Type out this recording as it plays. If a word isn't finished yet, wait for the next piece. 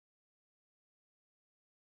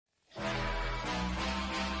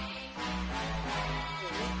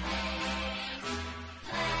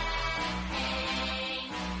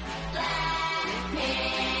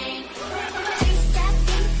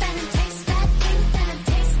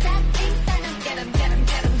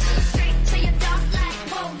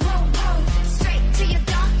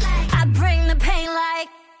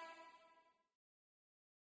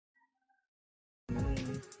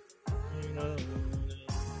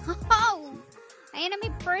Ayun na,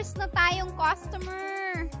 may first na tayong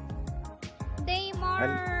customer.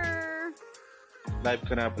 Daymar. Live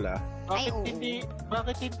ka na pala.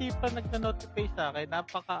 Bakit hindi pa nagna-notify sa akin?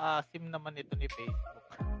 Napaka-asim naman ito ni Facebook.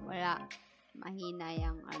 Wala. Mahina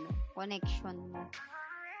yung connection mo.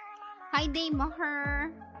 Hi,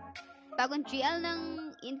 Daymar. Bagong GL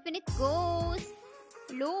ng Infinite Ghost.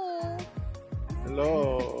 Hello. Hello.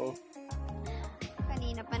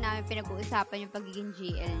 Kanina pa namin pinag-uusapan yung pagiging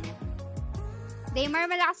GL niya. Daymar,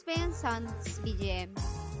 malakas pa yung sounds, BGM?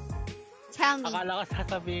 Tell me. Akala ko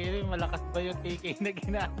sasabihin, malakas ba yung TK na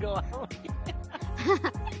ginagawa mo?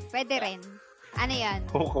 Pwede rin. Ano yan?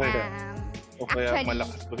 O kaya actually,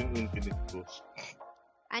 malakas pa yung Infinite Ghost.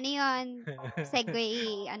 Ano yun?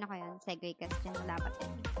 Segway, ano ko yun? Segway question na dapat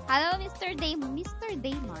yun. Hello, Mr. Daymar.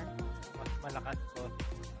 Mas malakas po.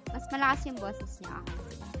 Mas malakas yung boses niya.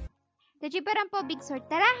 Tajibaran po, Big Sword.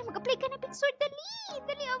 Tara, mag-apply ka na, Big Sword. Dali!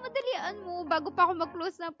 Madalian mo. Bago pa ako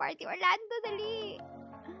mag-close ng party. Orlando, dali!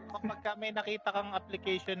 Kapag may nakita kang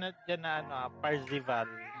application na dyan na Parzival.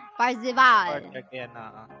 Project yan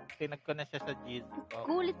tinag ko na siya sa G's.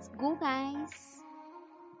 Go, let's go, guys.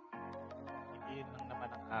 Yun lang naman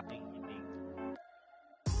ang aking hiling.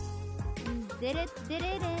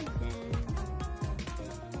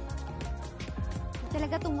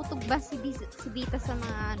 Talaga tumutugba si Vita sa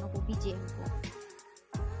mga BGM ko.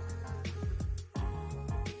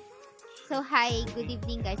 So, hi, good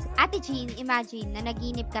evening guys. Ate Jean, imagine,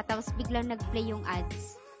 nanaginip ka tapos biglang nag-play yung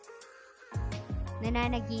ads.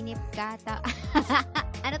 Nananaginip ka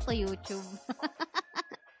ano to, YouTube?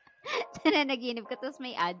 Nananaginip ka tapos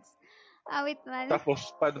may ads. Wait man.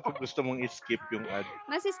 Tapos, paano pag gusto mong i-skip yung ad?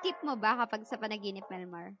 Mas skip mo ba kapag sa panaginip,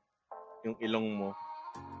 Melmar? Yung ilong mo.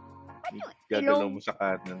 Ano? Gagalaw mo sa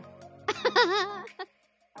kanan.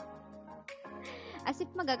 As if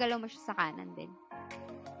magagalaw mo siya sa kanan din.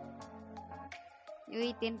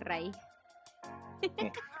 Waitin, try.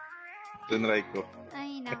 Tinry ko.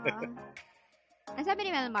 Ay, nako. Ang sabi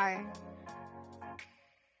ni Melmar,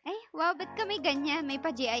 wow, ba't ka may ganyan? May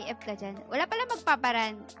pa-GIF ka dyan. Wala pala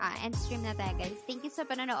magpaparan. End stream na tayo, guys. Thank you sa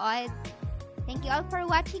panonood. Thank you all for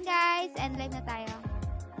watching, guys. End live na tayo.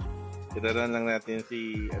 Kitaran lang natin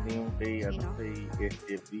si, kay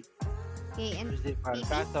SFG. Okay, and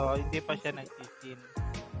kaso, hindi pa siya nagsisin.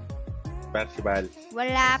 Percival.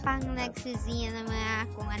 Wala pang nagsisin ng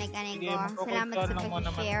mga kung anik-anik ko. Salamat sa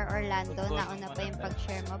pag-share, Orlando. Nauna pa yung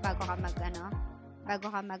pag-share mo bago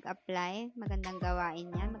ka mag-apply. Magandang gawain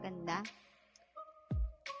yan. Maganda.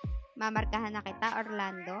 Mamarkahan na kita,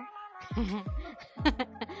 Orlando.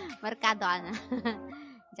 Markado ka na.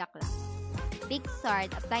 Joke lang. Big Sword,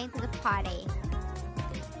 applying to the party.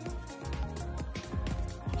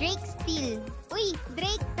 Drake Steel. Uy,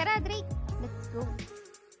 Drake. Tara, Drake. Let's go.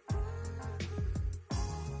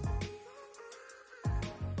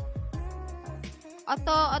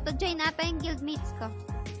 Auto join ata yung guildmates ko.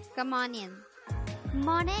 Come on in. Come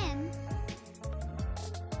on in.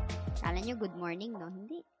 Kala nyo good morning, no?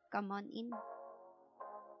 Hindi. Come on in.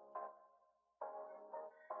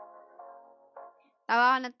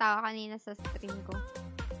 Tawa ko ng tawa kanina sa stream ko.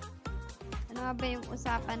 Ano nga ba yung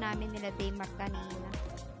usapan namin nila Daymar kanina?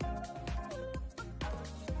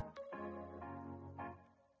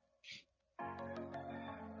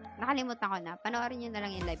 Nakalimutan ko na. Panoorin nyo na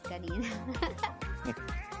lang yung live kanina.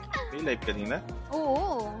 May live kanina?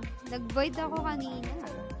 Oo. Nag-void ako kanina.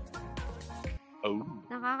 Oh.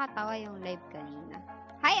 Nakakatawa yung live kanina.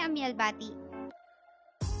 Hi, Amiel Bati.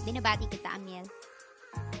 Binabati kita, Amiel.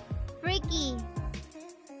 Freaky.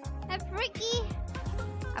 Freaky.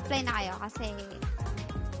 Apply na kayo kasi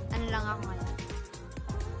ano lang ako ngayon.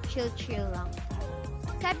 Chill lang.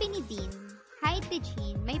 Sabi ni Dean, hi,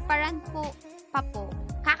 Tejin. May paran po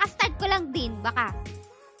Kakastart ko lang din. Baka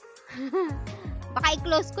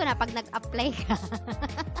i-close ko na pag nag-apply ka.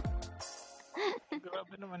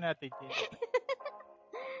 Grabe naman natin, Jin.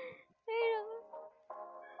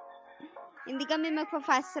 Hindi kami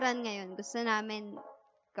magpa-fast run ngayon. Gusto namin,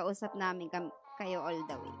 kausap namin kayo all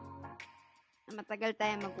the way. Matagal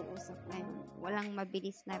tayo mag-uusap ngayon. Walang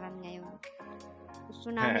mabilis na run ngayon. Gusto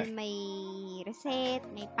namin may reset,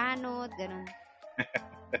 may panot, ganun.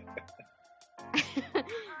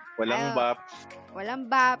 Walang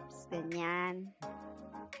bops, ganyan.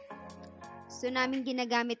 Gusto namin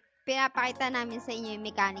ginagamit, pinapakita namin sa inyo yung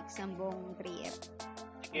mechanics ng buong 3F.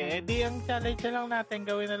 Okay, di ang challenge na lang natin,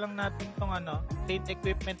 gawin na lang natin tong safe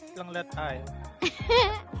equipment lang lahat tayo.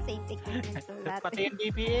 Safe equipment lang lahat. Pati yung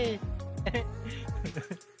DBA.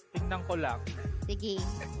 Tingnan ko lang. Sige.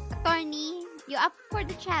 Attorney, you up for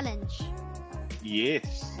the challenge?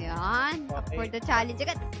 Yes. Ayan, up for the challenge.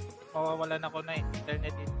 mawawalan ako na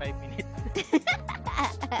internet in 5 minutes.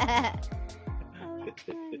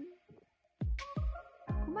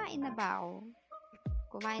 Kumain na ba ako?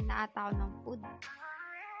 Kumain na ata ako ng food.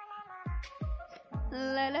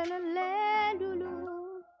 La la la la lulu.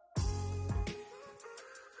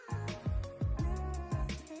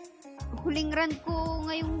 Huling run ko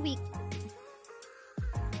ngayong week.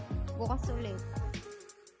 Bukas ulit.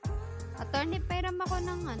 Attorney, pairam ako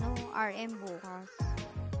ng RM bukas.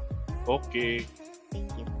 Okay.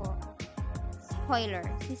 Thank you po. Spoiler.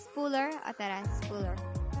 Si Spooler. Tara, Spooler.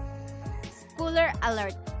 Spooler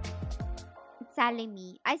alert.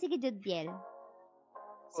 Salimi. Ay, sige, Judiel.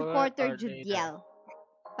 Supporter Judiel.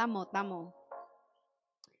 Tamo.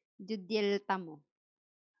 Judiel Tamo.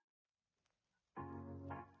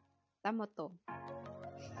 Tamo to.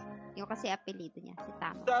 Yung kasi apelido niya, si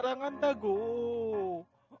Tamo. Sarangan dago.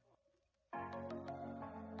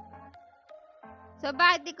 So,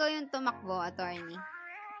 bakit ikaw yung tumakbo, attorney?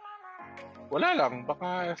 Wala lang.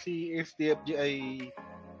 Baka si SDFG ay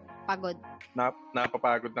Pagod.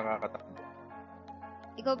 napapagod nakakatakbo.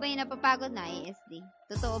 Ikaw ba yung napapagod na, ASD?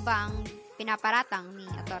 Totoo ba ang pinaparatang ni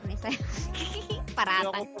attorney sa'yo? Hindi ako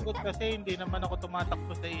Paratang. pagod kasi hindi naman ako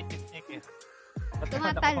tumatakbo sa isip niya.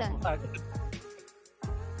 Tumatalon.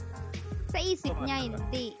 Sa isip niya, Tumatalon.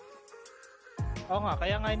 hindi. Oo nga,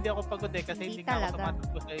 kaya nga hindi ako pagod kasi Hindi hindi nga ako talaga.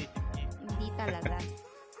 tumatakbo sa isip niya. Hindi talaga.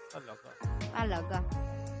 Talaga. Talaga.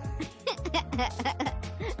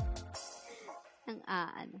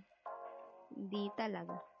 Hindi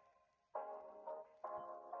talaga.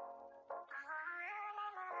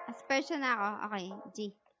 Aspersion na ako. Okay, G.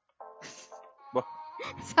 Bah.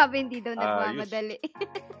 Sabi hindi daw Ayos. nagmamadali.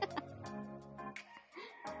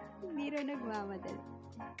 Hindi raw nagmamadali.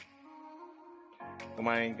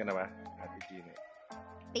 Kumain ka na ba, Ate Gina?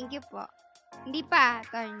 Thank you po. Hindi pa,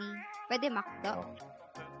 attorney. Pwede McDo. Oh.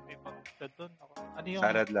 May pagkita doon. Ano yung...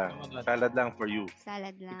 Salad lang. ano nga? Salad lang for you.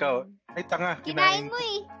 Salad lang. Ikaw, ay tanga. Kinain mo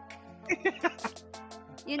eh.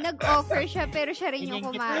 Yung nag-offer siya, pero siya rin yung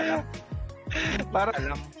Iningit kumain. Parang,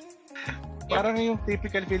 Alam. parang yung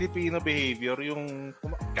typical Filipino behavior, yung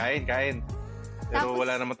kain. Pero Tapos-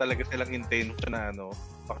 wala naman talaga silang intention na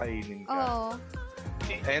pakainin ka. Oo.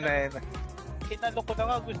 Ayun na. Kinalo ko na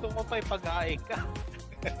nga, gusto mo pa ipag-aay ka.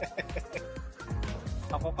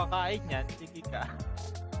 Ako kakain yan, sige ka.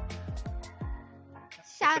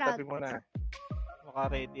 Shoutout. Sabi mo na.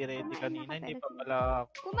 Maka-ready Kumain kanina, na ka, hindi pero pa sige. pala.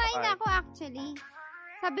 Kumain na ako actually.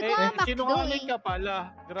 Sabi ko Eh, nga McDo sinungaling eh. ka pala.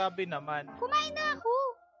 Grabe naman. Kumain na ako.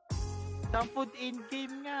 Sa food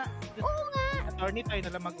in-game nga. Oo nga. Attorney, tayo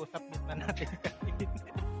na lang mag-usap nito natin.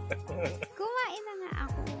 Kumain na nga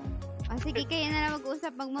ako. O sige, kayo na lang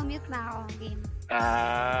mag-usap. Mag-mute na ako. Game. Ito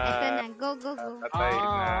Ah, na. Go. patay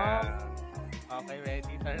na. Okay,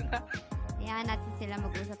 ready na. Hayaan natin sila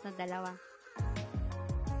mag-usap na dalawa.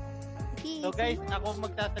 Sige, So guys, simula. ako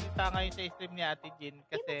magsasalita ngayon sa stream ni Ate Jean Hindi,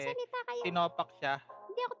 kasi magsalita kayo. tinopak siya.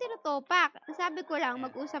 Hindi ako tinutopak. Sabi ko lang,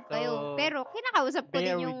 mag-usap kayo. So, Pero kinakausap ko bear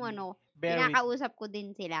din with yung me. ano. Bear with Kinakausap ko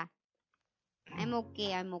din sila. I'm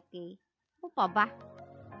okay. O pa ba?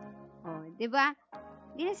 Oh, di ba?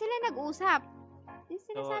 Di na sila nag-usap. Di So,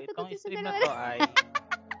 sinasabi ko itong din sa stream na dalawa. to ay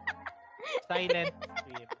silent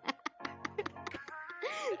stream.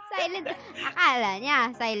 Silent. Akala niya,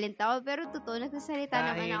 silent ako. Pero totoo, nagsasalita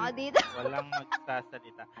naman Dahil ako dito. Walang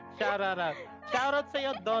magsasalita. Shoutout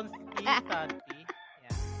sa'yo, Donski, Santi.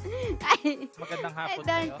 Yan. Ay, Magandang hapon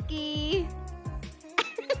sa'yo. Donsky.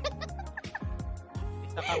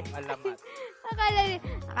 Isa kang alamat. Akala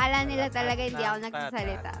nila Alamat talaga hindi ako ng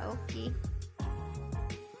nagsasalita. Okay.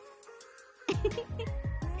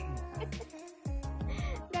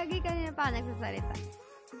 Lagi kanina pa ako nagsasalita.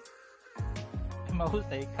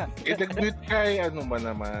 Mahusay ka. Nag-mute kay ano ba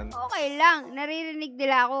naman? Okay lang. Naririnig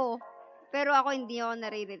nila ako. Pero ako hindi ako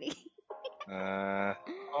naririnig. Ah,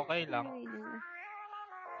 Okay lang. Ay, naman.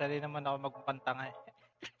 Sali naman ako magmukhang eh.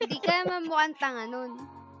 Hindi ka naman mukhang tanga nun.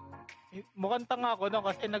 Mukhang tanga ako no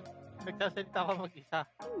kasi nagsasalita ako mag-isa.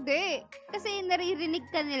 Hindi. Kasi naririnig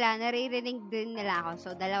ka nila. Naririnig din nila ako. So,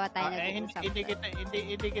 dalawa tayo Hindi nag-uusap.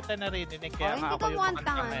 hindi kita narinig Oh, kaya hindi nga ka ako yung mukhang mukhang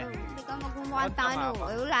tanga tanga. nun. Hindi ka magmumukhang Mukhang tanga tanga nun. ako.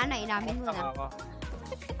 Ay, wala na. Inamin mo Mukhang na. tanga ako.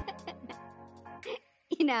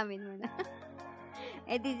 Inamin mo na.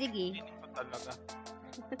 Eh, di sige. Hindi ko talaga.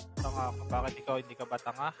 Tanga ako. Bakit ikaw hindi ka ba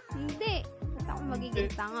tanga? Hindi. Ba't ako magiging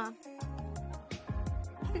Hindi. tanga?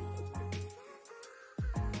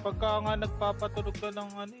 Pagka nga nagpapatulog ka ng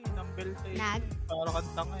ng bell sa Nag? para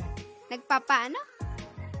kang tanga eh. Nagpapaano?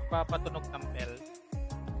 Nagpapatunog ng bell.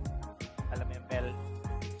 Alam mo yung bell?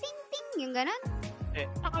 Ting! Yung ganon? Eh,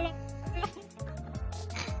 tanga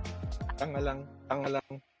lang. tanga lang.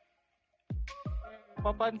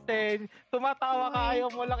 papansin. Tumatawa ka, Uy. ayaw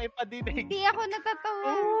mo lang ipadinig. Hindi ako natatawa.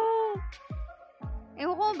 Oh.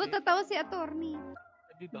 Ewan ko ba tatawa si attorney?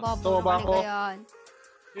 Dito. Bobo Tawa ba naman ako? yan.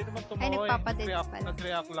 Hindi naman Ay, tumawa eh. nagpapadance pala.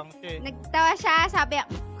 Nag-react lang siya eh. Nagtawa siya, sabi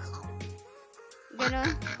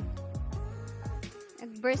Ganon.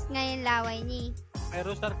 Nag-burst nga yung laway niya.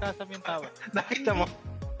 Pero sarcasm yung tawa. Nakita mo?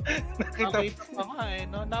 Nakita mo? Nakita pa nga eh,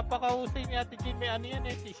 no? Napakahusay ni Ate Jean. May ano yan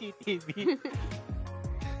eh, CCTV.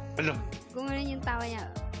 Ano? Gumanon yung tawa niya.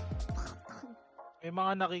 May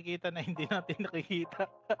mga nakikita na hindi natin nakikita.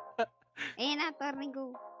 Eh, na, attorney,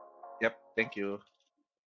 go. Yep, thank you.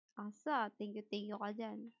 Asa, thank you ka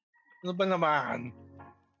dyan. Ano ba naman?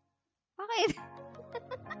 Bakit?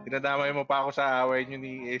 Dinadamay mo pa ako sa away nyo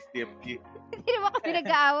ni SDFG. Hindi naman kami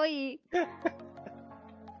nag-aaway eh.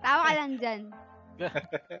 Tawa ka lang dyan.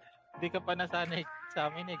 Hindi ka pa nasanay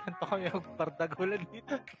sa amin eh. Ganito kami magpardagulan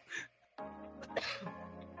dito.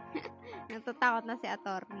 Natatakot na si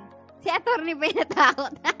attorney. Si attorney ba yung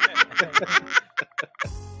natakot?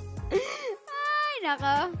 Ay,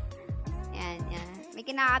 nako. Yan. May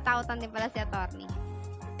kinakatakutan din pala si attorney.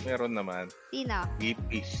 Meron naman. Sino?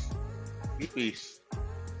 Ipis.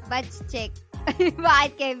 Badge check.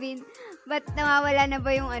 Bakit, Kevin? Ba't nawawala na ba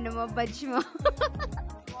yung badge mo?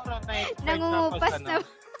 Siguro na-expect Nangungupas tapos, na ba?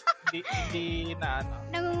 Hindi na ano.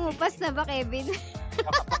 Nangungupas na ba, Kevin?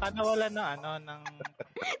 Baka nawala na ng...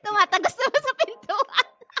 Tumatagos na ba sa pintuan?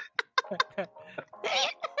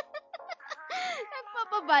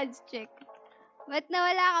 Nagpapa-badge check. Ba't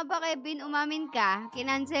nawala ka ba, Kevin? Umamin ka.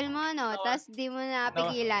 Kinancel mo, no? Tapos di mo na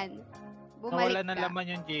pigilan. Bumalik Nawala na ka.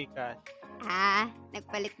 laman yung Gcash.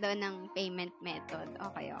 Nagpalit daw ng payment method.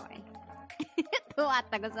 Okay.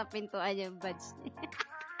 Tumatagos sa pintuan yung badge niya.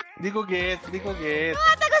 Hindi ko get.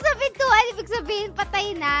 Tumatagos sa pintuan, ibig sabihin,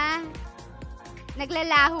 patay na.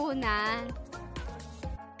 Naglalaho na.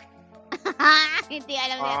 Hindi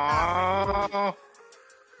alam nito.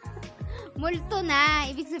 Multo na.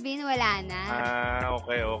 Ibig sabihin, wala na.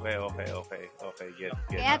 Okay. Get.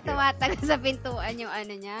 Kaya tumatagos sa pintuan yung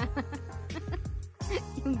niya.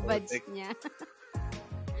 Yung badge niya.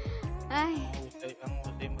 Ay, Ang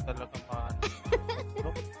husay mo talaga paano.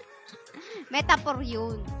 metaphor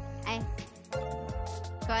yun. Ay,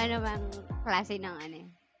 kung ano bang klase ng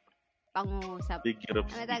pangungusap. Figure of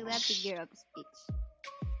Matagda speech. figure of speech.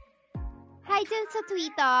 Hi dyan sa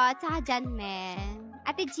Twitter, tsaka dyan, men.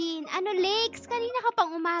 Ate Jean, Lex? Kanina ka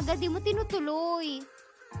pang umaga, di mo tinutuloy.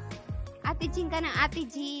 Ate Jean ka ng Ate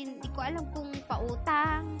Jean. Di ko alam kung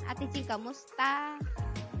pautang. Ate Jean, kamusta?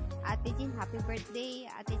 Ate Jean, happy birthday.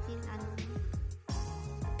 Ate Jean,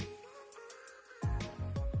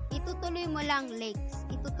 Itutuloy mo lang, Lex.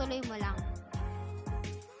 Itutuloy mo lang.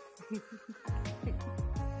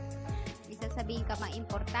 May sasabihin ka mga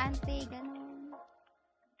importante, gano'n.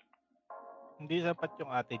 Hindi sapat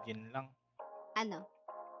yung Ate Jean lang.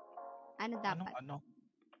 Ano dapat? Ano?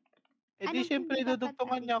 Eh di Anong syempre hindi dapat,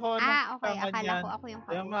 dudugtungan Ate niya ako. okay. Akala ko ako yung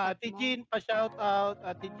Kaya kausap nga, Ate mo. Jean, pa-shout out.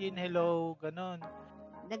 Ate Jean, hello. Ganon.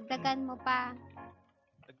 Dagdagan mo pa.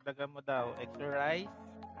 Dagdagan mo daw. Extra rice.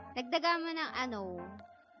 Dagdagan mo ng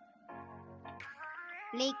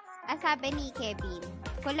Lex, sabi ni Kevin,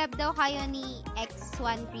 collab daw kayo ni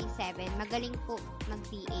X137. Magaling po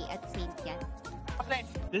mag-DA at Saint yan. Okay.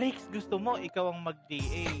 Lex, gusto mo ikaw ang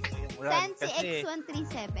mag-DA. Saan si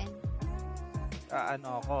X137?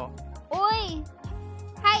 Ako. Uy!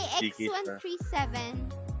 Hi, Sikit na. X137.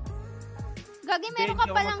 Gagi, meron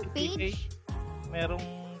ka palang page.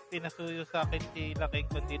 Merong pinasuyo sa akin si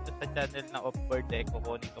Laking Kon dito sa channel na Off-Board Echo.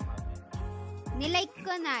 Kunin ko mamaya. Nilike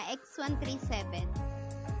ko na, X137.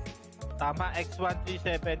 Tama,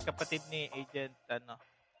 X137, kapatid ni Agent,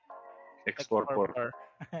 X44.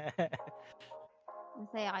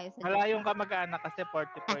 Masaya kayo sa Malayong ka mag-anak kasi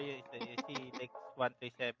 44 yun si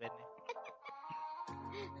X137 eh.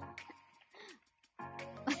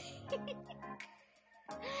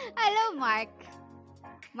 Hello, Mark.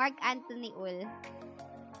 Mark Anthony Ul.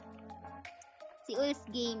 Si Ul's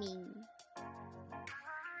Gaming.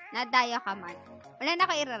 Nadayo ka, Mark. Wala na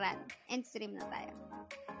kayo iraran. End stream na tayo.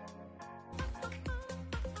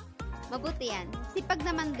 Mabuti yan. Sipag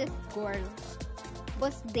naman this girl.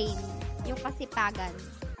 Boss Dane. Yung kasipagan.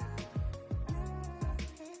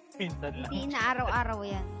 Minsan lang. Hindi na araw-araw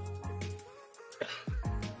yan.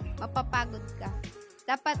 Mapapagod ka.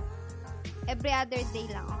 Dapat every other day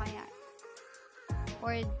lang o kaya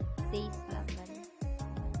 4 days lang. Ganun.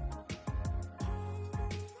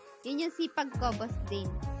 Yun yung sipag ko, Boss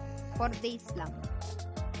Dane. 4 days lang.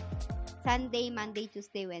 Sunday, Monday,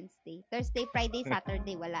 Tuesday, Wednesday. Thursday, Friday,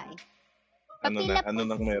 Saturday, wala eh. Ano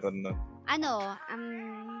nang meron na?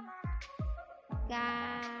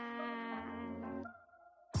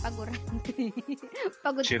 Paguran.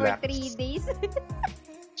 Pagod Chillax. for 3 days.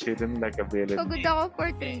 Chillin' like a villain. Pagod ako for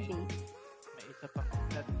 3 days. May isa pang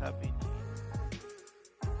slot, sabi ni...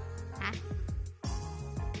 Ha?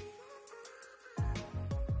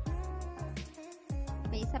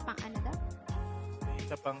 May isa pang ano daw? May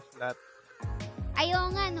isa pang slot.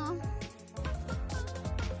 Ayaw nga, no?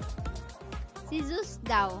 Si Zeus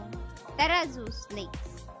daw. Tara, Zeus,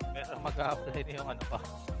 Lakes. Pero mag-a-apply na yung ano pa.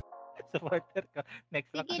 Supporter ka.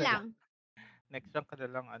 Next rank Sige ka na lang. Next rank ka na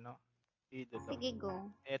lang, ano. Dito to. Sige,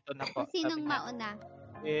 go. Eto na po. Kung sinong Sabi niya, mauna?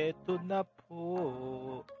 Eto na po.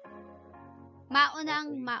 Mauna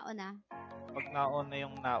ang Okay. mauna. Pag nauna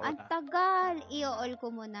yung Ang nauna. tagal. I-all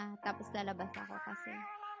ko muna. Tapos lalabas ako kasi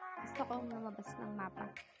gusto kong lumabas ng mapa.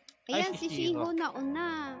 Ayan, Ay, si si Shiho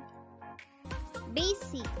nauna.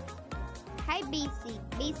 Basic. Hi, Basic.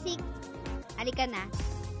 Basic. Halika na.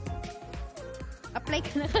 Apply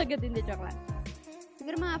ka na kagad, hindi joke lang.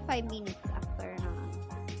 Siguro mga 5 minutes after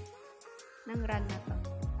ng run na to.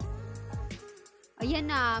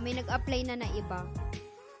 Ayan na, may nag-apply na iba.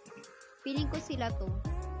 Feeling ko sila to.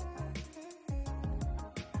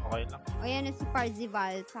 Okay lang. Ayan na si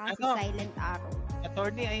Parzival, saka si Ano? Silent Arrow.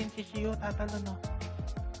 Attorney, ayun si Shio. Tatalo, no?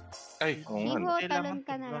 Ay, oo nga. Shiho, Kailangan talon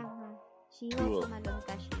ka na tignan. lang ha. Shiho, Sure. tumalon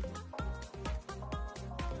ka, Shiho.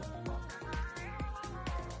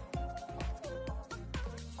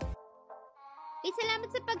 Salamat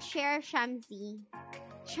sa pag-share, Shamsi.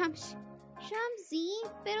 Shamsi?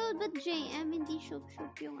 Pero ba't JM hindi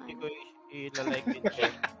shoop-shoop yung Hindi ano? ko ilalike it.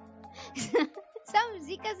 eh.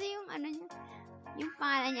 Shamsi kasi yung ano niya. Yung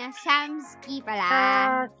pangalan niya, Shamski pala.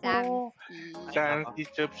 Shamski. Chancy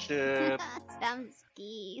Chup Chup.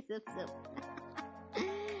 Shamski. Sup.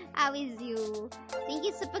 How is you? Thank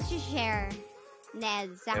you sa pag-share.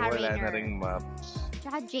 Ned, Eh, saka wala na Rainer. ring maps.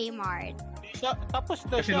 Tsaka Jmart. Tapos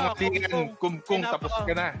na Kasi siya. sinungalingan, kung tapos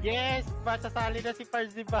ka na. Yes, sasali na si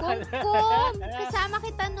Parzival. Kum! Kasama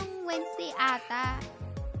kita nung Wednesday ata.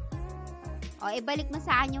 O, ibalik mo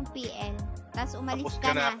sa akin yung PL. Tapos umalis Tapos ka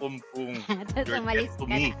ka na, na. Kumpung. Tapos You're umalis dead to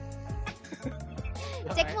ka me. na.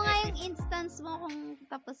 Check mo nga yung instance mo kung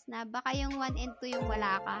tapos na. Baka yung 1 and 2 yung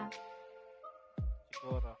wala ka.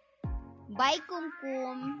 Siguro. Bye,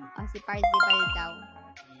 Kumkum. O, si Parzival daw.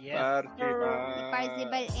 Yes. Si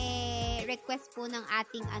Parzival, request po ng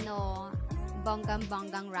ating,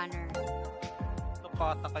 bonggang runner.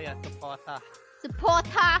 Supporta kaya, supporta.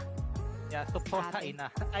 Supporta! Yeah, supporta Sabi. ina.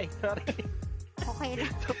 Ay, sorry. Okay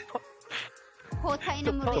lang. Supporta ina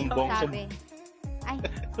mo rin, Sumbong, sabi. Ay,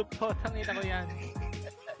 Supporta ina ko yan.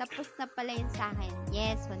 tapos na pala yun sa akin.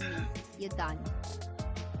 Yes, on me. You done.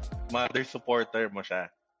 Mother supporter mo siya.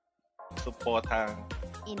 Supportang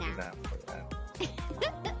Ina. ina. Ayan.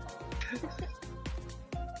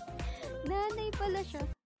 Nanay pala siya.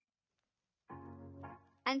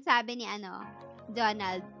 Ang sabi ni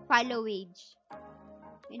Donald, follow wage.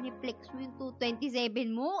 Ini-flex mo yung 227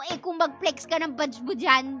 mo. Kung mag-flex ka ng badge mo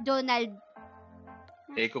dyan, Donald,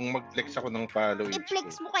 Kung mag-flex ako ng followers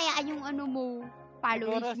i-flex mo kaya yung mo,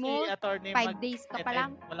 follow Siguro wage si mo. attorney 5 days ka pa lang.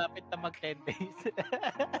 Malapit na mag 10 days.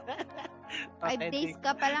 5 days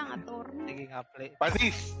ka pa lang, attorney. Sige nga, play.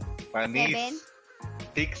 Panis! 7?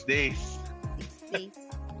 6 days. 6 days.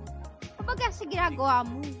 Kapag kasi ginagawa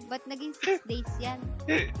mo, ba't naging 6 days yan?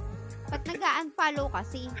 Ba't nag-unfollow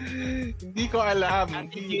kasi? Hindi ko alam.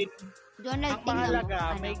 Hindi. Donald, Ang tingnan mo. mahalaga,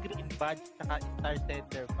 may green badge saka star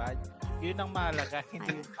center badge. Yun ang mahalaga,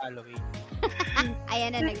 hindi yung following.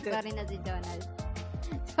 Ayan na, nag-sorry na si Donald.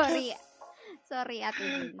 Sorry, Ate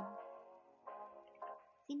Lynn.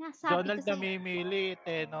 Sinasabi Donald kasi, namimilit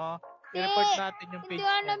no? Hindi, I-report natin yung page hindi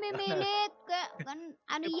ako niya. namimilit.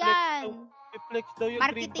 Ano I-flex yan? I-flex daw yung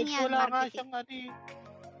Marketing green badge. yan, Wala nga marketing. siyang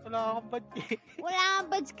wala kang badge eh. Wala kang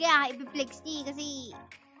badge kaya i-flex niya kasi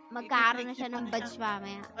magkakaroon na siya ng badge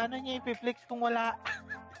mamaya. Ano niya i-flex kung wala?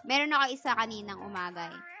 Meron ako isa kaninang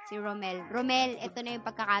umaga si Romel. Romel, ito na yung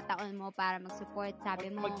pagkakataon mo para mag-support.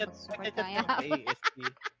 Sabi mo, mag-support tayo. ASD.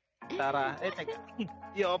 Tara, teka.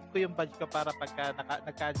 I-off ko yung badge ko para pagka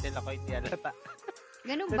nag-cancel ako, hindi alata.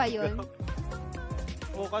 Ganun ba yun?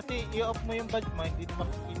 Oo, kasi i-off mo yung badge mo, hindi na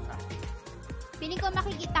makikita. Piling ko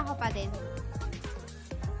makikita ko pa din.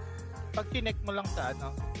 Pag connect mo lang sa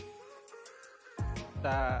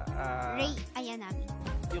Ray, ayan namin.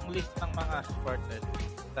 yung list ng mga supporters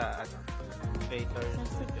sa creator Sa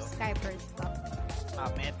studio. subscribers ko.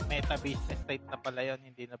 Meta business site na pala yun,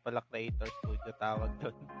 hindi na pala creator studio tawag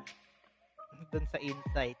doon. Doon sa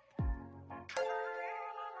insight.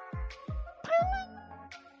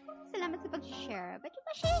 Salamat sa pag-share. Ba't yung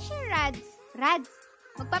pa-share, Rads? Rads,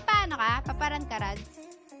 magpapaano ka? Paparan ka, Rads?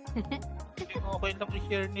 Okay lang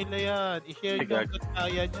i-share nila yan. I-share nyo hanggat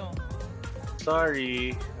kaya nyo.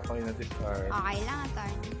 Sorry. Ako yung na-discard. Okay lang,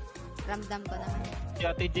 attorney. Ramdam ko naman. Si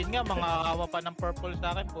Ate Jean nga, mga awa pa ng purple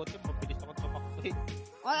sa akin. Buti, mabilis ako tumakbo. Ay,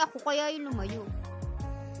 ako kaya yung lumayo.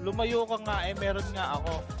 Lumayo ka nga meron nga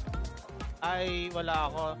ako. Ay, wala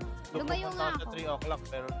ako. Lumayo nga Sa ako. 3 o'clock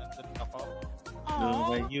pero nandun ako.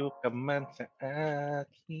 Lumayo ka man sa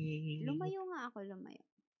akin. Lumayo nga ako, lumayo.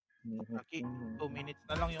 Okay, 2 minutes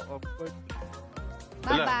na lang yung awkward.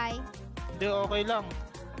 Bye-bye. Hindi, okay lang.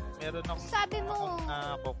 Meron ako Sabi mo.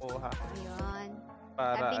 na kukuha. Ayun.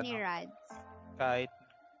 Para Sabi ni Rads. kahit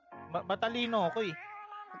matalino ako eh.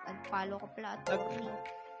 Mag-unfollow ko pala.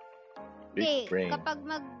 Big Hindi, brain. kapag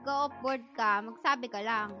mag-offboard ka, magsabi ka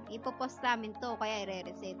lang. Ipopost namin to, kaya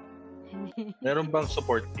i-reset. Meron bang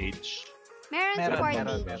support page? Meron support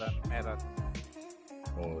age. Meron.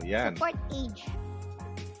 Oh, yan. Support age.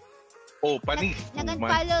 Oh, panis.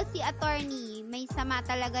 Nag-unfollow si attorney. May sama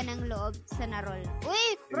talaga ng loob sa na-roll.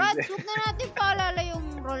 Uy, Rads, huwag na natin paalala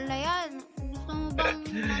yung roll na yan. Gusto mo bang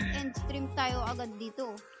mag-end stream tayo agad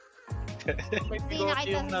dito? Hindi na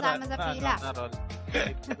kita sasama sa pila.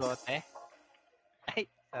 May bigote. Ay,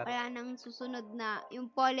 sorry. Kaya nang susunod na,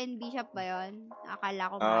 yung Pollen Bishop ba yun?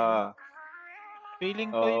 Akala ko ba?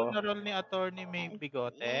 Feeling ko yung na-roll ni attorney may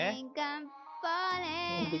bigote. Ang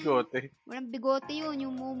bigote. Walang bigote yun,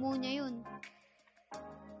 yung mumu niya yun.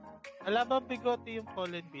 Wala ba bigote yung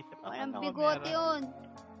Pollen Bishop? Walang bigote yun.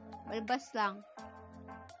 Balbas lang.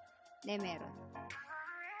 Hindi, meron.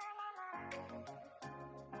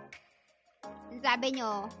 Sabi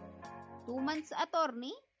nyo, 2 months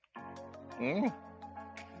attorney? Hmm.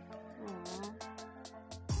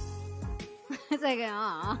 Sige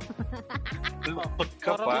nga. Lupot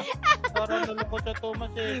ka pa. Parang nalukot sa 2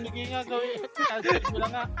 months eh. Sige nga gawin. Cancel mo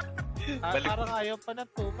lang nga. Parang ayaw pa ng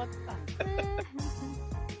 2 months.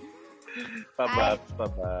 Pababs.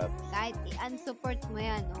 Kahit i-unsupport mo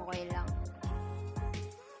yan, okay lang.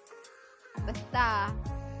 Basta,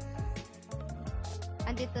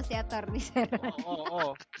 andito si attorney Sir.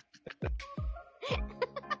 Oo.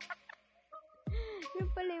 Yun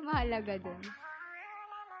pala yung mahalaga dun.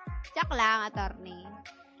 Tsak lang, attorney.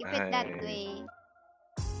 Keep it that way.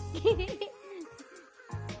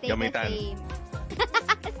 Stay Gamitan. the same.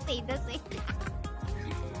 Stay the same.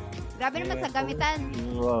 Grabe naman sa gamitan.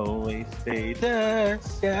 You always stay the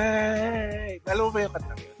same. Alam mo ba yung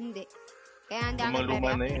kanta yun? Hindi. Kaya hindi ako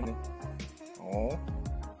Luma na yun eh. Oo.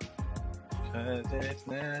 Cause there's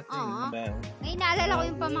nothing about Ngayon naalala ko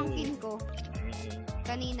yung pamangkin ko.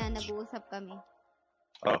 Kanina nag-uusap kami.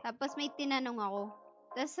 Oh. Tapos may tinanong ako.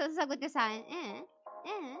 Tapos sasagot niya sa akin,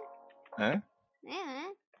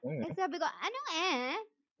 Tapos sabi ko, anong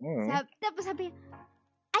Tapos sabi niya,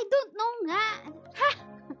 I don't know nga. Ha?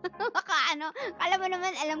 Baka kala mo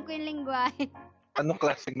naman alam ko yung lingwahe. Anong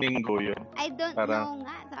klaseng linggo yun? I don't know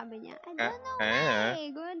nga, sabi niya. I don't know nga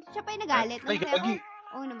eh. Siya pa yung nagalit. Namatay ako.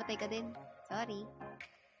 Oh, namatay ka din. Sorry.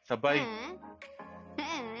 Sabay.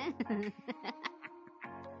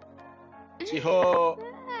 Si Ho.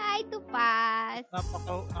 Ay, tupas.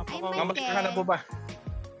 Napaka-hanap mo ba?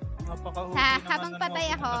 Habang patay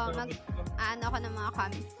ako, ako ng mga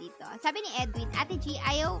comments dito. Sabi ni Edwin, Ate G,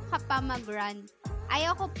 ayaw ka pa mag-run.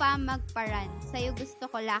 Ayaw ko pa magpa-run. Sa'yo gusto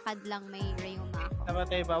ko lakad lang may rayuma ako.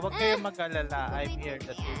 Namatay ba? Huwag kayong mag-alala. I'm here,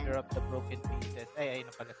 the savior of the broken pieces. Ay,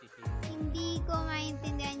 na pala si Sisi. Hindi ko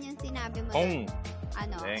maintindihan yung sinabi mo. Dang.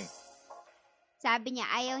 Sabi niya,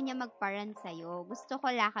 ayaw niya magpa-run sa'yo. Gusto ko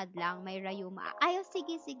lakad lang, may rayuma. Ayaw,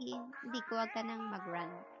 sige. Hindi ko, wag ka nang mag-run.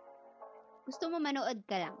 Gusto mo manood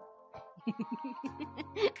ka lang.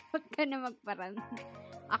 Wag ka na magpa-run.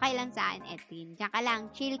 Okay lang sa akin, Edwin. Diyan ka lang,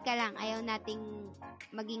 chill ka lang. Ayaw nating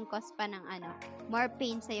maging cause pa ng more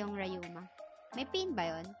pain sa yung rayuma. May pain ba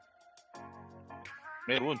yun?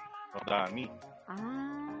 Meron. Madami.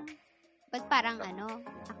 Ba't parang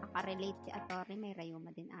nakaka-relate si Atori, may rayuma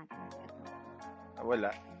din ata.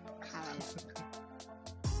 Wala.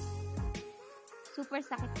 Super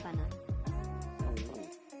sakit pa nun.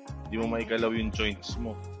 Hindi mo maigalaw yung joints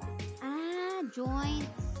mo.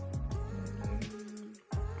 Joints.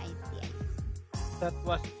 I see. That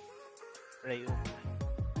was rayuma.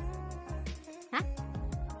 Ha?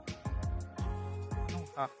 Anong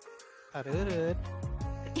Karurut.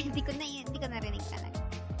 Hindi ko narinig talaga.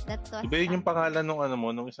 That was Iba yun yung pangalan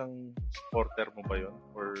nung isang supporter mo ba yun?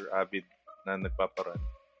 Or avid na nagpaparan?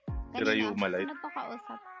 Si Rayuma Light. Ano pa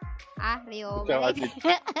kausap? Rayuma Ikaw, Light.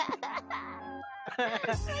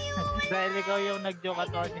 Dahil ikaw yung nag-joke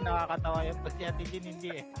at hindi nakakatawa yung pag si Ate Jean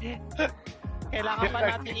hindi eh. Kailangan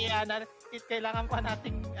pa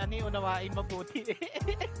natin unawain mabuti.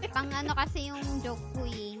 Pang kasi yung joke ko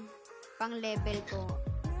eh. pang level ko.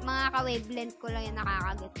 Mga ka-wavelength ko lang yung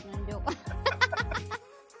nakakaget ng joke.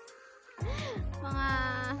 Mga...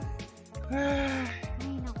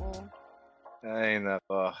 Ay,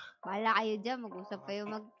 nako. Bahala kayo dyan. Mag-usap kayo.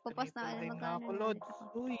 Magpapas na kayo. Ako, Lods.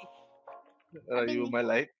 Uy. Are you my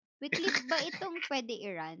light? Weekly ba itong pwede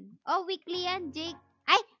i-run? Oh, weekly yan, Jake.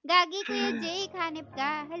 Ay, gagi Kuya Jake. Hanip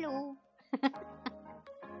ka. Hello.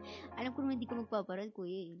 Alam ko naman hindi ka magpaparad,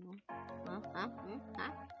 Kuya. No? Ha?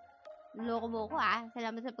 Loko mo ko,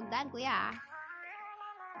 Salamat sa pagdaan, Kuya,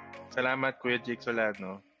 Salamat, Kuya Jake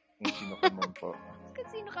Solano. Kung sino ka man po. Kung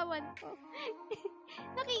sino ka man po.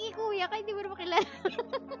 Nakikikuya ka, hindi mo na makilala.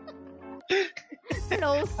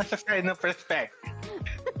 Close. As a sign of respect.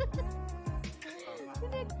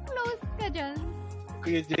 Close ka dyan.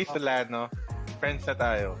 Kuya Jake Solano, friends na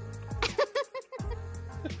tayo.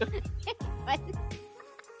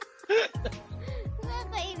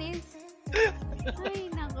 Nakakainis.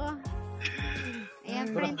 Ay, nako.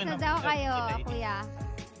 Ayan, friends na daw kayo, Kuya.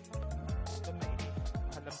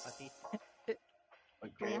 Alam pati.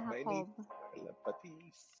 Kuya Jacob. Alam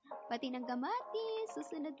patis. Pati ng kamatis.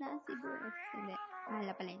 Susunod na ang sibuyas. Hindi.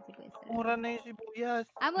 Mahala pala yung sibuyas. Mura na yung sibuyas.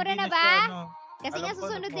 Mura na ba? Kasi nga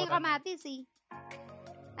susunod na yung kamatis eh.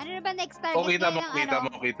 Ano na ba next target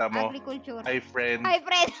Kita mo. Agriculture. Hi, friend.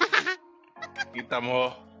 Kita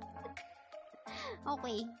mo.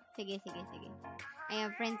 Okay. Sige.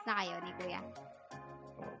 Ayan, friends na kayo ni Kuya.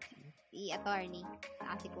 Si attorney.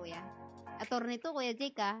 Saka si Kuya. Attorney to, Kuya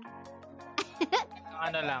Jake,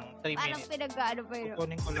 Ano lang, 3 Parang minutes. pinag-ano pa yun.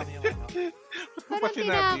 Kukunin ko lang yung Parang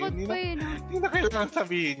tinakot pa yun. Hindi na kailangan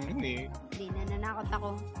sabihin yun eh. Hindi na, nanakot ako.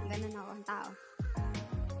 Ganun ako ang tao.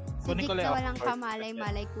 Si Kunin ko Jake lang na ako. walang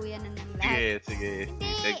kamalay-malay, Kuya na ng lahat. Sige.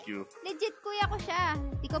 Hindi. Thank you. Legit, Kuya ko siya.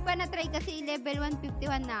 Di ko pa na-try kasi level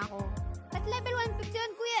 151 na ako. At level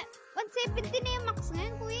 151, Kuya, 170 na yung max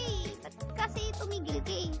ngayon, Kuya. Ba't kasi tumigil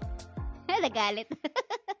ka eh? Nagalit.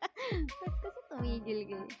 Ba't kasi tumigil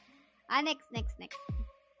ka eh? Next.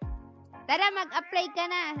 Tara, mag-apply ka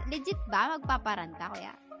na. Legit ba? Magpaparan ka,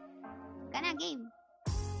 Kuya? Ka na, game.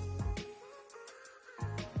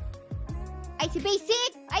 Ay, si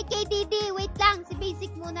Basic! Ay, KDD! Wait lang, si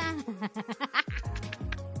Basic muna.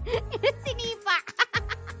 Sinipa!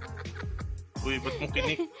 Uy, ba't mo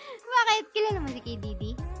kinik? Bakit? Kilala mo si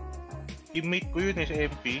KDD? Teammate ko yun sa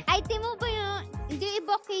MP. Ay, mo ba yun? Hindi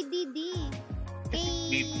iba KDD.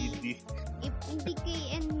 DDD. Hindi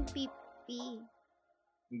KNPP.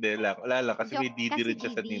 Hindi lang. Wala lang. Kasi Joke, may DD rin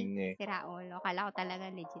siya sa name niya eh. Sira ulo. Kala ko talaga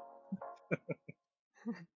legit.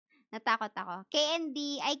 Natakot ako.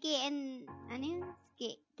 KND, ay ano yun?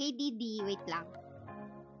 KDD, wait lang.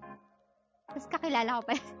 Tapos kakilala ko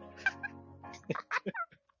pa.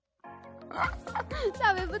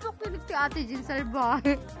 Sabi, ba't ako pinig si Ate Jill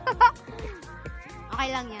Salbahe? Okay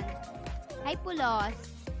lang yan. Hi, Pulos.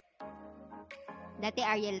 Dati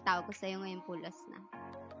Ariel tawag ko sa'yo, ngayon Pulos na.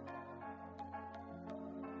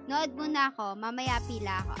 Nood muna ako. Mamaya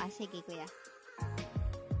pila ako. Sige, Kuya.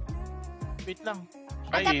 Wait lang.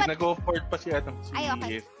 Ay, dapat... nag-forward pa si Adam. Ay,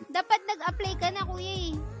 okay. Dapat nag-apply ka na,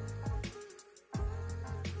 Kuya eh.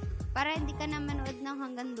 Para hindi ka na manood ng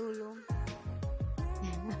hanggang dulo.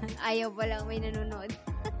 Ayaw pa lang may nanonood.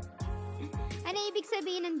 Ano ibig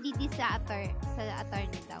sabihin ng DD sa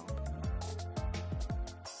attorney daw?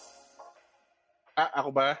 Ako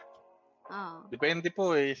ba? Oo. Depende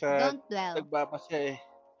po eh. Sa Don't dwell. nagbabasya eh.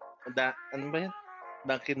 Ano ba yan?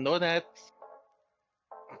 Dunkin Donuts.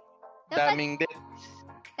 Daming debts.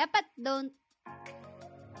 Dapat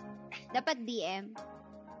DM.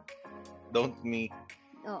 Don't me.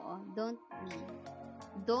 Oo. Don't me.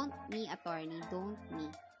 Don't me, attorney. Don't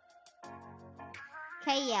me.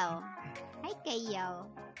 Kayaw. Hi, Kayaw.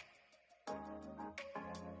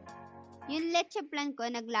 Yung leche plan ko,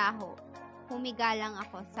 naglaho. Humiga lang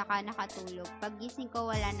ako, saka nakatulog. Paggising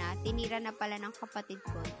ko, wala na. Tinira na pala ng kapatid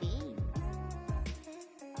ko. Dang.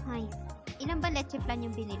 Ay. Ilan ba leche plan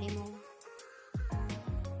yung binili mo?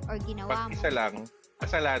 Or ginawa mo? Pag isa lang,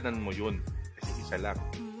 kasalanan mo yun. Kasi isa lang.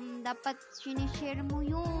 Dapat sinishare mo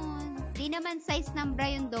yun. Di naman size ng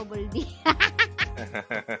bra yung double D.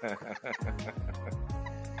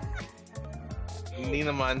 Hindi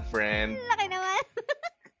naman, friend. Laki naman.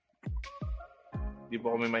 Di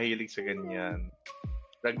po kami mahilig sa ganyan.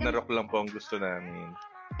 Ragnarok lang po ang gusto namin.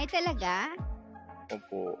 Ay, talaga?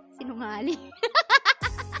 Opo. Sinungaling.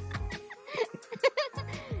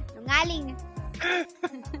 Sinungaling.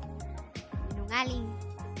 Sinungaling.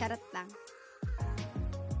 Charot lang.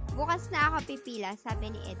 Bukas na ako pipila,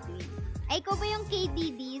 sabi ni Edwin. Ay, ko ba yung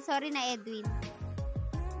KDD? Sorry na, Edwin.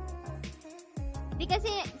 Di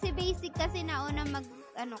kasi, si Basic kasi nauna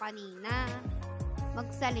kanina.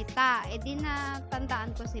 magsalita. Eh, di na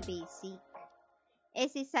tandaan ko si Basic. Eh,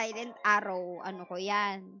 si Silent Arrow, ano ko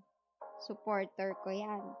yan. Supporter ko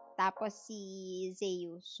yan. Tapos si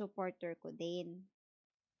Zeus, supporter ko din.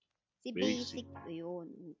 Si Basic ko yun.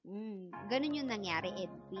 Ganun yung nangyari,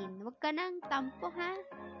 Edwin. Huwag ka nang tampo, ha?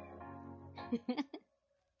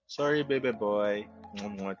 Sorry, baby boy.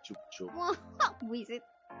 Mga chup-chup. Buisit.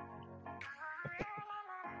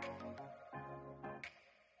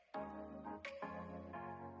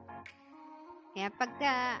 Kaya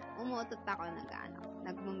pagka umuutot ako,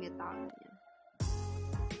 nag-mute ako.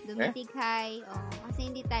 Dumitighay. Kasi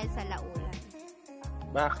hindi tayo sa laulan.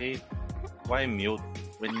 Bakit? Why mute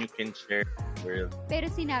when you can share the world? Pero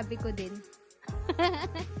sinabi ko din.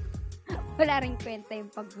 Wala rin kwenta yung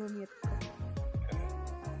pag-mute ko.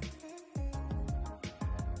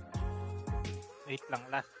 Wait lang,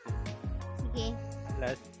 last 2. Sige.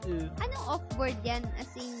 Last 2. Anong off-board yan? As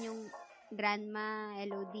in yung grandma,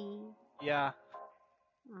 LOD? Yeah.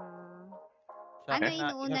 Ano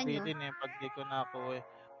inuuna nyo? Din eh, pag di ko na ako eh.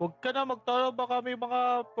 Huwag ka na magtalo, baka may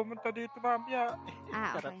mga pumunta dito mamaya.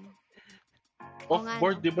 Okay.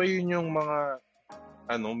 Off-board, di ba yun yung mga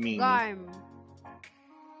mini? Garm.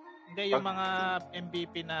 Hindi, yung mga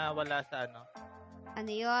MVP na wala sa ano. Ano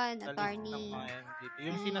yun? Sa Attorney. list ng mga MVP.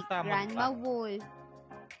 Yung sinasama Grandma pa. Wolf.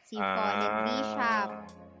 Si Colin Bishop.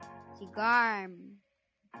 Si Garm.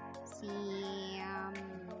 Si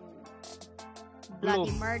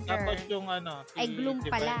Bloody Murder. Tapos yung si Gloom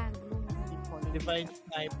pala. Gloom. Divine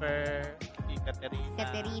Sniper, si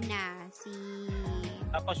Katerina. Si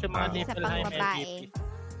tapos yung mga Niflheim MVP.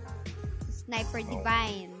 Si Sniper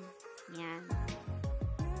Divine. Yan.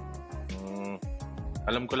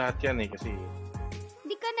 Alam ko lahat yan eh kasi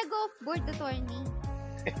hindi ka nag-off-board, attorney.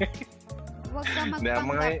 Huwag ka Hindi,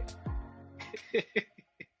 magpanggap.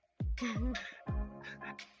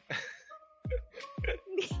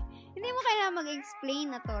 Hindi mo kailangan mag-explain,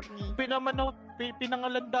 attorney.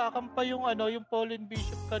 Pinangalandakan pa yung yung Colin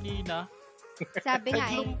Bishop kanina. Sabi nga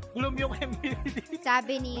eh. Gloom yung MVP.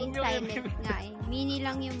 Sabi ni Silent nga eh. Mini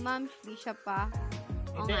lang yung Ma'am Bishop pa.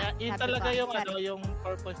 Hindi, yun talaga yung yung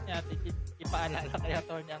purpose niya. Ipaalala kaya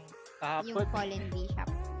to niyang kahapon. Yung Colin Bishop.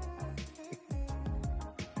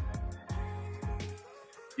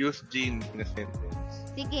 use Jean in a sentence.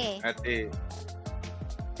 Sige. Ate,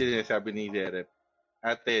 sabi ni Derek,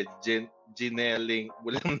 Ate, Gineling,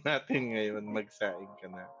 bulan natin ngayon, magsaing ka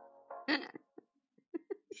na.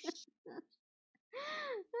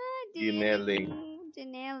 Gineling.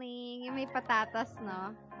 Gineling. Yung may patatas,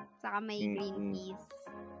 no? Saka may green peas.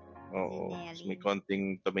 Oo. Gineling. May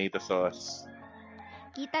konting tomato sauce.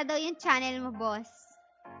 Kita daw yung channel mo, boss.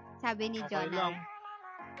 Sabi ni Jonah.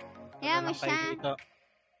 Kaya mo siya.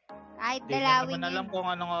 Kahit dalawin yun. Hindi naman alam kung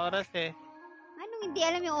anong oras eh. Anong hindi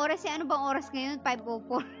alam yung oras eh? Ano bang oras ngayon?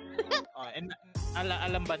 5:04.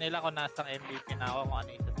 Alam ba nila kung nasang MVP na ako, kung ano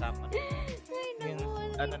yung sasama na? Yung,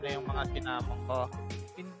 ano na yung mga sinamang ko.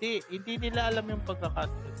 Hindi nila alam yung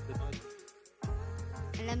pagkakasunod-sunod.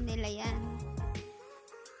 Alam nila yan.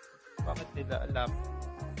 Bakit nila alam?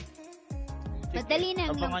 Sige, madali na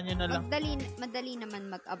abangan nyo na lang. Madali naman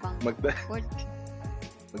mag-abang. Magdali.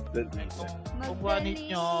 Kung wanit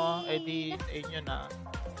nyo, edi sa inyo na.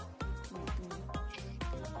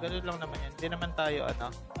 Ganun lang naman yan. Hindi naman tayo,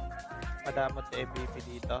 madamot sa MVP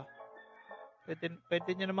dito.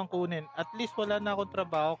 Pwede nyo naman kunin. At least wala na akong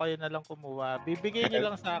trabaho, kayo na lang kumuha. Bibigay nyo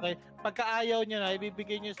lang sa akin. Pagka ayaw nyo na,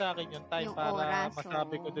 ibibigay nyo sa akin yung time yung para oras,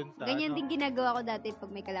 masabi ko dun sa ganyan din ginagawa ko dati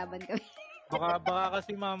pag may kalaban kami. Baka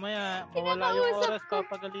kasi mamaya, mawala yung oras,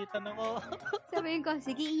 papagalitan ako. Sabihin ko,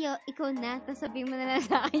 sige, ikaw na. Tapos sabihin mo na lang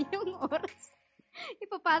sa akin yung oras.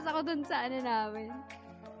 Ipapasa ko dun sa namin.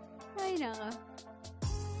 Ay, naka.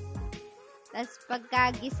 Tapos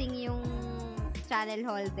pagkagising yung channel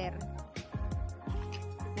holder,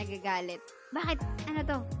 nagagalit. Bakit? Ano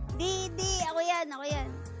to? Di, ako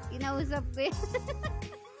yan. Kinausap ko yan.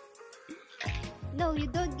 No,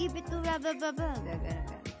 you don't give it to blah.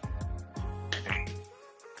 Gagana.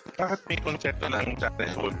 Bakit may konsepto ng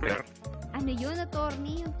channel holder? Ano yun,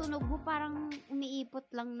 attorney? Yung tunog mo parang umiipot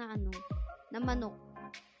lang na na manok.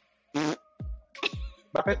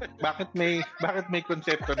 Bakit may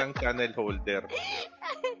konsepto ng channel holder?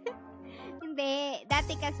 Hindi,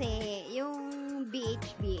 dati kasi yung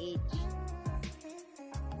BH.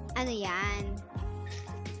 Ano yan?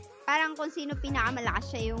 Parang kung sino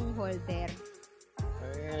pinakamalakas siya yung holder.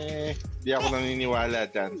 Di ako naniniwala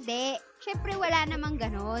dyan. Hindi. Siyempre wala namang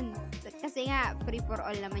ganon. Kasi nga, free for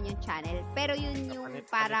all naman yung channel. Pero yun yung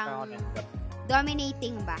parang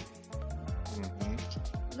dominating ba? Mm-hmm.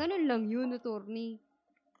 Ganon lang yun, attorney.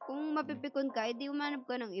 Kung mapipikon ka, edi umanap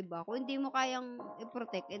ka ng iba. Kung hindi mo kayang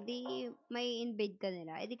i-protect, edi may invade ka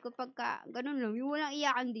nila. Edi kapag ka, ganun lang, yung walang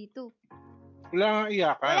iyakan dito. Wala nga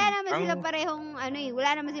iyakan. Wala naman sila parehong, wala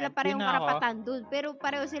naman sila parehong Hindi na ako. karapatan dun. Pero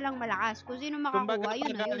pareho silang malakas. Kung sino makakuha, Kumbaga,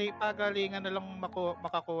 yun na yun. pagalingan na lang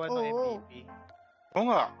makakuha ng Oo. MVP. Oo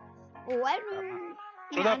nga. Oo,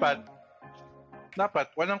 So, dapat,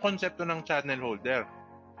 walang konsepto ng channel holder.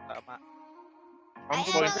 Tama. Ang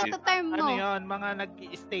Ay, point ano is, ito-term mo? Ano yun? Mga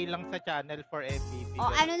nag-stay lang sa channel for MVP. O,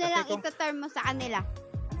 ano na Kasi lang kung- ito-term mo sa kanila?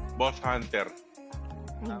 boss hunter.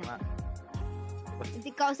 Ay, Tama.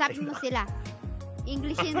 hindi, kausapin mo sila.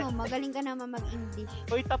 Englishin mo, magaling ka naman mag-English.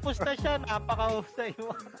 Uy, tapos na siya. Napakahusay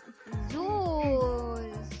mo.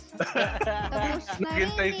 Zeus! Tapos na rin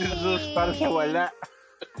Naghintay si Zeus para sa wala.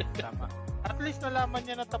 Tama. At least nalaman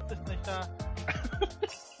niya na tapos na siya.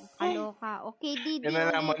 Kaloka. Okay, Didi.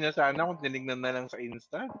 Nalaman niya sana kung tinignan na lang sa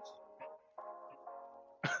instance.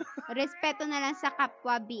 Respeto na lang sa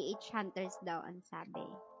kapwa BH Hunters daw, ang sabi.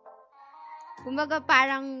 Kumbaga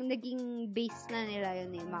parang naging base na nila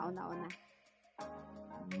yun mauna-una.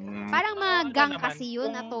 Parang mga Ano gang naman, kasi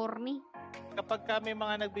yun, kung- attorney. Kapag kami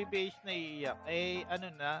mga nagbe-base na iiyak,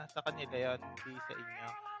 sa kanila yun, hindi sa inyo.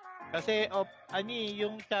 Kasi,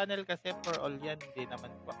 yung channel kasi for all yan, hindi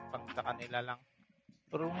naman pang sa kanila lang.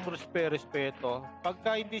 Pero respeto.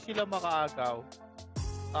 Pagka hindi sila makaagaw,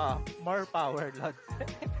 more power, Lord.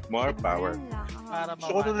 More power. Ayun lang, Para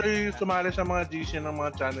Gusto ko tuloy sumali sa mga GC ng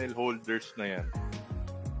mga channel holders na yan.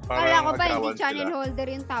 Para Kala ko ba hindi agawan channel sila. holder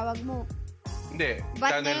yung tawag mo? Hindi,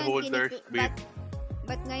 Ba't channel ngayon holders with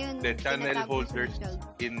ba't ngayon channel tinatawag mo holders social?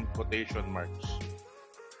 in quotation marks.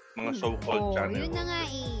 Mga so-called channel Yun na nga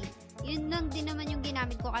holders. Yun lang din naman yung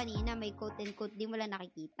ginamit ko kanina, may quote and quote, di mo lang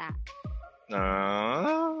nakikita.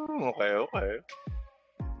 Okay.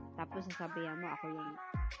 Tapos sasabihan mo ako yung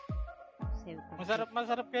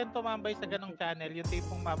Masarap kayong tumambay sa ganong channel, yung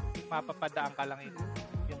tipong mapapadaan ka lang yung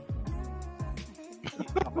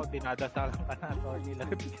ako, dinadasalan ka na Tony lang.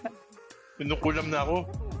 Pinukulam na ako.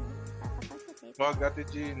 Wag, Ate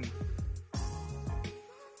Jean.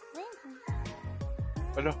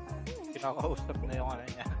 Ano? Kinakausap na yung ano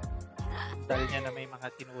niya. Dahil niya na may mga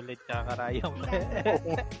sinulit tsaka karayong.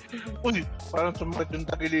 Uy, parang sumakit yung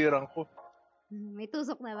tagiliran ko. May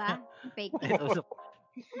tusok na ba? Fake. Tinusok.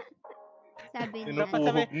 Sabi niya.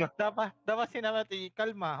 Pinupuhog na. Dapat sinamati,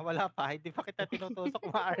 kalma, wala pa, hindi pa kita tinutusok,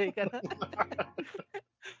 maaari ka na.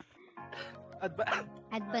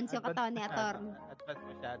 Advance yung katawan ni Ator. Advance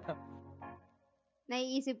masyado.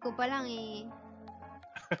 Naiisip ko pa lang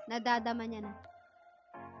nadadama niya na.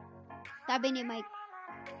 Sabi ni Mike,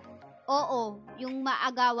 oo, yung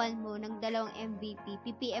maagawan mo ng 2 MVP,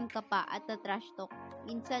 PPM ka pa at trash talk.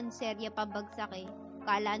 Minsan, serya pabagsak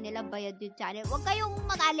Kala nila bayad yung channel. Huwag kayong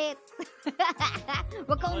magalit.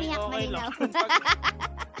 Huwag kang umiyak Okay malinaw.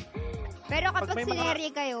 Pero kapag may sinerye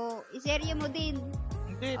kayo, iserye mo din.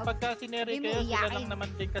 Hindi, pagka sineri Hindi mo kayo, sila iyakin. lang naman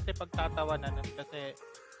din kasi pagtatawanan nun kasi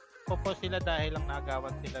popo sila dahil lang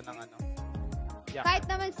nagawan sila ng ano. Yak. Kahit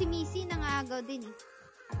naman si Missy nangagaw din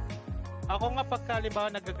Ako nga pagka halimbawa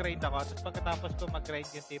nag-grind ako, tapos pagkatapos ko mag-grind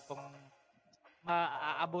yung tipong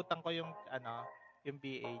maaabutan ko yung yung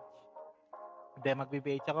BH. Hindi,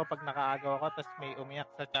 magbe-BH ako pag nakaagaw ako, tapos may umiyak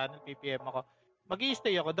sa channel, PPM ako.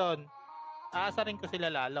 Mag-i-stay ako doon. Aasarin ko sila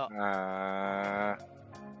lalo.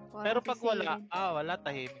 Pero pag wala,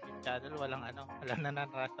 tahimik yung channel, walang walang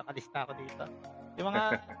nananras, nakalista ako dito. Yung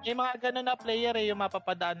mga ganun na player yung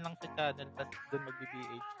mapapadaan lang sa channel, tapos doon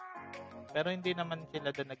magbe-BH. Pero hindi naman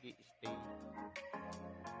sila doon nag-i-stay.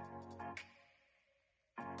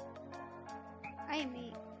 Ay,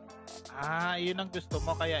 may... Yun ang gusto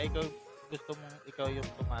mo, kaya gusto mong ikaw yung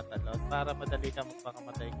tumatalon para madali ka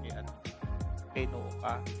magpakamatay kay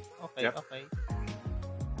Nuka. Okay, Yep. okay.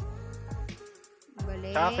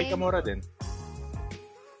 Galing. Saka kay Kamora din.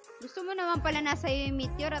 Gusto mo naman pala nasa iyo yung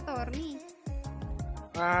meteor, attorney.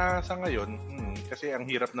 Sa ngayon, kasi ang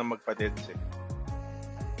hirap na magpa-deads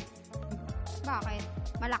Bakit?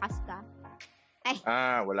 Malakas ka?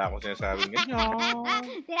 Wala akong sinasabing ganyan.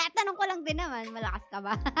 Tinatanong ko lang din naman, malakas ka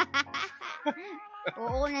ba?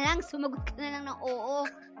 Oo na lang, sumagot ka na lang ng oo.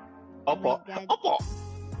 Opo. Oh my God. Opo.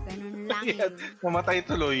 Ganun lang Ayan, mamatay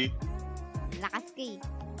tuloy. Lakas ka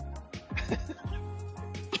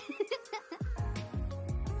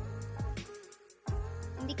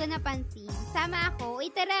Hindi ko napansin. Sama ako.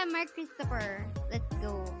 Tara, Mark Christopher. Let's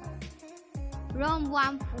go. Rom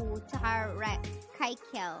Wampu, tsaka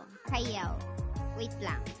Kayel. Wait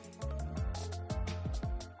lang.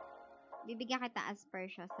 Bibigyan kita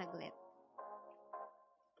Aspersia saglit.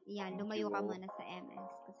 Yan, lumayo ka muna sa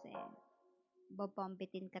MS kasi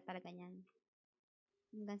babambitin ka talaga niyan.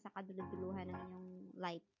 hanggang sa kaduluduluhan ng inyong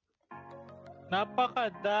life.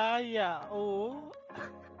 Napakadaya. Oo.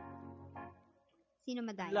 Sino Ang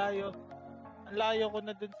madaya? layo. Ang layo ko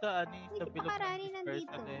na dun sa sa Hindi bilog pa ng karani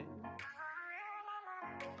nandito. dispersal eh.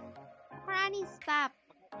 Karani, stop.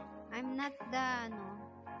 I'm not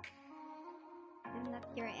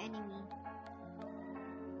your enemy.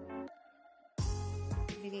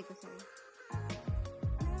 Bigay ko sa'yo.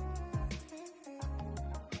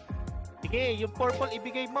 Sige, yung purple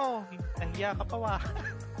ibigay mo. Nahiya ka pa wa.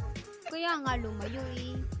 Kaya nga lumayo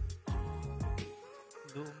eh.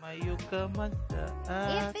 Lumayo ka man sa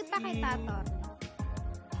I-FP pa kay Tator.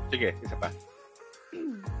 Sige, isa pa.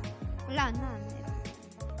 Wala na.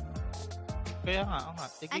 Kaya nga,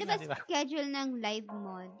 Sige Ano nga, ba diba? schedule ng live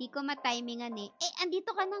mo? Di ko matimingan eh.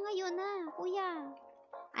 Andito ka na ngayon kuya.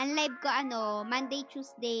 Ang live ko Monday,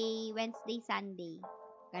 Tuesday, Wednesday, Sunday.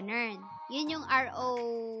 Ganun. Yun yung RO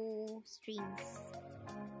streams.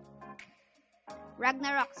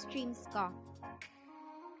 Ragnarok streams ko.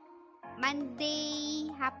 Monday,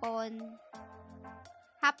 hapon.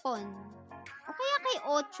 O kaya kay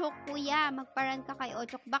Ochok, kuya. Magparan ka kay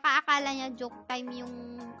Ochok. Baka akala niya joke time yung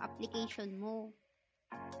application mo.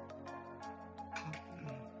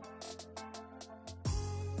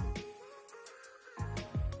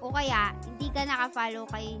 O kaya, hindi ka naka-follow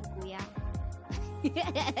kay kuya.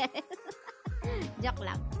 Joke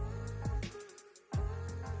lang.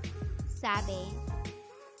 Sabi,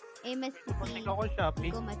 MSTP, Puntik ako Shopee.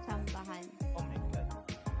 hindi ko matsambahan. Oh my God.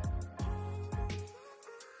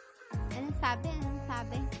 Anong sabi?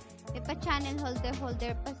 May pa-channel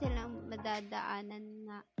holder pa silang madaanan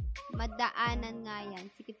nga yan.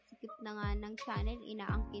 Sikip-sikip na nga ng channel,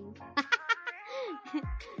 inaangkin.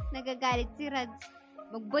 Nagagalit si Rads.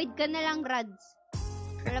 Mag-void ka na lang, Rads.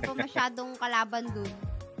 Wala pa masyadong kalaban dun.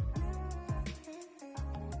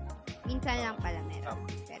 Minsan lang pala meron.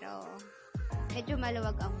 Pero, medyo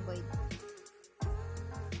maluwag ang void.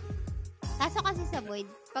 Kaso kasi sa void,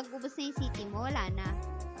 pag ubos na yung city mo, wala na.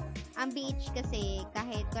 Ang BH kasi,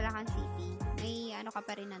 kahit wala kang city, may ka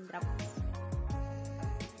pa rin ng drops.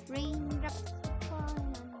 Raindrops pa.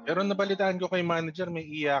 Pero nabalitaan ko kay manager, may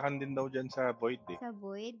iyakan din daw dyan sa void eh. Sa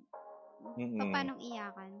void? Mm-mm. Paano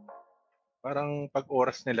iyakan? Parang pag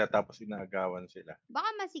oras nila tapos inaagawan sila. Baka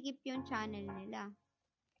masikip yung channel nila.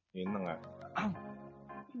 Yun na nga.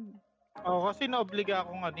 Kasi naobliga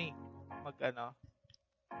akong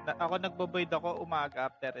ako nagbo-void ako umaga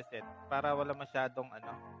after reset para wala masyadong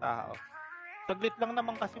tao. Saglit lang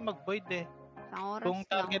naman kasi mag-void eh. Kung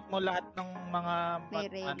target mo lahat ng mga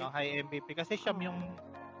high MVP kasi siyam yung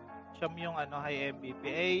high MVP.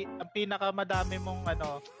 Ang pinakamadami mong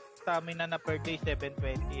stamina na per day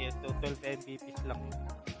 720 so 12 MVPs lang yun.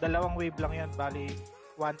 2 wave lang yun, bali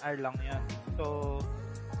 1 hour lang yun. So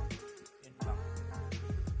yun lang.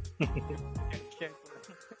 Share ko lang.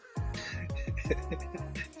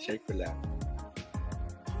 Share ko lang.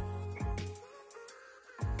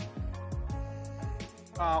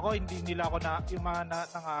 Ako hindi nila ako yung mga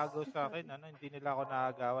nangaagaw sa akin, hindi nila ako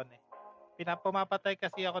naagawan eh. Pumapatay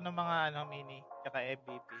kasi ako ng mga mini tsaka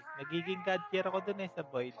MVP. Nagiging god tier ako dun sa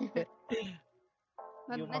void.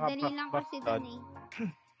 Madali lang kasi dun eh.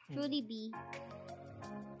 Truly B.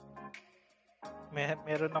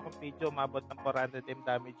 Meron akong video umabot ng 400 M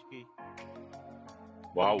damage key.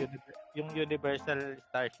 Wow. Yung universal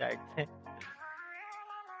star shard.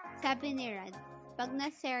 Sabi ni Rad, pag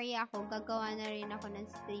na-Seria ako, gagawa na rin ako ng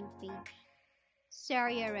stream page.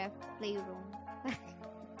 Seria Ref Playroom.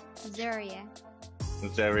 Zeria.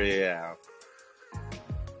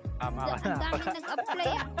 Tama ka Ang na. dami nag-apply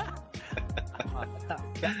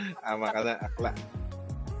Ama ka na, akla.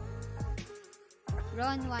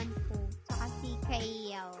 Ron 1 saka si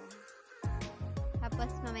KL.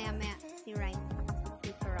 Tapos mamaya si Ryan, saka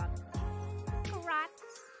si Karats.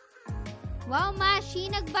 Wow, Mashi!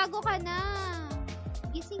 Nagbago ka na!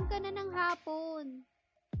 Gising ka na ng hapon.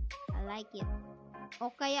 I like it.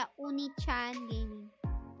 O kaya Uni-chan Gaming.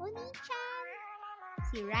 Uni-chan!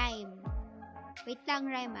 Si Rhyme. Wait lang,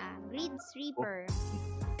 Rhyme Reeds Reaper.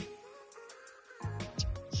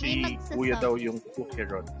 Si Kuya daw yung cookie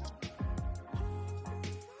rod.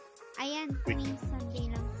 Ayan, tuwing Sunday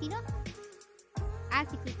lang. Sino?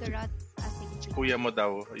 Si Kukarot. Sige. Kuya mo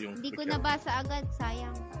daw yung Hindi ko cookie rod. nabasa agad,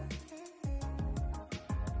 sayang.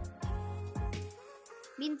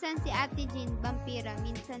 Minsan si Ate Jean, vampira.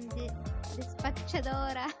 Minsan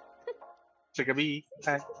dispatchadora. Sa gabi.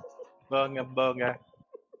 Bonga.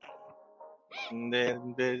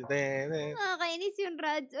 Nakakainis yung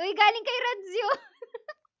Rads. Uy, galing kay Rads yun.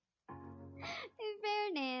 In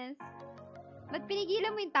fairness. Ba't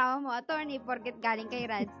pinigilan mo yung tawa mo, attorney, porket galing kay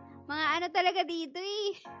Rads? Mga ano talaga dito eh.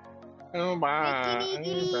 Ano ba? May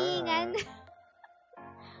kinikilingan.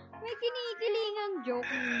 May kinikilingang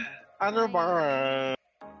joke. Ano ba?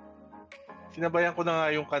 Sinabayan ko na nga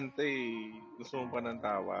yung kanta eh. Gusto mo pa ng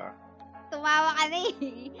tawa? Tumawa ka na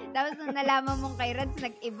eh. Tapos nung nalaman mong kay Rads,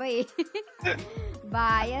 nag-iba eh.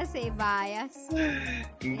 Bias eh, bias.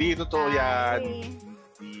 Hindi totoo yan. eh.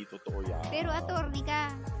 Hindi totoo yan. Pero attorney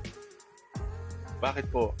ka. Bakit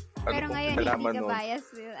po? Ano Pero pong ngayon, kinalaman hindi ka nun? bias.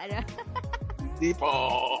 Ano? Hindi po.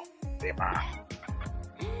 Di ba?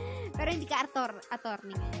 Pero hindi ka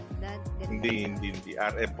attorney ngayon. Hindi.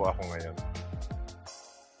 RM po ako ngayon.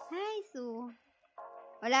 Hi, Sue.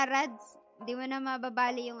 Wala, Rads. Hindi mo na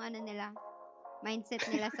mababali yung ano nila. Mindset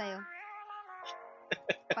nila sa'yo.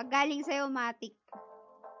 Pag galing sa'yo, matik.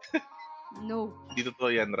 No. Hindi totoo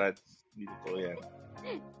yan, Rads. Hindi totoo yan.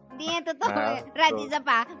 Hindi yan totoo. Ah, Rads, so- isa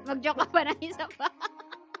pa. Mag-joke ka pa ng isa pa.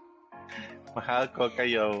 Mahal ko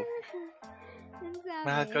kayo. Ang sabi.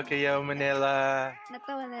 Mahal ko kayo, Manila.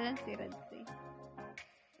 Natawa na lang si Rads eh.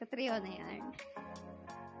 Katrio na yan.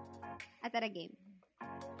 At tara, game.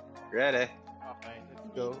 Ready? Okay, let's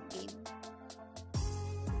go. Game.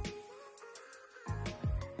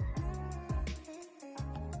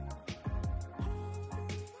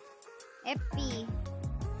 FP.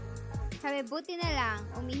 Sabi, buti na lang,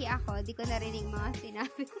 umihi ako, di ko narinig mga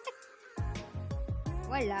sinabi.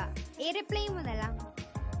 Wala. I-replay mo na lang.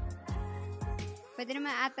 Pwede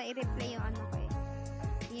naman ata i-replay yung ano ko eh.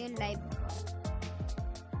 Yung live ko.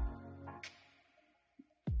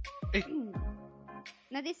 Eh.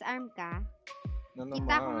 Na-disarm ka? Ano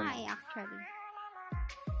Kita ko naman? nga eh, actually.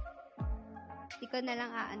 Di ko na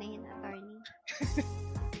lang aanahin, attorney.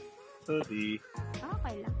 Sorry.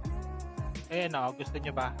 Okay lang. Ayan o, gusto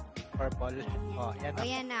nyo ba? Purple. O, yan O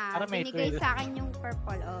yan na. Para may Binigay trail. sa akin yung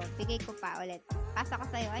purple. O, bigay ko pa ulit. Pasa ko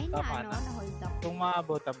sa'yo. Ay na, Tama ano, na. na-hold up. Kung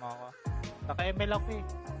maabutan mo ako. Naka-ML ako eh.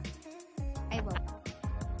 Ay, wow.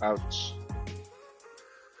 Ouch.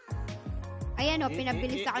 Ayan o,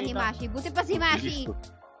 pinabilis sa akin ni ito. Mashi. Buti pa si Mashi.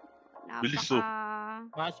 Bilis to.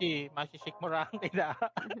 Mashi shake mo lang.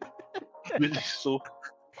 Bilis to.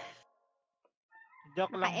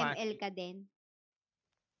 Joke lang, Mashi. Naka-ML ka din.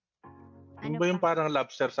 Ano ba yung parang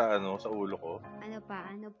lobster sa sa ulo ko? Ano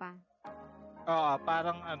pa? Oo,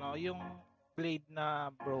 parang ano, yung blade na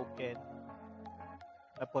broken.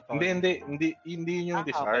 Naputol. Hindi yun yung Ah,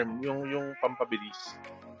 disarm, yung pampabilis.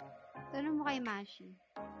 Tanong mo kay Mashi.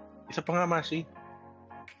 Isa pa nga, Mashi.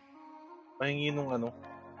 Pahingi nung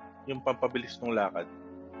yung pampabilis ng lakad.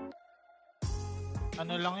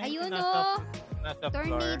 Ano lang Ayun yun? Nasa floor.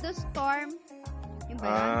 Tornado Storm. Yung ba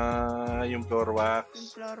yun? Yung floor wax. Yung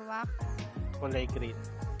floor wax. Kulay green.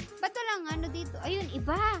 Ba't walang dito? Ayun,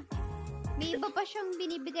 iba. May iba pa siyang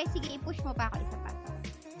binibigay. Sige, i-push mo pa ako isa pa.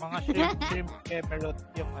 Mga shrimp emerald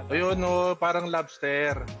yung ano. Ayun, parang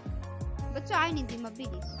lobster. Ba't sa akin hindi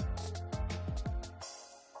mabilis?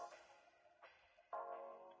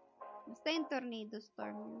 Basta yung Tornado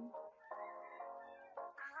Storm yun.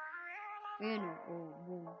 Ayun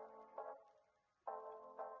boom.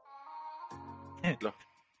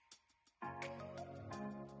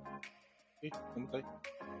 Ano tayo?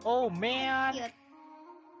 Oh, man! Cute.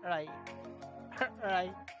 Right.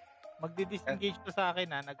 Right. Magdi-disengage to sa akin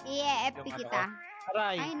ha. I-FP Yung kita.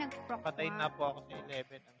 Aray. Ay, nag-proc Patay na po ako sa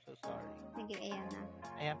 11. I'm so sorry. Sige, ayan na.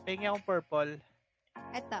 Ayan, pengi akong purple.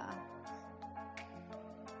 Eto.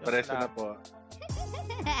 Yung Preso na lab. po.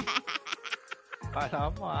 Kala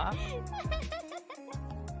mo ha.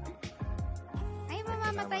 Ay,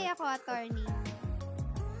 mamamatay ako, attorney.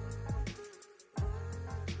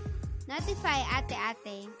 Notify,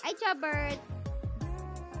 ate. Ay, Chabert!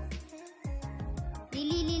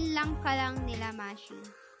 Nililin lang ka lang nila, Mashi.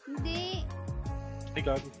 Hindi. Ay,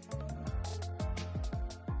 gago.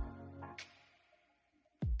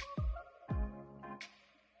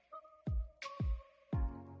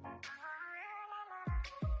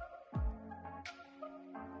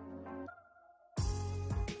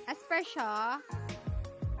 As per siya,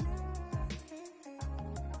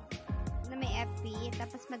 na may FP,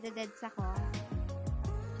 tapos madadeds ako.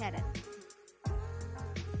 Charot.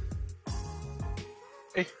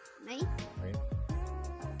 Eh. Nay?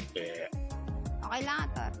 Eh. Okay lang,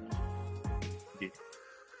 attorney. Hindi.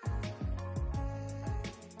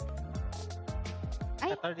 Ay,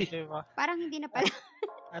 Attorney, sabi mo. parang hindi na pala.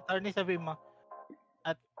 Attorney, sabi mo.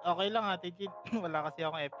 At okay lang Ate Jean. Wala kasi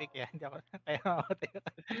akong epic eh. Hindi ako. Kaya mamatay ako.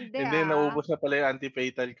 Hindi, naubos na pala yung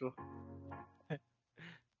anti-fatal ko.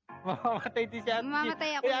 Mamamatay din si Ate Jean.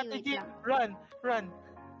 Mamamatay ako, Hey, Ate wait Jean, lang. run! Run.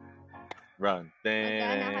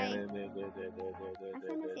 Magana kay...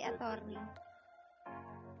 Asan na si attorney?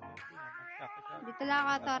 Dito lang ako,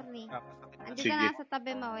 attorney. Andito Sige. na ako sa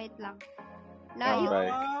tabi mo, wait lang. Layo.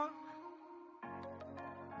 Bye.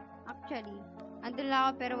 Actually, andun lang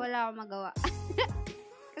ako pero wala akong magawa.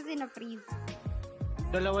 Kasi na-freeze.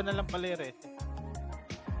 Dalawa na lang pala yung rete.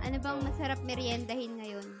 Ano bang masarap meriendahin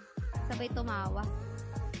ngayon? Sabay tumawa.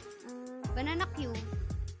 Banana Q.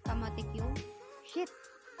 Kamote Q. Shit.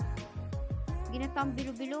 Ginatang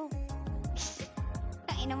bilo-bilo.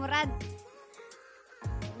 Tangina mo, Rad.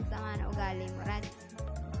 Ang sama na ugali mo, Rad.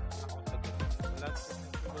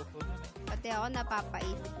 Pati ako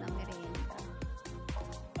napapaisip ng merienda.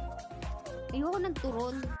 Ayoko ng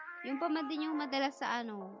turon. Yung pa man din yung madalas sa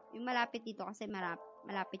yung malapit dito kasi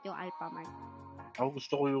malapit yung Alphamart. Ako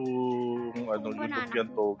gusto ko yung yung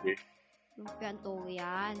lumpiang toge. Lumpiang toge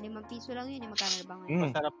yan. 5 piso lang yun. Magkano na ba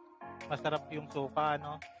ngayon? Masarap yung suka,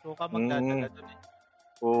 no? Suka magdadala dun eh.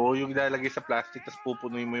 Oo, yung ilalagay sa plastic, tapos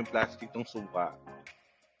pupunuin mo yung plastic ng suka.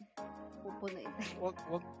 Pupunuin. Wag,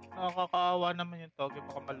 nakakaawa naman yung toge,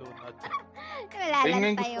 baka malunod.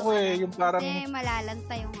 Malalanta gusto ko yung parang... Hindi,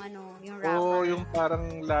 malalanta yung yung wrapper. Oo, yung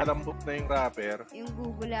parang lalambot na yung wrapper. Yung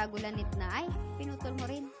gugula-gulanit na, ay, pinutol mo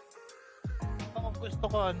rin. Ako gusto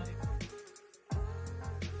ko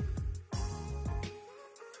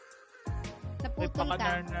Naputol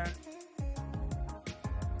ka.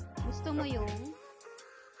 Gusto mo yung...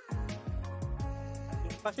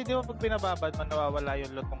 Kasi di ba pag binababad mo, nawawala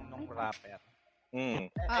yung lutong ng wrapper.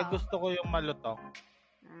 Gusto ko yung malutong.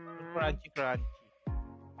 Yung crunchy.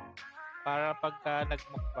 Para pagka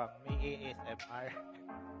nagmukbang, may ASMR.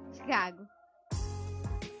 Gago.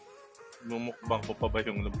 Mumukbang ko pa ba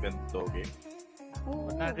yung lumpiang toge?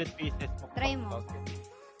 Oo. 100 pieces mukbang. Try mo.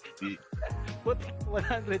 Di.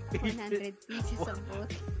 100 pieces. 100 pieces ang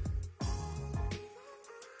bote.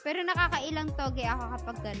 Pero nakakailang toge ako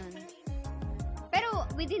kapag ganun. Pero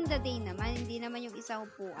within the day naman, hindi naman yung isang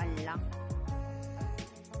upuan lang.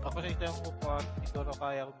 Ako sa isang upuan, siguro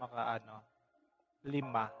kaya ko 5.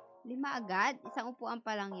 5 agad? Isang upuan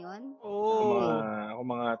pa lang yun? Oo. Ako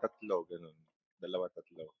mga 3, ganun.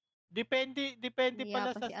 2-3. Depende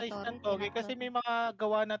pala sa size ng toge. Kasi may mga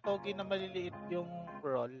gawa na toge na maliliit yung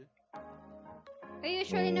roll.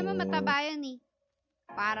 Usually naman mataba yun eh.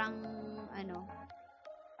 Parang,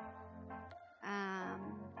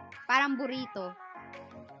 parang burrito.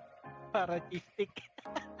 Para cheese stick.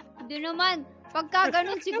 Hindi naman. Pagka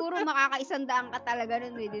ganun, siguro makaka-100 ka talaga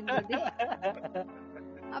nun within the day.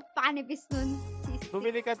 Pakanipis nun.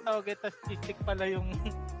 Bumili ka toge, tas cheese stick pala yung...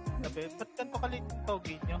 Sabi, ba't ganito kalit yung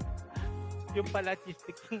toge nyo? Yung pala cheese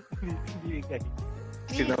stick yung binigay.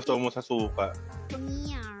 Sinaso mo sa suka.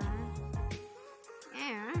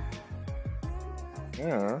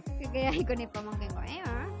 Kagayahin ko na yung pamangkin ko.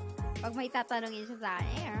 Pag may tatanungin siya sa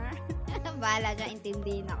akin, bahala siya,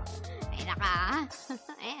 intindihin ako. Ay, naka.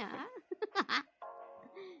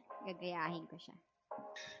 Gagayahin ko siya.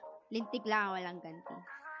 Lintik lang, walang ganti.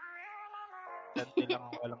 Ganti lang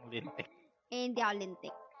ang walang lintik. Hindi ako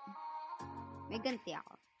lintik. May ganti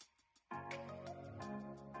ako.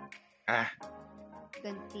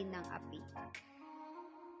 Ganti ng api.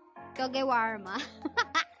 Toge-warma.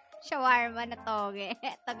 Shawarma na toge.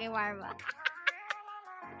 Toge-warma.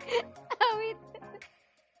 Wait.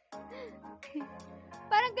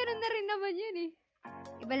 Parang ganun na rin naman yun eh.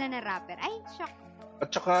 Iba lang na wrapper. Ay, shock. At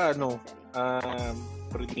saka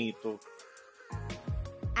prinito.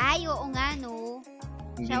 Ay, oo nga no.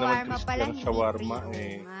 Hindi Shawarma naman pala, hindi shawarma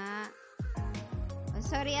free. Oh,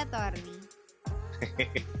 sorry, attorney.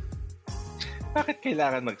 Bakit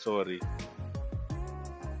kailangan mag-sorry?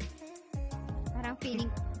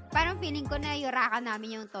 Parang feeling ko na yurakan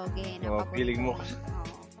namin yung toge. Feeling mo kasi.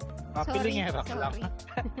 Feeling hirap lang.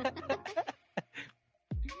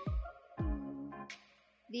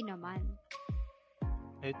 Di naman.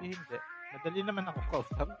 Hindi. Madali naman ako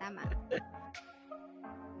kausap. Tama.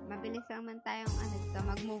 Mabilis naman tayong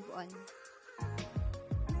mag-move on.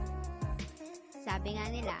 Sabi nga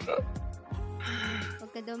nila,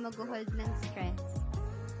 huwag ka daw mag-hold ng stress.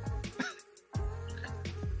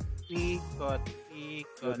 Ikotan.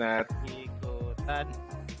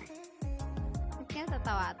 Ba't kaya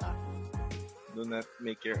tatawa to? Do not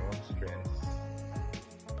make your own stress.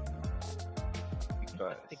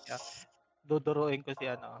 Because... Duduruin ko si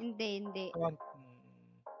Hindi.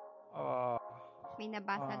 May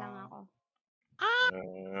nabasa lang ako.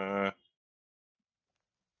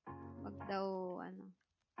 Wag daw,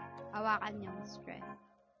 hawakan yung stress.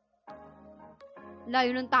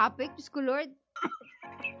 Layo ng topic, Diyos ko Lord.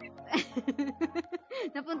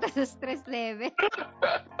 Napunta sa stress level.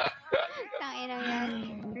 Tangina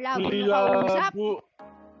yan. Labo na kausap.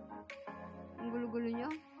 Ang gulo-gulo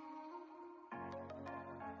nyo.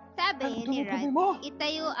 Sabi Ano ni Rad, tutuloy mo?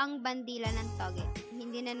 itayo ang bandila ng toge.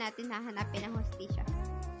 Hindi na natin hahanapin ang hostisya.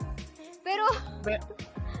 Pero, Be-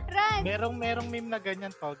 Rad, merong meme na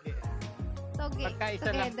ganyan, Toge. toge,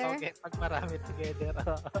 Pagkaisa lang, together. Toge. Pag marami together.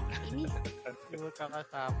 Inis. Yung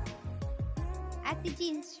kakasama. Ate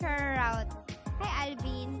Jean, shoutout. Hi,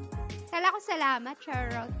 Alvin. Kala ko salamat,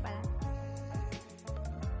 shoutout pala.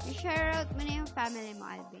 Shoutout mo na yung family mo,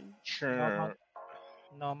 Alvin. Sure.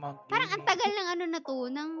 No, Mount Parang ang tagal ng ano na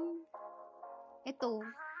to, ng... Ito.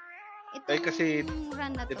 Ay, kasi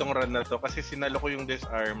run na to. Itong run na to, kasi sinalo ko yung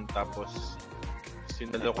disarm, tapos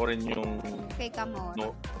sinalo ko rin yung Kay Kamora.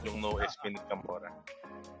 yung no SP ni Kamora.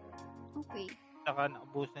 Okay. Saka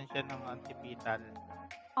naubusan siya ng antipital.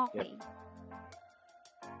 Okay.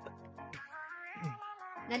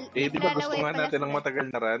 Eh, di ba gusto nga natin ng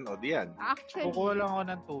matagal na run? O, diyan. Actually, Kukuha lang ako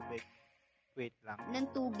ng tubig. Wait lang. ng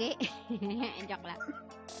tugi. Joke lang.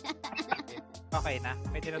 Okay na.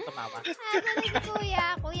 Pwede na tumawa. Sabi ni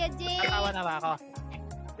Kuya Jay. Tatawa na ba ako?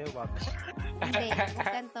 Hindi, wag. Hindi, huwag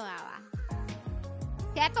kang tumawa.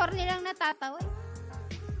 Si attorney lang natatawa eh.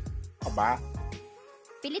 Aba?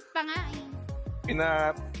 Pilit pa nga eh.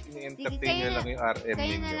 Ini-entertain Sige, nyo lang yung RM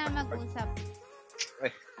Kayo ninyo. na lang mag-usap.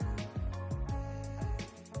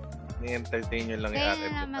 Ini-entertain nyo lang yung Kayo RM na lang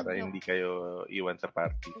nyo para mag-joke. hindi kayo iwan sa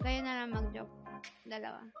party. Kayo na lang mag-joke.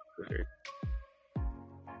 Dalawa.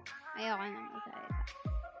 Ayoko na magsalita.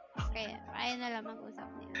 Kaya na lang mag-usap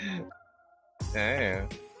nila. Eh.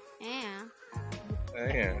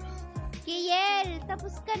 Kiel!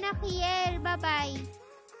 Tapos ka na, Kiel! Bye-bye!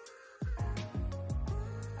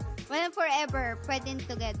 Walang forever. Pwedeng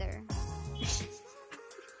together.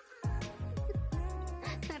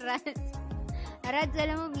 Rads,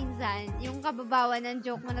 alam mo minsan, yung kababawan ng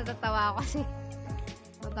joke mo natatawa ako kasi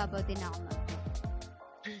mababaw din ako mag-joke.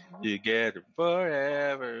 You get it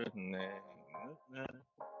forever.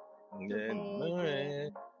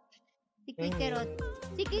 Si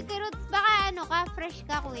Kikirot, baka ano ka, fresh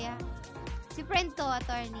ka, kuya. Si friend to,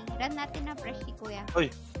 attorney. Run natin na fresh si kuya.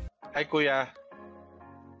 Hi, kuya.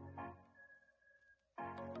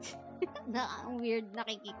 Ang weird na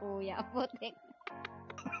kikikuya. Putek.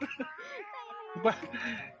 Diba?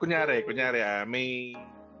 Kunyari, may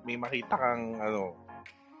makita kang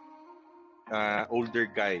older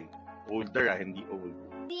guy. Older hindi old.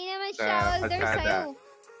 Hindi naman Sa siya older kalsada. sa'yo.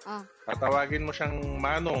 Oh, Tatawagin mo siyang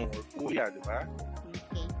manong or kuya, di ba?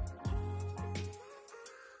 okay.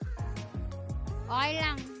 Okay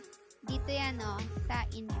lang. Dito yan, sa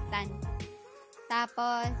instant.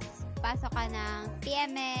 Tapos, pasok ka ng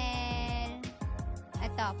PML.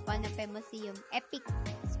 Ito, Panape Museum. Epic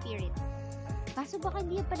Spirit. Kaso baka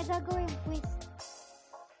hindi pa nagagawa yung quiz.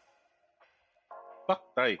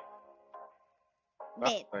 Paktay.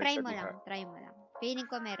 Hindi, Try try mo lang. Feeling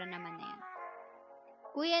ko meron naman na yan.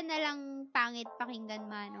 Kuya na lang pangit pakinggan,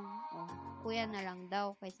 Manong. Oh, kuya na lang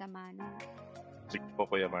daw kaysa Manong. Sige po,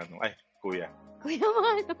 kuya manong. Ay, kuya. Kuya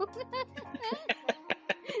Manong.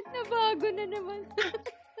 Nabago na naman.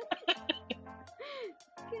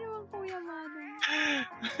 Kinawang Kuya Manong.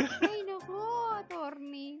 Ay, naku,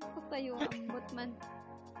 attorney. Kutayo ang botman.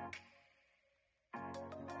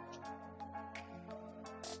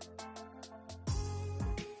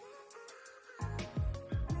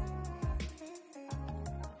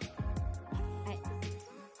 Ay.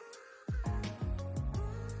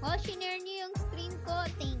 Oh, shinare niyo yung stream ko.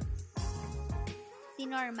 Thanks. Si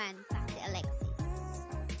Norman, si Alexis.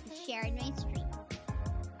 Share my stream.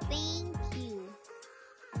 Thank you.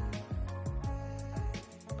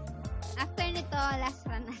 After nito, last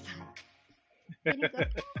run na tayo.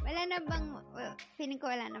 Feeling ko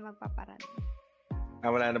wala na magpaparan.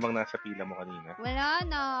 Wala namang nasa pila mo kanina. Wala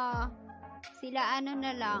na. Sila ano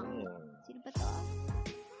na lang. Sino ba to?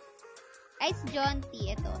 Ay, si John T.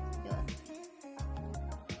 Ito, si John T.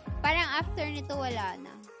 Parang after nito, wala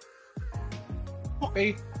na.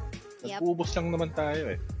 Okay. Yep. Nag-uubos lang naman tayo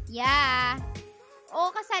eh. Yeah. Oo,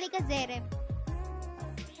 kasali ka, Zeref.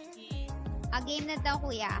 Game na daw,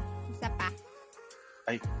 kuya. Isa pa.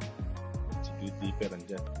 Ay. Si Good Deeper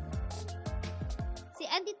andyan. Si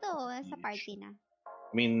andito, sa party na.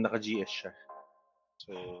 I mean, naka-GS siya.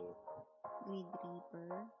 So, Grid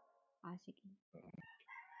Reaper. Sige.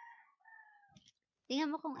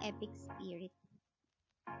 Tingnan mo kung Epic Spirit.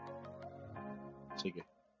 sige.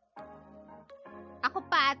 Ako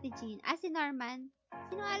pa, Ate Jean. Si Norman.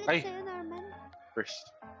 Sino alit Ay. sa'yo, Norman?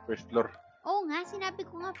 First floor. Oo nga, sinabi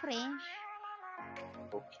ko nga fresh.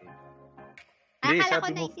 Okay. Hindi, Akala ko sabi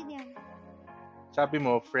mo, naintindihan. sabi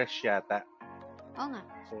mo, fresh yata. Oo nga,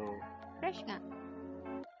 So, fresh nga.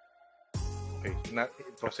 okay.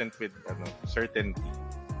 It wasn't with, certainty.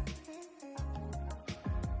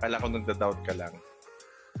 Kala ko nagda-doubt ka lang.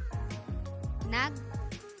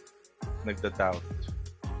 Nagda-doubt.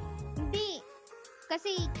 Hindi.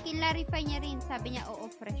 Kasi clarify niya rin. Sabi niya, oo,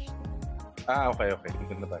 fresh. Okay. Hindi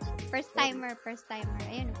ko nabasa. First timer.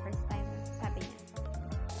 Ayun, first timer. Sabi niya.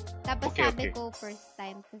 Tapos sabi ko, first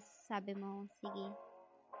time. Tapos sabi mo, sige.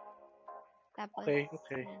 Tapos, Okay.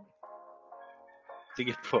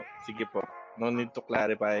 Sige po. No need to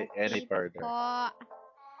clarify any further.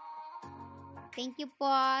 Thank you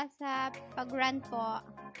po sa pag-run po.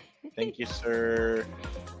 Thank you, sir.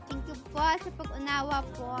 Thank you po sa pag-unawa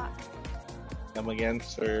po. Come again,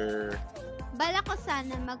 sir. Bala ko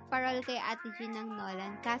sana magparol kay Ate Jean ng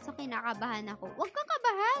Nolan, kaso kinakabahan ako. Huwag kang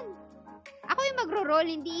kabahan! Ako yung magro-roll,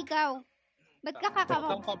 hindi ikaw. Ba't ka kakabahan?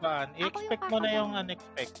 Huwag kang kabahan. I-expect mo na yung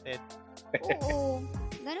unexpected. Oo.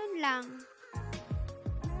 Ganun lang.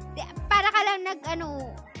 Para ka lang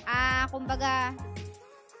kumbaga,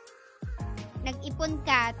 nag-ipon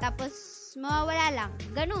ka, tapos mawawala lang.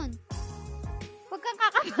 Ganun. Huwag kang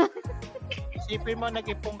kakabahan. Isipin mo,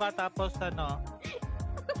 nag-ipon ka, tapos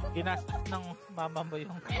ginastos ng mama mo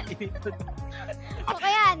yung o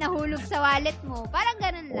kaya, nahulog sa wallet mo. Parang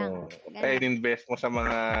ganun lang. Kaya invest mo sa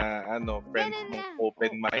mga friends Ganun mo lang.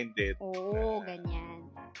 open-minded. Oo,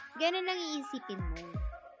 ganyan. Ganun lang iisipin mo.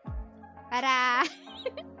 Para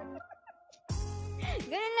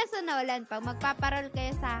ganun lang sa Nolan. Pag magpaparol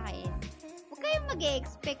kayo sa akin, huwag kayong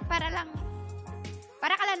mag-e-expect para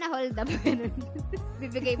ka lang na-hold up. Ganun.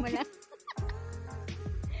 Bibigay mo lang.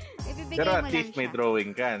 Pero at least may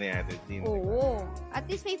drawing ka ni Ate Jean. Oo.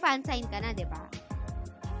 At least may fan sign ka na, di ba?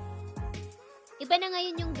 Iba na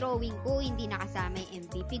ngayon yung drawing ko, hindi nakasama yung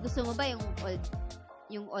MVP. Gusto mo ba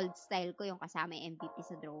yung old style ko, yung kasama yung MVP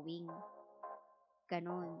sa drawing?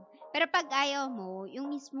 Ganon. Pero pag ayaw mo,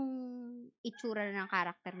 yung mismong itsura ng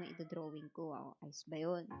karakter mo ito-drawing ko, ayos ba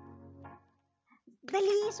yun?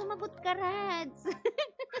 Dali, sumagot ka, Rads!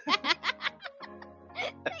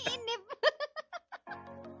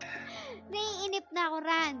 Naiinip na ako,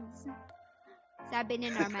 Rads. Sabi ni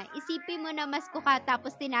Norma, isipin mo na masko ka,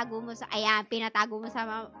 tapos tinago mo pinatago mo sa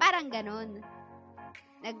mama. Parang ganon.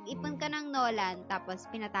 Nag-ipon ka ng Nolan, tapos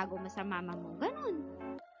pinatago mo sa mama mo. Ganon.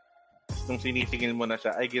 Nung sinisingil mo na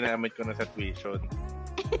siya, ay ginamit ko na sa tuition.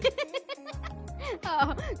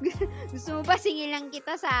 Oo. Gusto mo ba singilan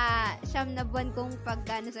kita sa 9 na buwan kong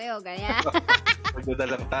pagkano sa'yo? Ganyan.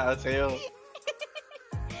 Pagdadalang tao sa'yo.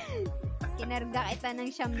 Kinarga kita ng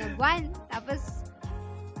 9 na buwan. Tapos,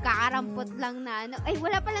 kakarampot lang na Ay,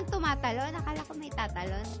 wala palang tumatalon. Nakala ko may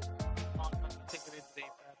tatalon. Si Green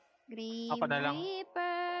Reaper. Green Ako na lang.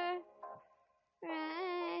 Reaper.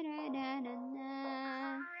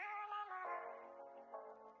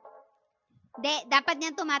 Dapat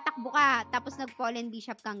niyan tumatakbo ka. Tapos nag-fallen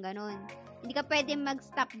bishop kang ganun. Hindi ka pwede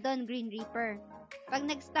mag-stop doon, Green Reaper. Pag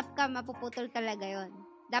nag-stop ka, mapuputol talaga yon.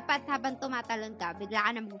 Dapat habang tumatalon ka, bigla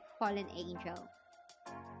ka na mag-fallen angel.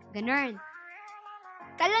 Ganun.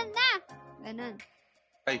 Talon na! Ganun.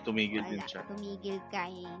 Ay, tumigil din siya. Tumigil ka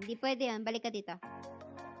eh. Hindi pwede yun. Balik ka dito.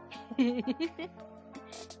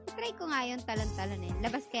 Try ko nga yun talon-talon eh.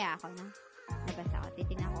 Labas kaya ako, no? Labas ako.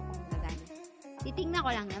 Titingnan ko kung gagana. Titingnan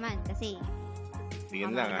ko lang naman kasi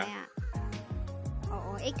Tingin lang, ha?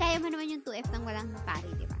 Oo. Eh, kaya mo naman yung 2F nang walang pari,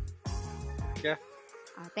 di ba? Yeah.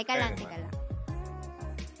 Teka lang.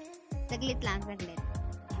 Saglit lang.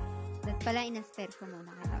 Dapat pala inaster ko muna.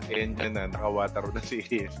 Ayan dyan na, naka-water na si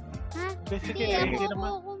Is. Ha? Hindi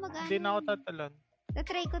ako mag-ano. Hindi na ako tatalon.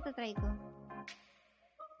 Tatry ko.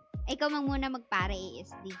 Ikaw muna magpare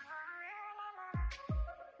ASD.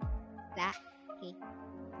 Okay.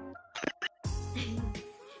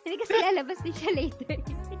 Hindi kasi lalabas din siya later.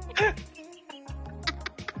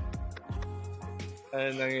 Ano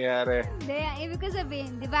nangyayari? Hindi, ibig ko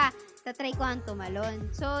sabihin, di ba, tatry ko ang tumalon.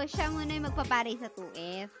 So, siya muna yung magpapare sa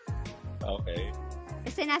 2F. Okay.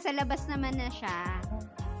 Kasi nasa labas naman na siya.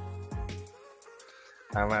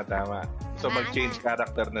 Tama. So, mag-change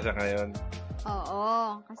character na siya ngayon.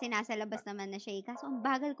 Oo, kasi nasa labas naman na siya. Kaso, ang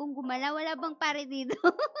bagal kong gumala. Wala bang pare dito?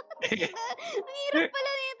 Ang hirap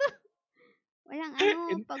pala nito. Walang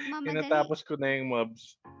pagmamadali. Tinatapos ko na yung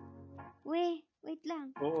mobs. Wait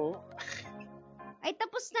lang. Oo. Ay,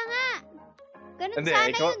 tapos na nga. Ganun Hindi,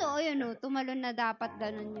 sana ikaw... yun. Yun, tumalon na dapat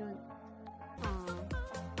ganun yun.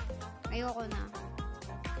 Ayoko na.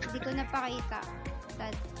 Hindi ko napakita.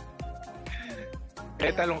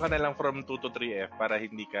 Talong ka na lang from 2 to 3F para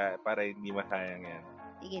hindi masayang yan.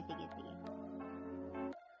 Sige.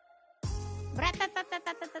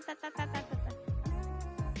 Bratatatatatatatatatatata.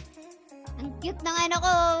 Ang cute ng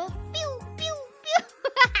ko. Pew, pew, pew.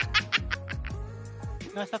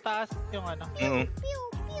 Nasa taas yung Pew, pew,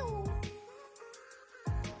 pew.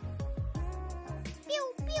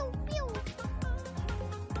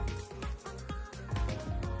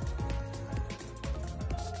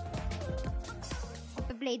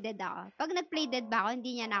 play dead ako. Pag nag-play dead ba ako,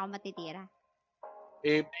 hindi niya na ako matitira.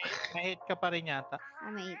 Eh, May hit ka pa rin yata.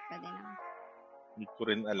 May hit pa din ako. hindi ko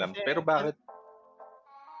rin alam. Kasi, Pero bakit?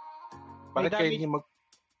 Bakit kayo damage. hindi mag...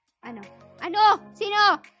 Ano? Ano? Sino?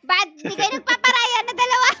 Ba't di kayo nagpaparaya na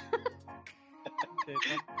dalawa?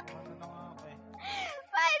 Ano na nga ako eh.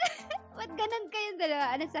 Ba't ganun kayong dalawa?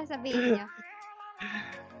 Ano sasabihin niya?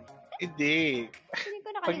 Hindi. Hindi ko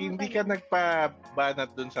Pag hindi ka nakalimutan. nagpabanat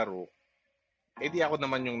dun sa rook, eh di ako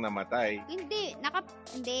naman yung namatay. Hindi.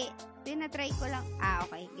 Hindi. Tinatry ko lang. Ah,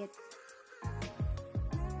 okay. Get.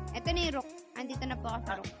 Ito na yung rook. Andito na po ako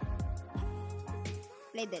sa rook.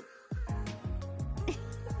 Play dead.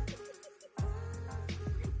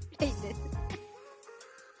 Play dead.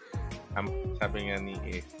 Sabi nga ni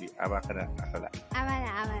ASD, ama ka na, akala. Ama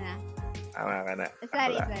na. Ama ka na,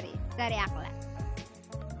 Sorry, akala. Sorry, akla.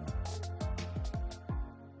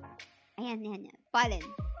 Ayan. Fallen.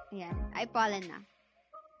 Ayan. Ay, fallen na.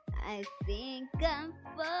 I think I'm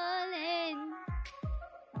falling.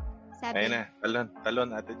 Sabi, Ayun na,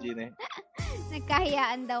 talon, Ate Gina.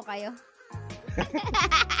 nagkahiyaan daw kayo.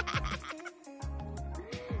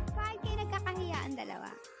 Bakit kayo nagkakahiyaan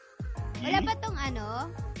dalawa? Wala ba tong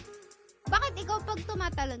ano? Bakit ikaw pag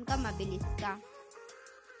tumatalon ka, mabilis ka?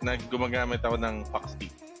 Gumagamit ako ng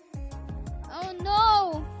Foxy. Oh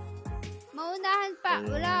no! Maunahan pa.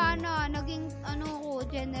 Wala naging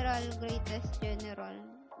ko, greatest general.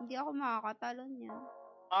 Hindi ako makakatalon yan.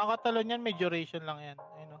 Makakatalon yan, may duration lang yan.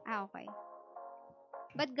 Ayun, oh. Ah, okay.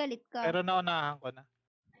 Ba't galit ka? Pero naunahan ko na.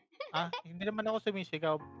 Hindi naman ako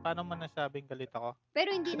sumisigaw. Paano mo nasabing galit ako? Pero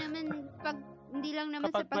hindi lang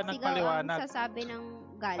naman Kapag sa ba pagsigaw ang nagpaliwanag? sasabi ng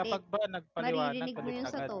galit. Kapag ba nagpaliwanag, Maririnig mo galit yun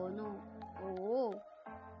sa agad. tono. Oo.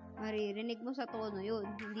 Maririnig mo sa tono yun.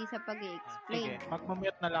 Hindi sa Sige, pag-i-explain.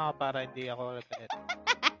 mag-mute na lang ako para hindi ako galit.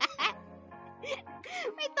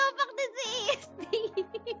 May topak din si ASD.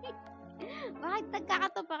 Bakit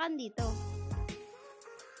nagkakatopakan dito?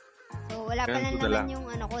 So, wala pa Ganun lang ko na naman yung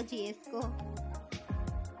GS ko.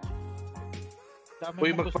 Dami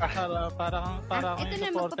Uy, mo gusto parang ito yung na,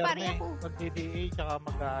 supporter magpapari na eh. ako. Mag-DDA tsaka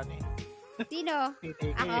mag-ani. Sino?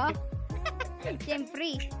 TTK. Ako? Siyempre.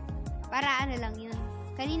 Para ano lang yun.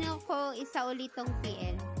 Kanino ko isa ulitong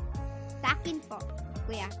PL? Sa akin po,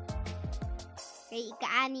 kuya. Kay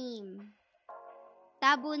ika-anim.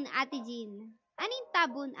 Tabun, Ate Jean. Anong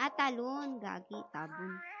tabun? Talon. Gagi,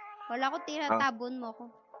 tabun. Wala ko tira, tabun mo ko.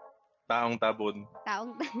 Taong tabon.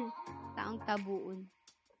 Taong tabuon.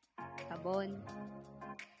 Tabon.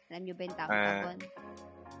 Alam nyo ba yung taong tabon?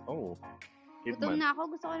 Oh. Gutom na ako.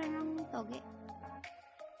 Gusto ko na ng toge.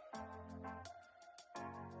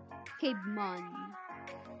 Caveman.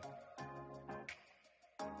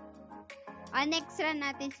 Next run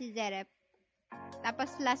natin si Zerep.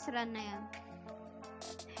 Tapos last run na yan.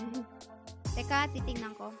 Teka,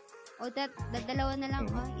 titingnan ko. Dadalawa na lang.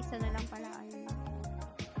 Isa na lang pala. Ayun.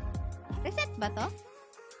 Reset ba to?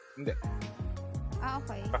 Hindi.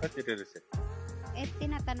 Okay. Bakit i-reset?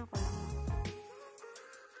 Tinatanong ko lang.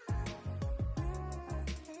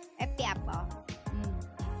 FP up,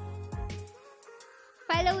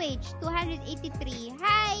 Follow age, 283.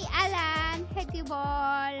 Hi, Alan!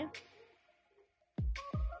 Hekibol!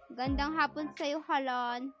 Gandang hapon sa'yo,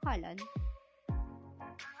 Halan.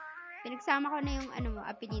 Pinagsama ko na yung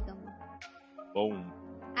apelido mo. Boom.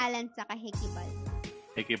 Alan saka Hekibal.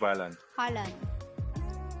 Equivalent. Halan.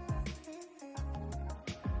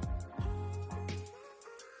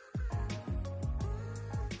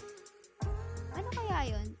 Ano kaya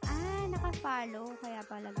yun? Naka-follow. Kaya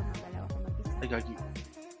pala gumagalaw ako mag-isa. Ay, gagi.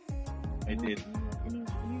 I did.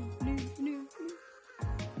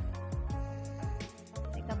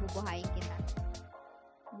 Teka, bubuhayin kita.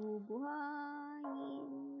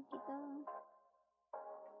 Bubuhayin kita.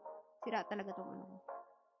 Sira talaga tong ano.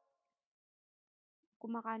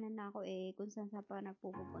 Kumakanan na ako kung saan sa pa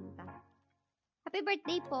nagpupunta. Happy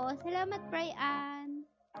birthday po! Salamat, Brian!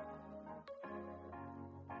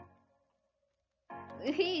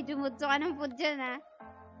 Uy, jumutso ka ng food dyan, ha?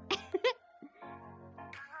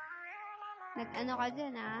 Nag-ano ka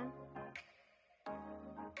dyan, ha?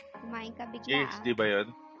 Kumain ka bigla, ASD ba yun?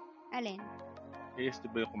 Alin? ASD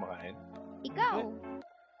ba yung kumakain? Ikaw?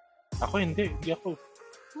 Ako hindi. Hindi ako.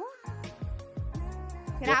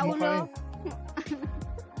 Sira ulo?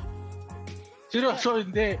 Seryoso,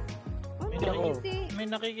 hindi. Hindi ako. May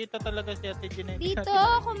nakikita talaga si Ate Jeanette. Dito,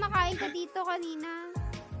 kumakain ka dito kanina.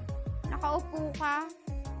 Nakaupo ka.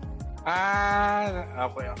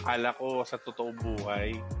 Okay. Akala ko sa totoong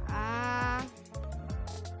buhay.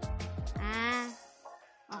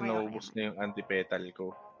 Okay, Naubos na yung antipetal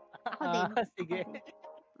ko. Ako din. Sige.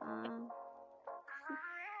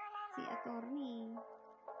 Si attorney.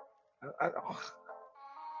 Ako,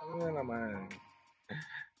 ano na naman?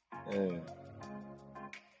 Eh,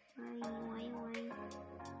 Ay.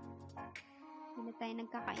 Hindi na tayo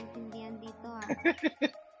nagkakaintindihan dito, ah.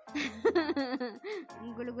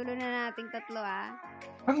 Ang gulo-gulo na nating tatlo, ah.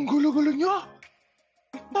 ang gulo-gulo nyo!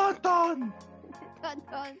 Tonton!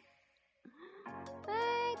 Tonton.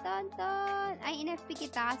 Ay, Tonton. Ay, NFP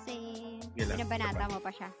kita kasi Yan lang. binabanata mo pa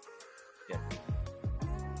siya. Yeah.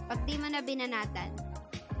 Pag di mo na binanatan,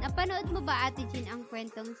 napanood mo ba, Ate Jean, ang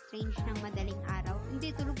kwentong Strange ng Madaling Araw?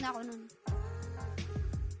 Hindi, tulog na ako nun.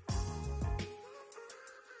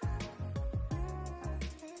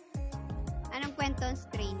 Anong kwentong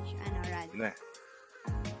Strange? Ano, Rad? Na.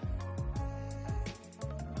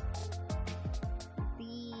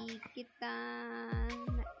 Di kita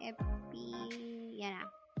na FP. Yan na.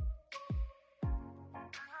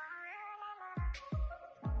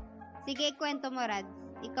 Sige, kwento mo, Rads.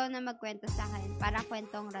 Ikaw na magkwento sa akin para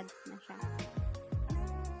kwentong Rads na siya.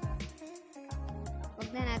 Huwag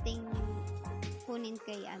na nating kunin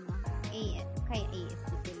kay kay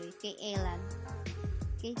ASD tuloy, kay Elan,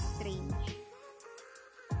 kay Strange.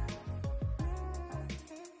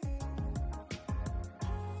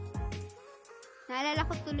 Naalala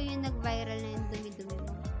ko tuloy yung nag-viral na yung dumi-dumi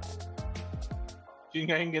mo. Yun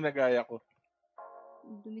nga yung ginagaya ko.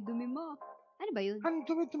 Dumi-dumi mo. Ano ba yun? Ang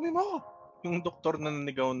dumi-dumi mo! Yung doktor na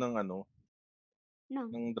nanigaw ng No.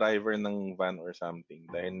 ng driver ng van or something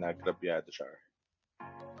dahil nagrabyado siya.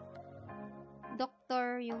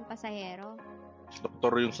 Doktor yung pasahero.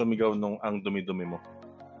 Doktor yung sumigaw nung ang dumi-dumi mo.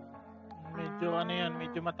 Medyo ano yan,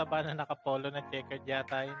 medyo mataba na nakapolo na checkered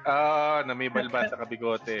yata yun. Na may balba sa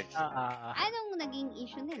kabigote. Anong naging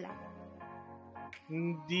issue nila?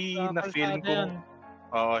 Hindi Sa na-film kalsada kung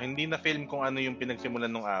yan. hindi na-film kung ano yung pinagsimulan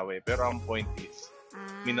ng away. Pero ang point is,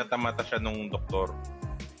 minatamata siya nung doktor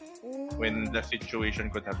when the situation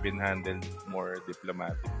could have been handled more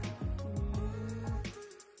diplomatic.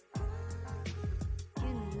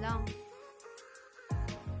 Yun lang.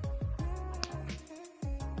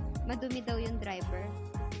 Madumi daw yung driver.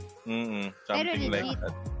 Something like legit.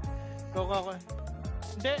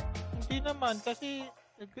 that. Hindi naman kasi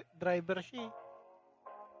driver siya.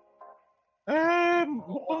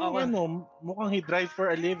 Mukhang he drives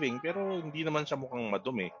for a living pero hindi naman siya mukhang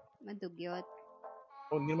madumi. Madugyot.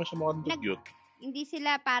 Hindi naman siya mukhang dugyot. Hindi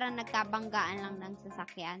sila parang nagkabanggaan lang ng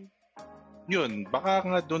sasakyan. Yun, baka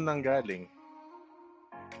nga doon nang galing.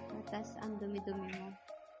 Tapos ang dumi-dumi mo.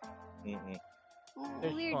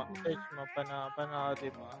 Weird na. Search mo,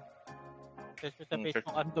 panoodin mo. Search mo sa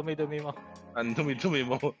Facebook, ang dumi-dumi mo. Ang dumi-dumi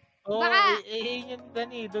mo. Baka... yun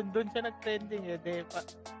gani, doon siya nag-trending yun.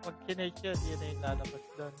 Pag sinerch yun, yun na yung lalabas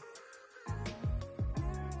doon.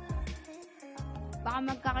 Baka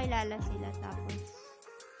magkakilala sila tapos...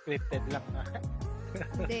 Scripted lang na.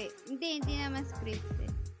 hindi naman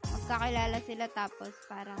scripted. Magkakilala sila tapos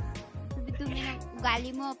parang dumi-dumi ng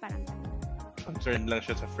ugali mo, parang gano'n. Concerned lang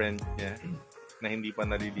siya sa friend niya na hindi pa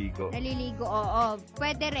naliligo. Naliligo, oo.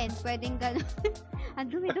 Pwede rin, pwedeng gano'n. Ang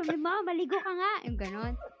dumi-dumi mo, maligo ka nga. Yung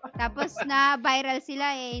gano'n. Tapos na-viral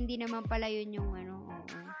sila hindi naman pala yun yung oo.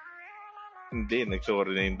 Hindi,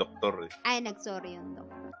 nagsorry na yung doktor eh. Ay, nagsorry yung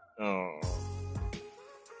doktor. Oo.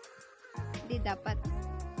 Hindi dapat.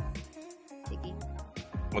 Sige.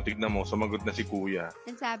 O, tignan mo, sumagot na si kuya.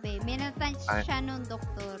 Ang sabi, minatouch siya nung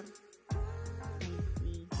doktor.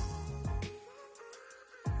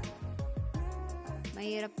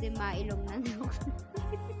 Mahirap din mailong ng doktor.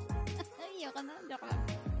 Ayoko na, joke lang.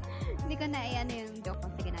 Hindi ko na yung joke ko.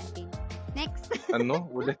 Sige na, game. Next. Ano?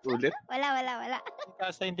 Ulit? Wala.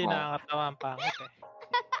 Kasi hindi nakakatawa ang pangit eh.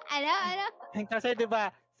 Ano? Kasi di ba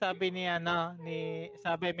sabi ni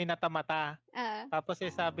sabi minatamata. Tapos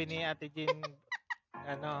sabi ni Ate Jean,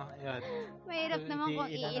 yun. Mahirap naman kung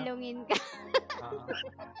iilungin ka.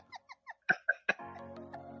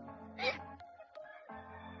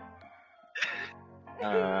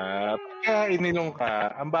 Kaya inilong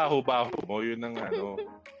ka, ang baho-baho mo, yun ang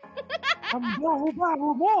ang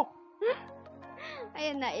baho-baho mo!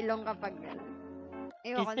 Ayun na, ilong kapag gano'n.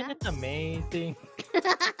 Ayoko na. Isn't it amazing?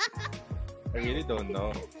 I really don't know.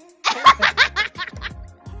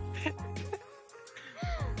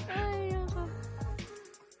 Ayoko.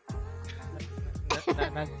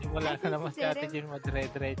 Nagsimula na naman si Ate Jean,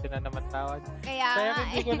 madire-diretso na naman tawad. Kaya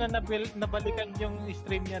hindi ko na nabalikan yung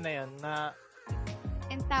stream niya na yun na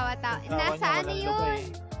yung tawa-tawa. Nasa yun?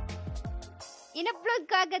 In-upload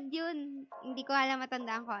ko agad yun. Hindi ko alam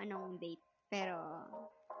matandaan ko anong date. Pero,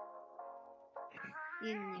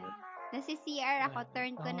 yun. Nasi-CR ako.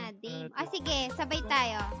 Turn ko na, Dave. Sige. Sabay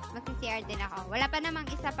tayo. Magsi-CR din ako. Wala pa namang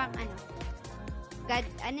isa pang God,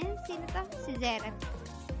 sino to? Si Zeref.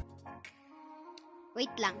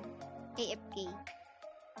 Wait lang. AFK.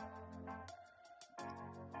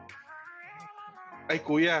 Ay,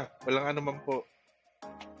 kuya, walang ano man po.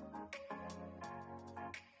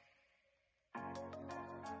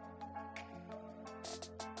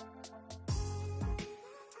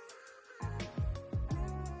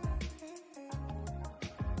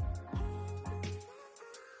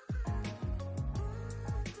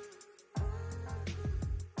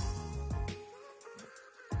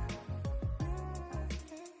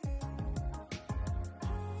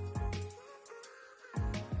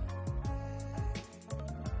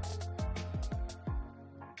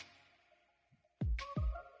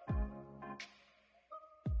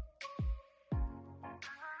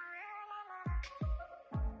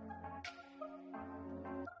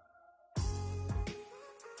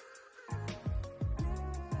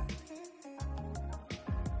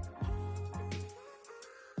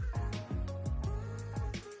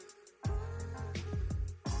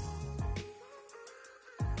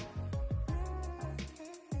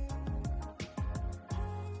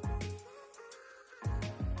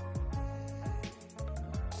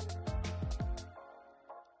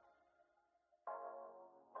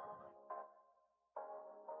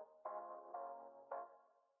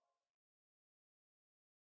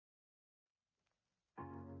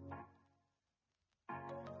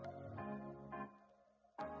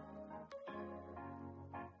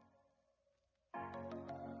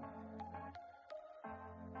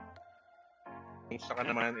 Kumusta ka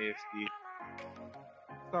naman, ASD?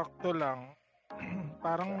 Sakto lang.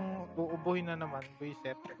 Parang uubuhin na naman,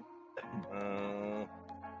 buiset.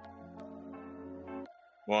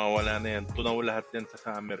 Mawawala na yan. Tunaw lahat yan sa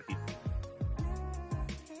summer heat.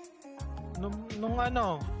 Nung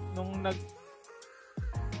nagpasok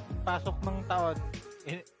ng taon,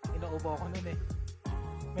 inuubo ako nun eh.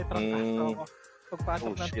 May trangkaso ako.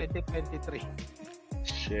 Pagpasok ng shit. 2023.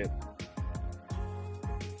 Shit.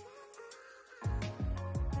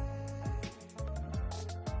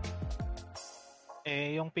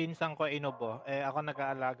 Yung pinsan ko inubo, ako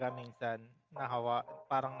nag-aalaga minsan.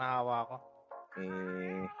 Parang nahawa ako.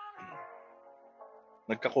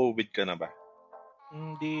 Nagka-COVID ka na ba?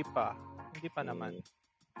 Hindi pa naman.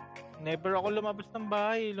 Never ako lumabas ng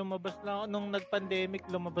bahay. Lumabas lang ako nung nag-pandemic,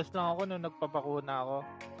 lumabas lang ako nung nagpapakuna ako.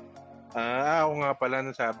 Ako nga pala,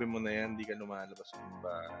 nasabi mo na yan, hindi ka lumalabas ng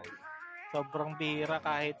bahay. Sobrang bihira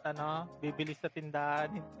kahit bibili sa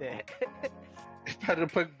tindahan, hindi. Para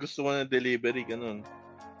pag gusto mo na delivery, ganun.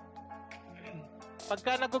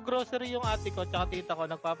 Pagka nag-grocery yung ate ko tsaka tita ko,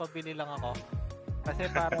 nagpapabili lang ako. Kasi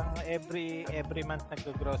parang every month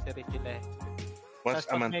nag-grocery sila eh. Once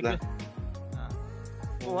a month lang?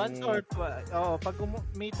 Once or twice. Oo, pag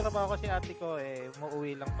may trabaho kasi ate ko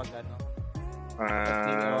umuwi lang pag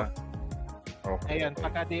okay. Ayun,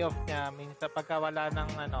 pagka day off niya, minsan pagka wala ng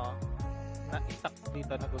na-stocks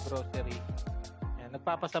dito, nag-grocery.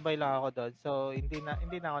 Nagpapasabay lang ako doon. So, hindi na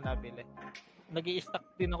ako nabili.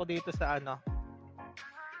 Nag-i-stock din ako dito sa Ano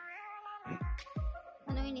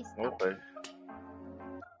in-stock? Okay.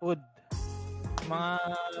 Food. Mga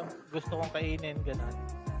gusto kong kainin, gano'n.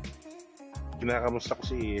 Kinakamusta ko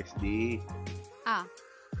si ESD.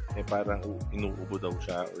 Parang inuubo daw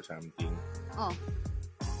siya or something.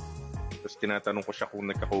 Tapos tinatanong ko siya kung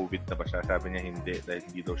nagka-COVID na ba siya. Sabi niya hindi dahil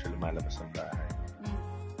hindi daw siya lumalabas ng bahay.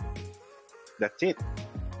 That's it.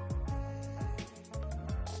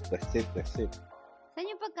 Saan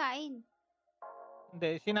yung pagkain?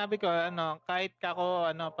 Hindi, sinabi ko kahit ako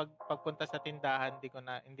pagpunta sa tindahan,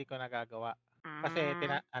 hindi ko nagagawa. Kasi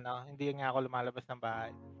hindi nga ako lumalabas ng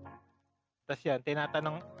bahay. Tapos yan,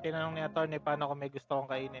 tinanong ni attorney paano kung may gusto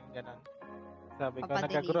kong kainin, ganun. Sabi ko,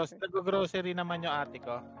 nag-grocery naman yung ate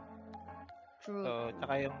ko. True. So,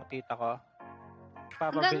 tsaka yung tita ko.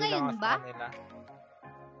 Hanggang ngayon ba? Kanila.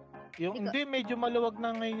 Hindi, medyo maluwag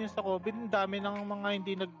na ngayon yung sa COVID. Ang dami ng mga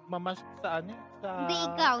hindi nagmamask sa Hindi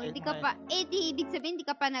ikaw, hindi ka pa. Ibig sabihin, hindi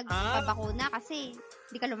ka pa nagpabakuna kasi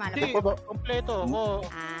hindi ka lumalabas. Hindi, kompleto ako.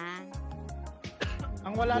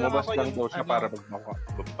 Ang wala lang ako yung siya para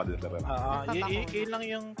magpapadala. Yun lang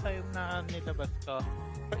yung time na nilabas ko.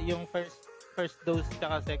 Yung first dose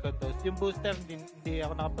tsaka second dose. Yung booster, hindi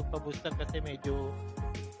ako nakapagpa-booster kasi medyo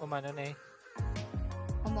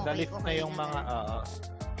dalit na yung mga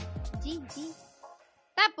GG.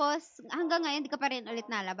 Tapos, hanggang ngayon, di ka pa rin ulit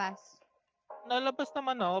nalabas? Nalabas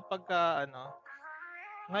naman ako pagka,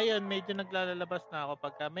 ngayon, medyo naglalabas na ako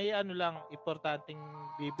pagka may lang, importanteng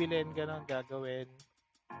bibilin, gano'n, gagawin.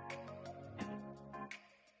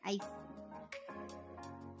 Ay.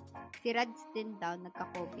 Si Rads din daw,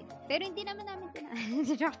 nagka-COVID. Pero hindi naman namin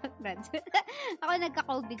si Rads. Ako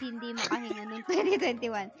nagka-COVID, hindi makahinga noong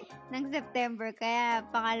 2021 ng September. Kaya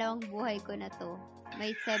pangalawang buhay ko na to.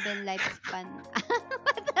 May 7 lifespan.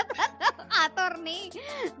 Attorney!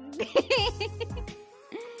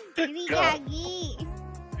 Hindi gagi.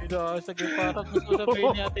 Sige, parang gusto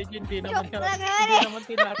sabihin natin, hindi naman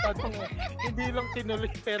tinatanong. Hindi lang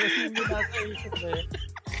tinuloy, pero hindi nasa isip eh.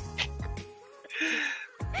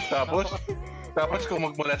 Tapos kung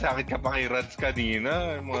magmula sa akin ka pa kay Rads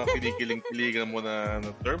kanina, mga kinikiling-kiligan mo na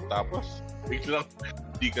term, tapos biglang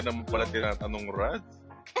hindi ka naman pala tinatanong Rads.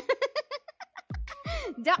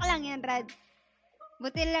 Joke lang yan, Rads.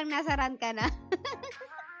 Buti lang nasa run ka na.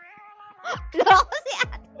 Loko si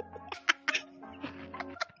ate.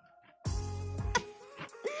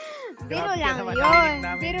 Biro lang yun.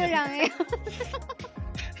 Biro lang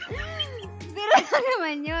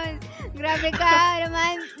naman yun. Grabe ka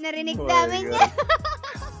naman. Narinig namin yan.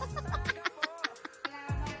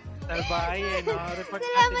 Salbahin, no?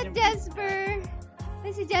 Salamat, Jasper.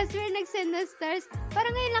 Si Jasper nag-send na stars.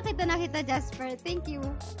 Parang ngayon lang kita nakita, Jasper. Thank you.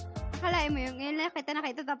 Akalain mo yun. Ngayon lang kita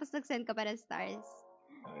nakita tapos nag-send ka pa ng stars.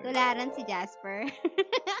 Tularan si Jasper.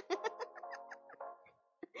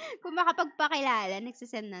 Kung makapagpakilala,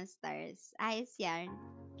 nagsisend ng stars. Ayos yan.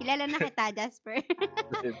 Kilala na kita, Jasper.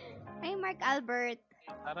 Ay, Mark Albert.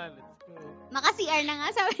 Tara, let's go. Maka-CR na nga,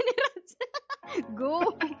 sabi ni Rads.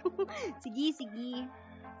 Go! Sige.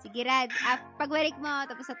 Sige, Rads. Pag-werik mo,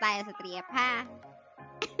 tapos na tayo sa 3F, ha?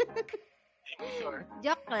 Sure.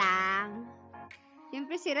 Joke lang.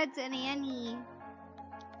 Siyempre si Rads, ano yan eh.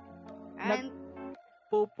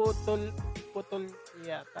 Puputol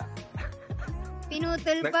yata.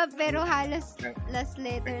 Pinutol pa, pero halos last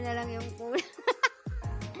letter na lang yung kulang.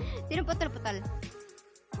 Sino putol-putol?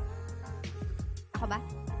 Ako ba?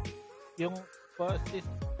 Yung posis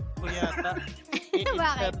ko yata.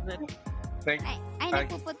 Bakit? Thank Ay,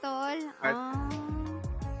 nagpuputol.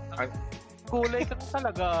 Kulay ka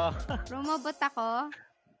talaga. Rumobot ako.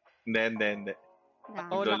 Hindi.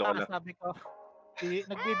 Patola ka, sabi ko.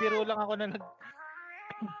 Nagbibiro lang ako na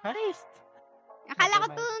heist. Akala ko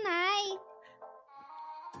tunay.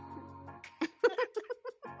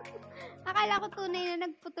 Akala ko tunay na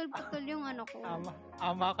nagputol-putol yung ano ko.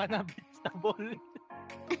 Ama ka na, vegetable.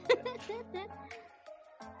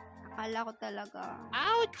 Akala ko talaga.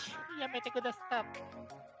 Ouch! Yamete ko na stop.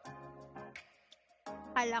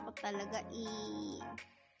 Akala ko talaga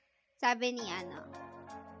sabi ni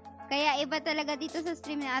kaya iba talaga dito sa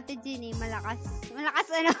stream ni Ate Ginny, malakas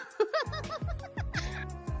ano.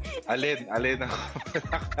 Alin ako.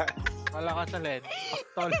 Malakas alin.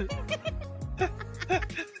 Paktol.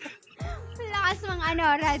 Malakas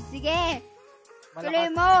mga Rad. Sige.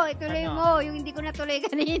 Malakas, Ituloy mo. Yung hindi ko natuloy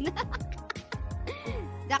kanina.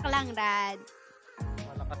 Dak lang, Rad.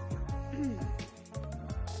 Malakas.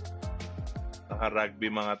 Naka-rugby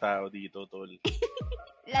mga tao dito, tol.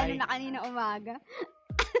 Lalo na kanina umaga.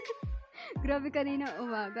 Grabe kanina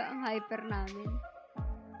umaga. Ang hyper namin.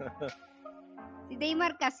 Si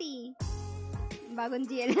Daymar kasi. Bagong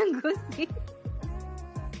GL ng Ghost.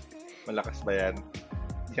 Malakas ba yan?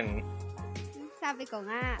 Yung... Sabi ko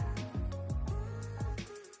nga.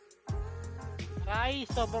 Ay,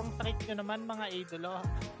 sobrang sakit nyo naman mga idolo.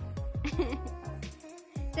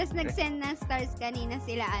 Tapos nag-send ng stars kanina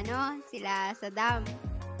sila Saddam.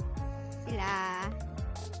 Sila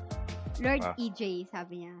Lord EJ,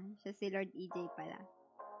 sabi niya. Siya si Lord EJ pala.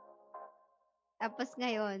 Tapos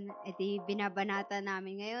ngayon, edi binabanata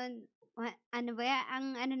namin ngayon. Ano ba yan? Ang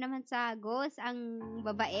ano naman sa Ghost, ang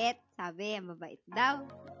babait. Sabi, ang babait daw.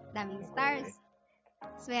 Daming stars.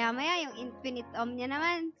 So, maya yung Infinite niya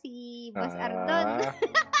naman, si Boss Ardon.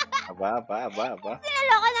 Aba.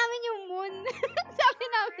 Sinaloko namin yung moon. Sabi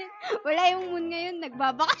namin, wala yung moon ngayon,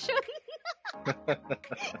 nagbabakasyon.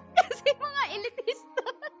 Kasi mga elitista.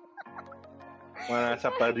 Mga nasa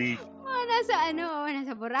Paris. Mga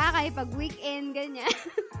nasa Boracay, pag weekend, ganyan.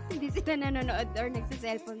 Hindi sila nanonood or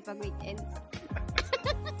nagsa-cellphone pag weekends.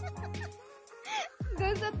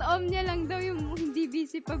 Doon sa toom niya lang daw yung hindi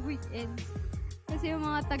busy pag weekends. Kasi yung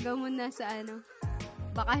mga taga mo nasa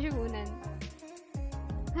bakasyonan.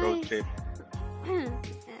 Road trip.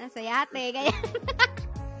 Nasa yate, kaya.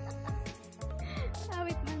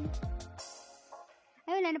 Awit man.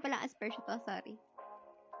 Ay, wala na palang aspersyo to, sorry.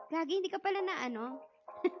 Gagi, hindi ka pala na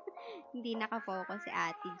hindi nakafocus si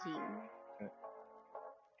Ate Jean.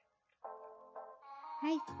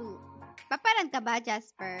 Hi, Stu. Paparan ka ba,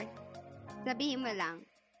 Jasper? Sabihin mo lang.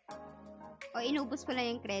 O inubos ko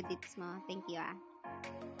lang yung credits mo. Thank you,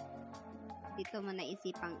 Dito mo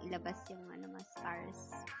naisipang ilabas yung mga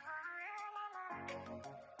stars.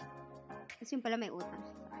 Kasi yung pala may utang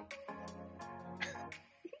siya sa akin.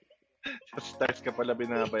 Sa stars ka pala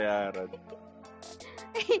binabayaran.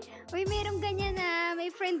 Uy, merong ganyan na may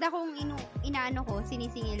friend akong inaano ko,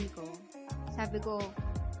 sinisingil ko. Sabi ko,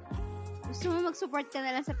 gusto mo mag-support ka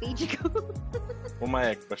na lang sa page ko?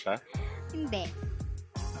 Pumayag ba siya? Hindi.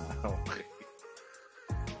 Okay.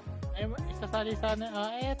 Ay, isasali sana.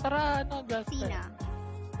 Tara, Jasper. Sino?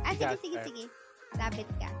 Jasper. Sige. Lapit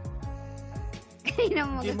ka. Kanina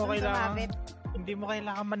mo gusto sumabit. Hindi mo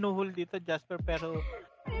kailangan manuhol dito, Jasper, pero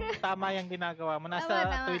tama yung ginagawa mo. Nasa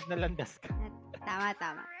Tama. tuwid na landas ka.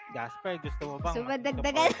 Tama. Jasper, gusto mo bang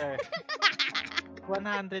Sumadagdagan.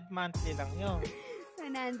 100 monthly lang yun.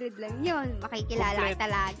 100 lang yun. Makikilala kita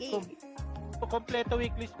lagi. Kompleto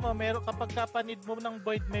weeklies mo. Meron kapag kapanid mo ng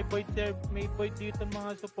void, may void dito ng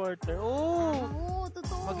mga supporter. Oo,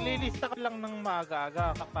 totoo. Maglilista ka lang ng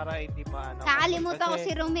maaga-aga para hindi maano. Kakalimutan ko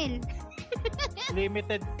si Romel.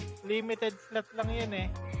 Limited slot lang yun eh.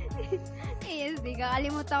 Yes, di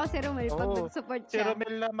kakalimutan ko si Romel pag nag-support Si siya.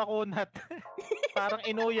 Romel na makunat. Parang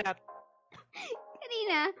inuyat.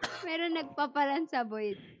 Kanina, meron nagpapalan sa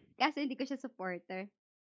void. Kasi hindi ko siya supporter.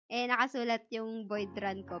 Nakasulat yung void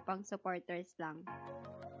run ko pang supporters lang.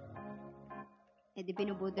 Di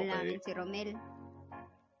binubudol namin si Romel.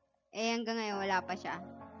 Hanggang ngayon wala pa siya.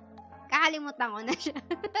 Kakalimutan ko na siya.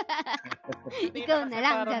 Ikaw na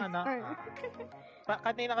lang, Jasper.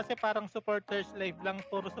 Kanina kasi parang supporters live lang.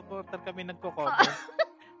 Puro supporter kami nagko-comment.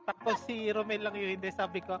 Tapos si Romel lang yung hindi.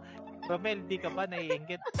 Sabi ko, Romel, di ka ba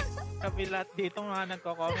naiingit? Kami lahat dito nga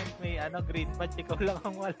nagko-comment. May green badge. Ikaw lang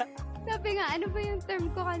ang wala. Sabi nga, ano ba yung term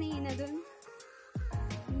ko kanina dun?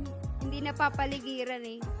 Hindi napapaligiran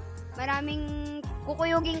eh. Maraming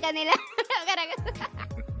kukuyugin ka nila.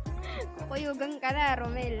 Kukuyugan ka na,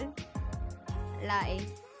 Romel. Wala eh.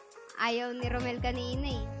 Ayaw ni Romel kanina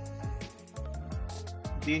eh.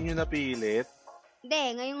 Hindi nyo napilit? Hindi,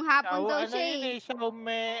 ngayong hapon daw siya eh.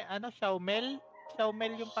 Xiaomel?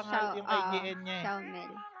 Xiaomel yung pangalan, yung IGN niya eh.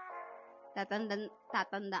 Xiaomel.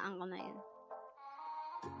 Tatandaan ko na yun.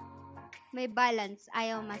 May balance,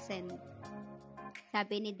 ayaw masend.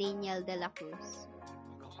 Sabi ni Daniel de la Cruz.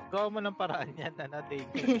 Gawa mo ng paraan yan, Daniel.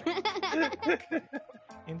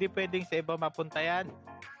 Hindi pwedeng sa iba mapunta yan.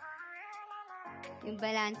 Yung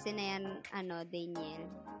balance na yan, Daniel.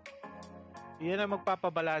 Yan ang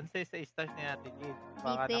magpapabalanse sa stars ni Ate Jade.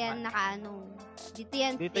 Dito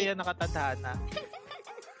yan Dito yan nakatadhana.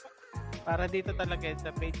 Para dito talaga yan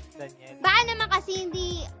sa page, Daniel. Baka naman kasi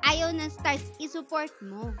hindi ayaw ng stars, i-support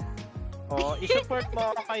mo. I-support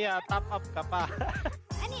mo ako kaya top up ka pa.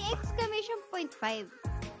 Ano yung exclamation point 5?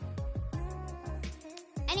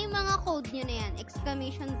 Ano yung mga code nyo na yan?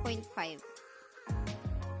 Exclamation point 5.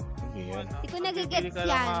 Yan. Hindi ko nagigets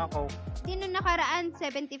yan. Hindi nung nakaraan,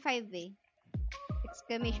 75 eh.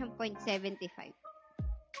 Exclamation point 75.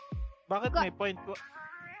 Bakit may point?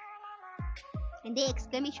 Hindi,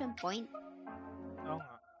 exclamation point. Oo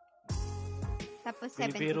nga. Tapos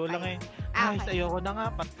 75. Biro lang eh. Okay. Ay, ayoko na nga.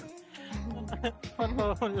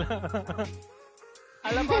 Patola.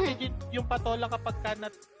 Alam mo, yung patola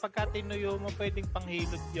pagka tinuyo mo, pwedeng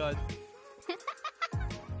panghilod yun.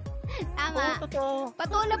 Tama. Totoo.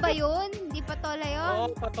 Patola ba yun? Hindi patola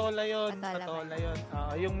yun? Patola yun. Patola Yun.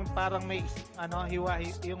 Yung parang may,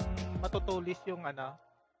 yung matutulis yung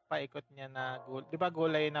paikot niya na di ba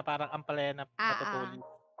gulay na parang ampalaya na matutulis.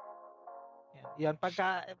 Yan.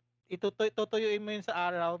 Pagka itutuyuin mo yun sa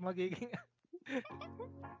araw, magiging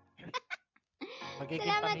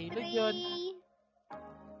Salamat, panghilod Ray. yun.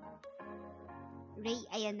 Ray,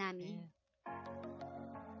 ayan namin.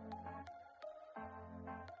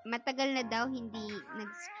 Matagal na daw hindi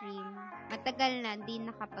nag-stream. Matagal na hindi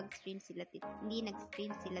nakapag-stream sila dito. Hindi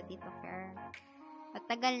nag-stream sila dito, Fer.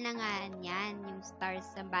 Matagal na nga yan, yung stars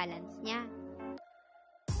sa balance niya.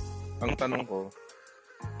 Ang tanong ko,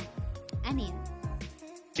 Ano yun?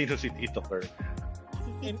 sino si Tito Fer?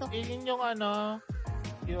 Si Tito. Yun yung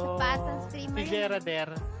yung Batang streamer si Zerader.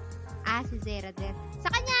 Si Zerader. Sa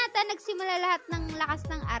kanya ata nagsimula lahat ng lakas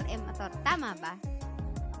ng RM Ator. Tama ba?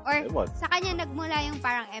 Or What? sa kanya nagmula yung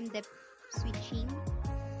parang MDEP switching?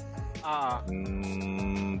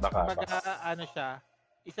 Baka. Siya.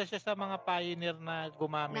 Isa siya sa mga pioneer na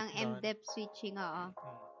gumamit Ng MDEP switching, oo.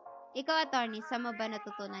 Ikaw, attorney, saan mo ba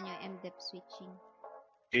natutunan yung MDEP switching?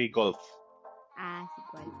 K-Golf. Si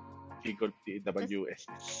Gwal. K-Golf TWS.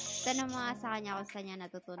 Tanong mo nga sa kanya kung saan niya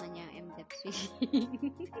natutunan yung MDEP switching.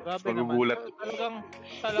 Grabe Magugulat. naman.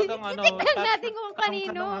 Talagang Tignan natin kung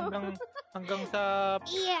kanino. Hanggang sa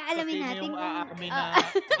Alamin natin yung kung... aamin na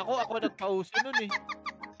ako nagpauso nun eh.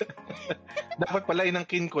 Dapat pala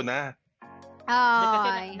inangkin ko na.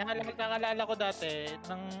 Ay. Nakakalala ko dati,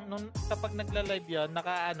 nung kapag nagla-live yun,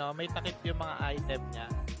 may takip yung mga item niya.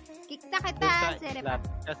 Kikita kita, Dun sa Sir. slot,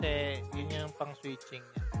 kasi yun yung pang switching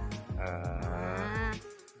niya.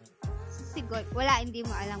 Siguro, wala, hindi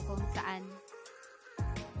mo alam kung saan.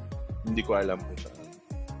 Hindi ko alam kung saan.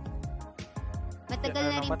 Matagal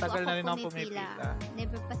na rin po matagal na rin ako ako pumipila. pumipila.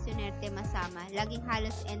 Never pa sunerte masama. Laging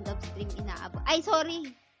halos end of stream inaabot. Ay,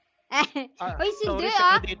 sorry! Ay, hindi sorry,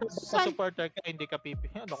 dito sa supporter ka, hindi ka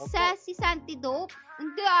pipila. Ano ko po? Si Santi Dope?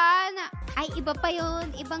 Hindi ay, iba pa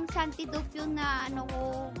yun. Ibang Santi Dope yung na,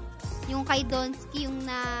 yung kay Donsky, yung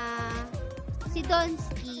na, si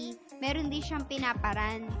Donsky, meron din siyang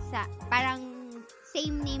pinaparan sa, parang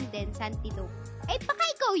same name din, Santi Dope. Ay, baka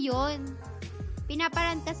ikaw yun.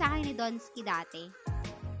 Pinaparan ka sa akin ni Donsky dati.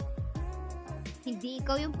 Hindi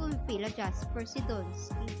ikaw yung pumipila, Jasper, si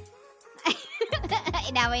Donsky.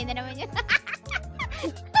 Inaway na naman yun.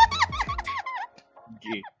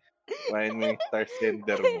 Okay. Why mo yung star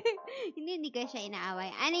sender mo? Hindi ko siya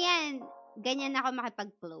inaaway. Ano yan? Ganyan ako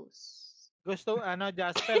makipag-close.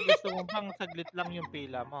 Jasper, gusto mo bang saglit lang yung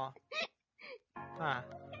pila mo? Ha?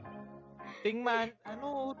 Tingman,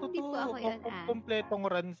 totoo. Kompletong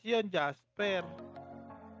runs yun, Jasper.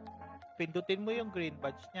 Pindutin mo yung green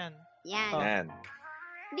badge niyan. Yan.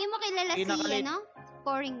 Hindi mo kilala si,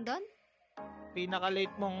 scoring doon?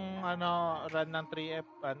 Pinaka-late mong, run ng 3F,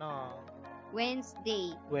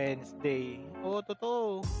 Wednesday. Oo,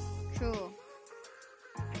 totoo. True.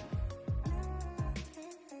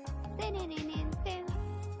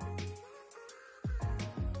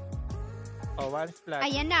 One slot.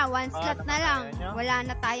 Ayan na, one slot na lang. Wala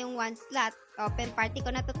na tayong one slot. Open party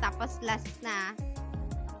ko na to, tapos last na.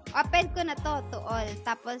 Open ko na to all.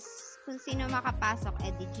 Tapos, kung sino makapasok,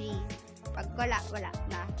 G. Pag wala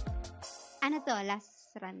na. Ano to?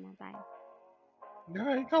 Last run na tayo.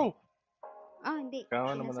 Ikaw. Oh, hindi.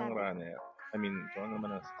 Ikaw naman ang runner. Ikaw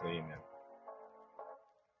naman ang streamer.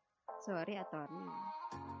 Sorry, attorney.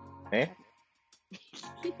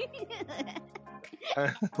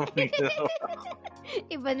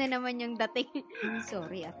 Iba na naman yung dating.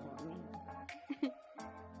 Sorry, attorney.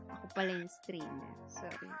 Ako pala yung streamer.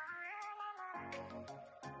 Sorry.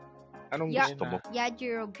 Anong gusto mo?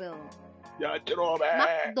 Jacquire-Bill. Jacquire-Bill!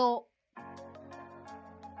 Macdo.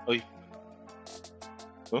 Uy.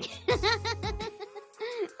 Huh?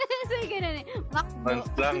 Sorry, ganun eh.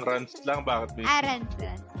 Macdo. Runs lang. Bakit? Runs.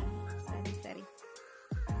 Sorry.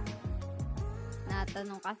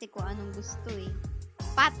 Natanong kasi kung anong gusto eh.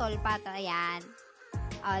 Patol. Ayan.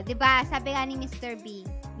 Diba, sabi nga ni Mr. B,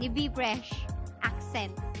 ni B Fresh,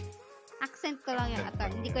 accent ko lang yun,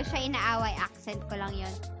 attorney. Hindi ko siya inaaway, accent ko lang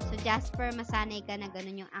yun. So, Jasper, masanay ka na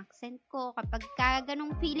ganun yung accent ko. Kapag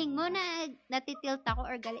ganung feeling mo na natitilt ako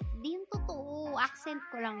or galit, di yung totoo. Accent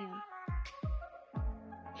ko lang yun.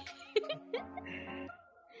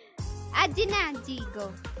 Gina, G,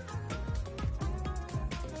 go.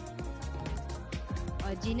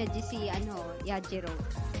 Gina, G si, Yajiro.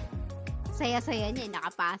 Saya-saya niya,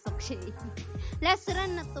 nakapasok siya. Last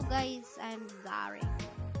run na to, guys. I'm sorry.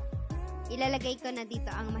 Ilalagay ko na dito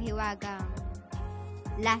ang mahiwagang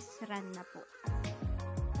last run na po.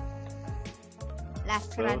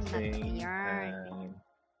 Last run na to. Yarn.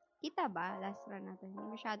 Kita ba? Last run na to.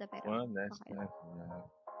 Hindi masyado pero. Okay.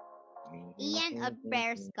 Ian of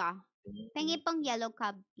prayers ka. Pengi pong yellow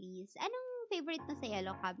cab, please. Anong favorite mo sa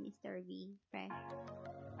yellow cab, Mr. V? Fresh.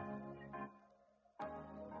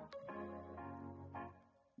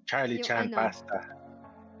 Charlie Chan pasta.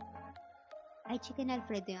 Ay, chicken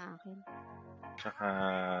Alfredo yung akin. Tsaka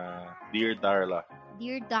Dear Darla.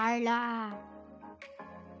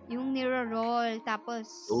 Yung niro-roll,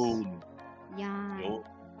 tapos yan.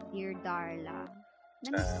 Dear Darla.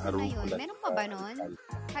 Namiss ko na yun. Meron pa ba nun?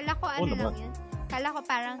 Kala ko lang yun. Kala ko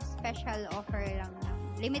parang special offer lang.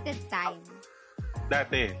 Limited time.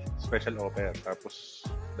 Dati, special offer. Tapos,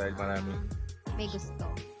 dahil maraming may gusto.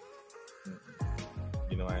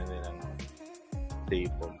 Ginawa nilang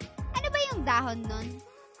staple. Ano ba yung dahon nun?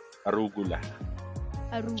 Arugula.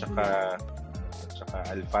 Tsaka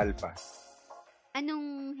alfalfa.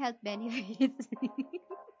 Anong health benefits?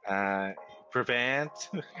 Prevent.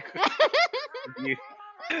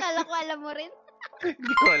 Akala ko alam mo rin.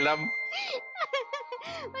 Hindi ko alam.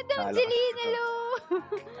 Madam Jeline, hello.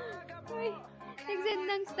 Nag-send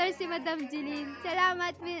ng star si Madam Jeline.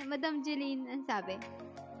 Salamat, Madam Jeline. Ang sabi?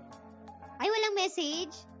 Ay, walang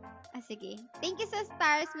message? Sige. Thank you sa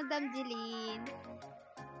stars, Madam Jeline.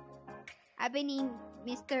 Sabi ni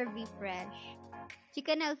Mr. V Fresh.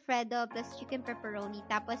 Chicken Alfredo plus chicken pepperoni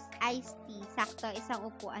tapos iced tea. Sakto, isang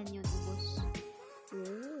upuan yun, ubos.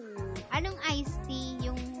 Ooh. Anong iced tea?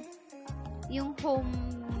 Yung home,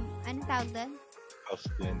 ano tawag doon? House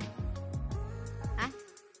blend. Ha?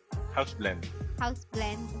 House blend. House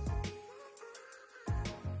blend.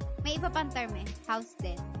 May iba pang term eh. House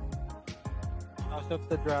blend. House of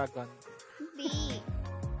the Dragon. Hindi.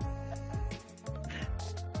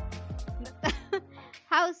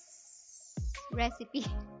 House recipe.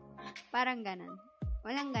 Parang ganon.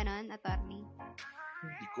 Walang ganon, attorney.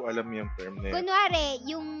 Hindi ko alam yung term na yun. Kunwari,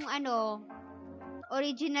 yung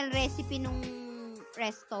original recipe nung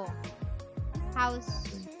resto. House.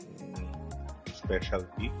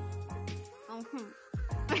 Specialty?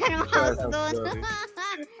 Anong house doon?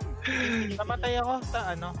 Namatay ako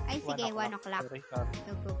sa Ay, sige, 1 o'clock. Sorry.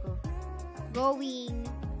 Go. Going.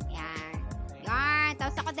 Yan. Yan.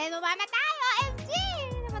 Tapos ako dahil mamamatay. OMG!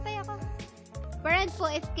 Namatay ako. Parang po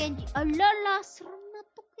if Kenji. Ala, last round na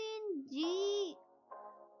to, Kenji.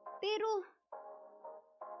 Pero,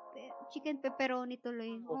 chicken pepperoni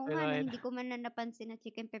tuloy. Oo nga, hindi ko man napansin na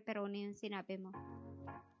chicken pepperoni yung sinabi mo.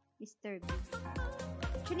 Mr. B.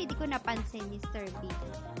 Actually, hindi ko napansin, Mr. B.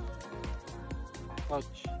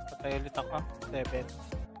 Coach, patay ulit ako. 7.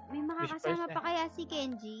 May makakasama pa kaya si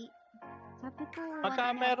Kenji? Sabi ko, pagka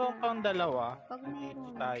meron kang dalawa, pag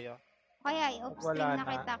meron tayo. Kaya, i-obstin na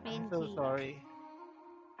kita, Kenji. I'm so sorry.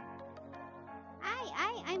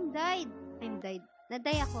 I'm died.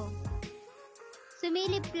 Naday ako.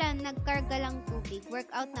 Sumilip lang, nagkarga lang tubig.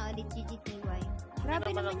 Workout na ulit, GGTY.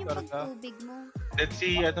 Grabe naman yung pagtubig mo. Let's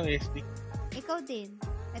see, SD. Ikaw din.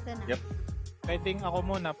 Ito na. Yep. Pwedeng ako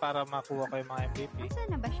muna para makuha ko yung mga MVP. Nasaan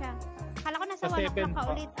na ba siya? Akala ko nasa 1 o'clock ka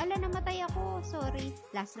ulit. Ala, namatay ako. Sorry.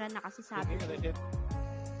 Last run na kasi sabi ko.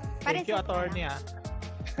 Thank you, attorney, ha.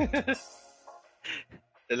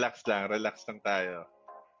 Relax lang tayo.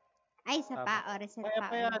 Ay, isa pa. Reset pa.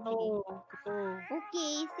 Ito.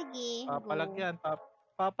 Okay, sige. Papalag yan.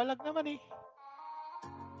 Papalag naman eh.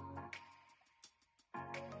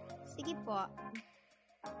 Sige po.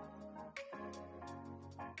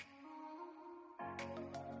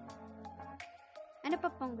 Ano pa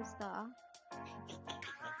pong gusto?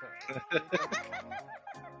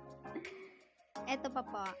 Eto pa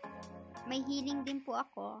po. May healing din po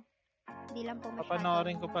ako. Hindi lang po masyado.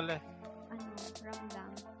 Papanoorin ko pala. Ramdam.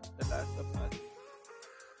 The Last of Us.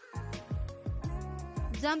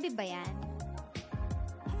 Zombie ba yan?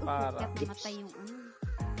 Para. Namatay yung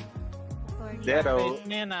Pero,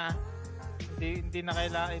 hindi na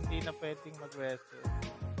kailangan, hindi na pwedeng mag-wrestle.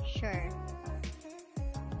 Sure.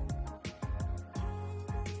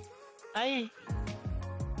 Ay!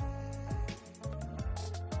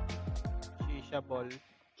 Shisha ball.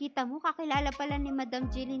 Kita mo, kakilala pala ni Madam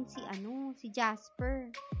Jeline si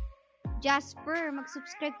Jasper. Jasper,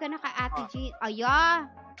 mag-subscribe ka na kay Ate Jean. Aya!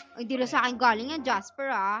 Hindi lang sa akin galing yan,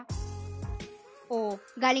 Jasper, ah. Oh,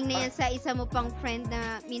 galing na yan sa isa mo pang friend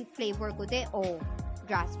na mint flavor ko de. Oh,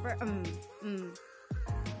 Jasper,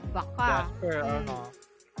 Baka. Jasper,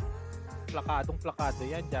 Plakadong-plakado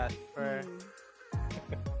yan, Jasper.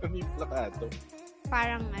 Ano yung plakado?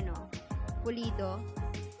 Parang pulido.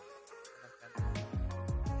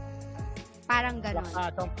 Parang ganon.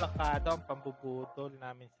 Plakadong ang pambubutol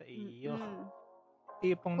namin sa iyo.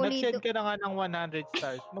 Tipong nag-send ka na nga ng 100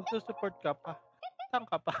 stars, magsusupport ka pa. Saan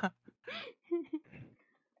ka pa?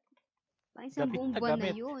 Pang isang buong buwan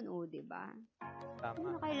na yun, diba? Tama.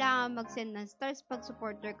 Ano kailangan mag-send ng stars pag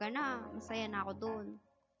supporter ka na? Masaya na ako doon.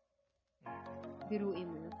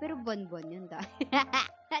 Biruin mo. Pero buwan-buwan yun dahil.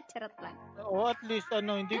 Charot lang. Oo, at least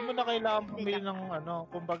hindi mo na kailangan bumili ng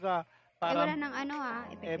kumbaga, wala nang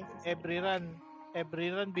every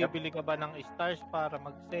run bibili ka ba ng stars para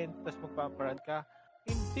mag-send tapos magpaparad ka?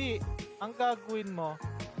 Hindi. Ang gagawin mo,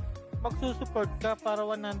 magsusupport ka para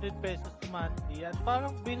 100 pesos monthly yan.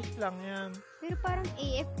 Parang bills lang yan. Pero parang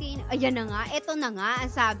AFK ayan na nga, eto na nga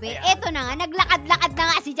ang sabi. Ayan. Eto na nga, naglakad-lakad na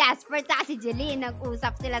nga si Jasper at si Jeline,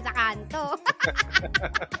 nag-usap sila sa kanto.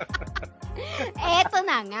 Eto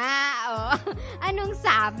na nga, Anong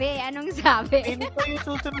sabi? Hindi ko yung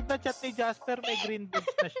susunod na chat ni Jasper, may green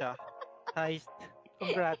boots na siya. Heist.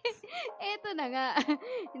 Congrats. Eto na nga.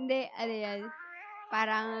 Hindi, yan.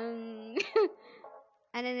 Parang,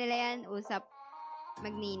 nila yan, usap.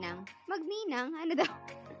 Magninang. Magninang? Ano daw?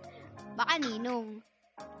 Baka ninong.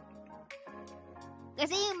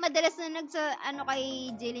 Kasi madalas na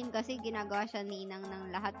kay Jeline kasi ginagawa siya ninang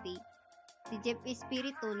ng lahat eh. Si Jeff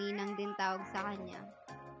Espiritu, ninang din tawag sa kanya.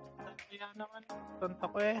 Kaya naman, tonto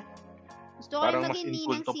ko eh. Gusto ko rin maging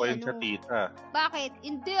ninang pa yun sa tita. Bakit?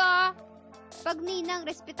 Hindi Pag ninang,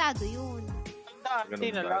 respetado yun.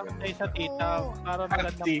 Auntie na lang tayo sa tita. Para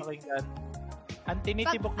magandang pakinggan. Ang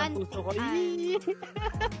tinitibok ng puso ko.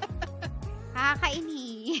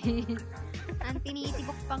 Kakaini. Ang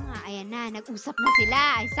tinitibok pa nga. Ayan na, nag-usap na sila.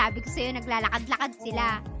 Ay, sabi ko sa'yo, naglalakad-lakad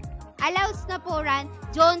sila. Allows na po, Ran.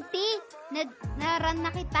 Jonty, na-run na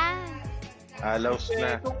kita. Allows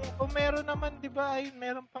na. Kung meron naman, di ba, ay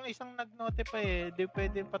meron pang isang nag-notify eh. Di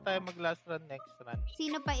pwede pa tayo mag-last run, next run.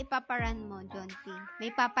 Sino pa ipaparan mo, Jonty?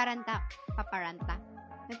 May paparanta?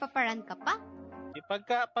 May paparan ka pa?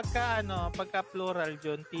 Pagka plural,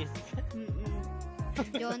 Jonty.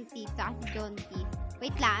 Jonty, tsaka si Jonty.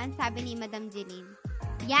 Wait lang, sabi ni Madam Jeline.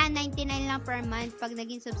 Yan, 99 lang per month pag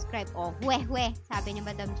naging subscribe. Oh, huwe, sabi ni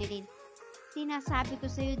Madam Jeline. Sinasabi ko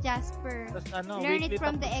sa'yo, Jasper. Learn it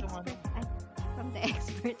from the expert. Ay, from the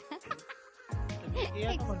expert.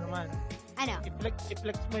 Iyan mo naman. Ano?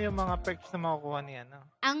 I-flex mo yung mga perks na makukuha niya. No?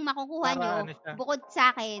 Ang makukuha nyo, bukod sa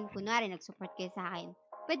akin, kunwari, nag-support kayo sa akin,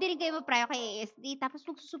 pwede rin kayo maprayo kay ASD, tapos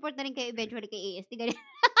magsusupport na rin kayo eventually kay ASD. Ganyan.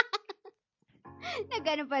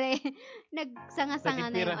 Nag-ano pala eh. Nagsanga-sanga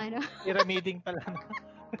na yung ano. Pyramiding pala.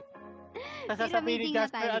 Sasabihin ni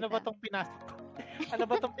Jasper, ano ba tong pinasok? Ano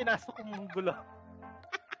ba tong pinasok kong gulo?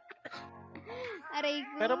 Aray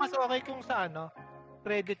ko. Pero mas okay kung sa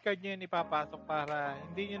credit card nyo yun ipapasok para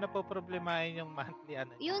hindi nyo na po problemahin yung monthly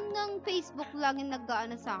Yun ng Facebook lang yung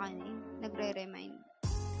nag-ano sa akin eh. Nagre-remind.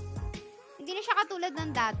 Hindi na siya katulad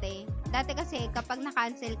ng dati. Dati kasi kapag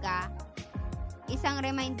na-cancel ka, isang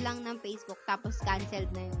remind lang ng Facebook tapos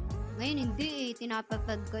canceled na yun. Ngayon hindi eh,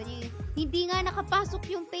 tinatatad ka niya. Hindi nga nakapasok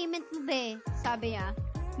yung payment mo be. Sabi niya,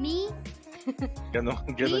 me? Ganon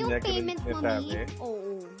yung niya, payment mo me?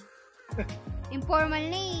 Oo. Informal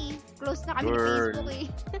na eh. Close na kami ng Facebook eh.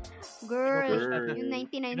 Girl. Yung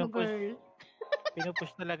 99 mo girl.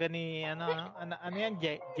 Pinupush talaga ni, ano yan?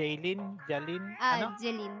 Jaylin? Jeline.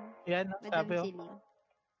 Yan, sabi Jeline.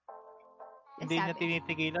 Hindi niya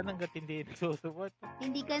tinitigilan hanggat hindi nagsusupport.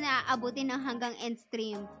 Hindi ka na aabutin ng hanggang end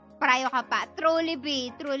stream. Prayo ka pa. Truly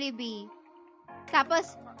be.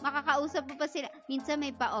 Tapos, makakausap mo pa sila. Minsan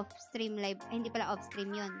may pa off-stream live. Ay, hindi pala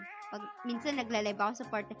off-stream yun. Minsan nagla-live ako sa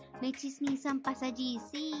partner. May chismisan pa sa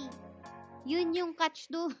GC. Yun yung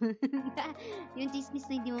catch doon. Yung chismis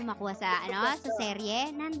na hindi mo makuha sa, sa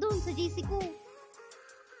serye. Nandun sa GC ko.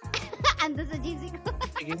 Ando sa GC ko.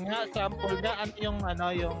 Sige nga, sample na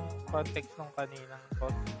yung context ng kaninang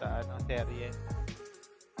post sa serye.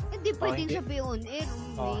 Hindi pwedeng sabi on air.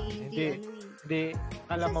 Hindi.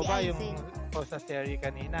 Alam mo ba yung post sa serye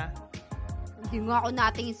kanina? Hindi nga ako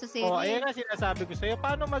natingin sa serye. Ayan na sinasabi ko sa'yo.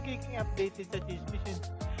 Paano magiging updated sa chismis yung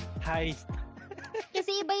heist?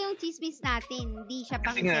 Kasi iba yung chismis natin. Hindi siya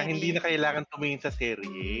pang serye. Kasi nga, hindi na kailangan tumingin sa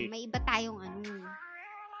serye. May iba tayong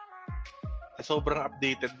sobrang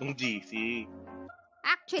updated ng GC.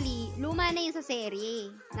 Actually, luma na yun sa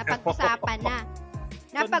serye. Napag-usapan na.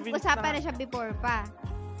 Napag-usapan na siya before pa.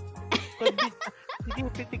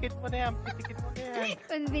 Sige, pitikit mo na yan.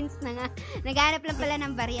 Convinced na nga. Naghanap lang pala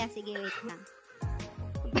ng barya. Sige, wait lang.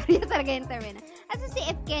 Barya talaga yung term na. Asan si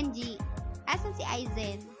F. Kenji? Asan si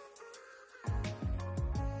Aizen?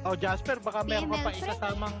 Jasper, baka meron pa isa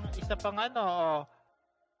pang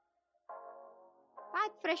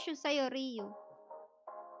Bakit fresh yung sa'yo, Rio?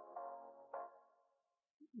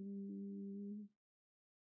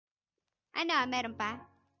 Meron pa?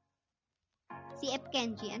 Si F.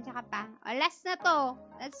 Kenji, at saka pa. Last na to.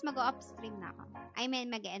 Let's mag-off stream na ako.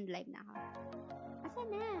 Mag-end live na ako. Asa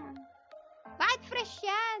na? Bakit fresh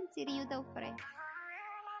yan? Si Rio daw fresh.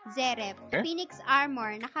 Zerep. Phoenix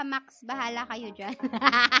Armor. Naka-max. Bahala kayo dyan.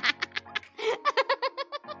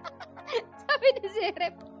 Sabi ni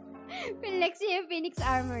Zerep. Flex niya yung Phoenix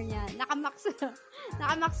Armor niya. Naka-max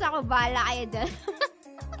ako. Bahala kayo dyan.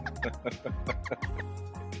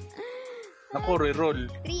 Ako,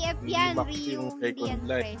 reroll. 3F yan, Rio. Hindi yan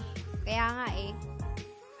fresh. Kaya nga eh.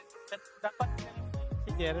 Dapat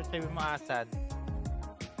si Jared sabi mo asan.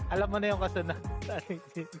 Alam mo na yung kasunod.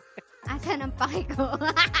 Asan ang pake ko?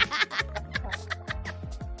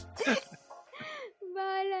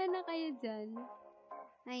 Bahala na kayo dyan.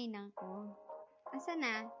 Ay, nako. Asan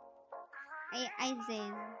na?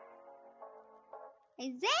 Aizen.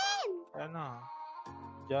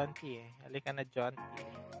 John T. Halika na, John T.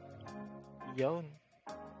 Yun.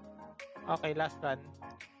 Okay, last run.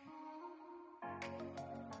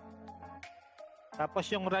 Tapos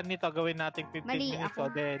yung run nito, gawin natin 15 minutes.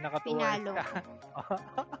 Ako. Nakatuwa ka.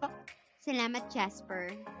 Salamat,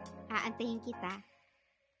 Jasper. Aantayin kita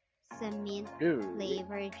sa mint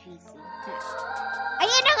flavor GC.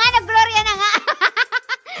 Ayun na nga! Nag-gloria na nga!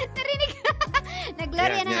 Narinig ka?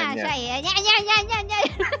 Nag-gloria na nga siya eh. Yan!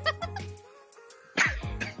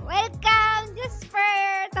 Welcome,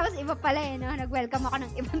 Jasper! Tapos iba pala eh, no? Nag-welcome ako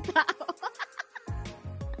ng ibang tao.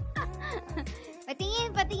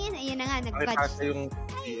 Patingin. Ayun na nga, nag-badge.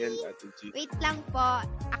 Wait lang po.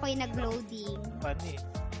 Ako'y nag-loading. Funny.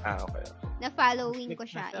 Okay. Na-following ko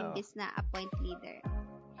siya imbis na appoint leader.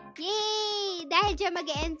 Yay! Dahil dyan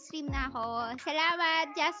mag-end stream na ako. Salamat,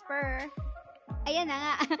 Jasper! Ayan na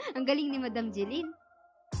nga. Ang galing ni Madam Jeline.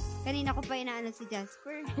 Kanina ko pa inaano si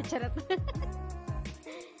Jasper. Charot.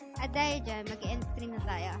 At dahil dyan, mag-end stream na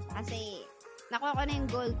tayo. Kasi, nakuha ko na yung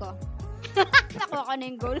goal ko.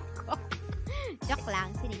 Joke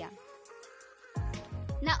lang, sinigang.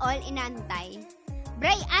 Na all inantay.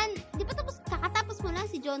 Brian, di ba kakatapos mo lang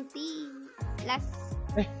si John T.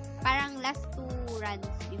 Parang last 2 runs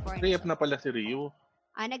before. 3F na pala si Ryu.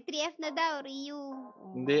 Nag-3F na daw, Ryu.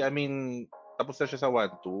 Oh. Hindi, I mean, tapos na siya sa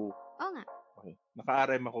 1-2. Oo nga. Okay.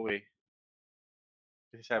 Naka-RM ako eh.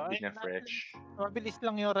 Kasi sabi niya fresh. Mabilis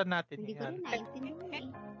lang yung run natin. Hindi ko rin naintindihan eh.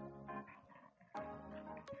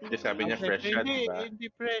 Kasi sabi niya fresh siya, diba? Hindi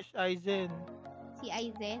fresh, Aizen. Si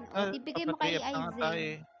Aizen? Di bigay mo kay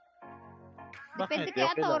Aizen. Depende Bakit? kay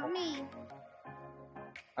attorney.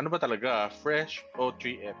 Ano ba talaga? Fresh o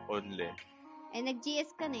 3F only?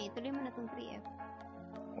 Nag-GS ka na eh. Tuloy mo na tong 3F.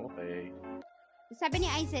 Okay. Sabi ni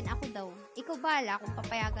Aizen, ako daw. Ikaw bahala kung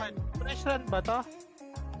papayagan mo. Fresh run ba to?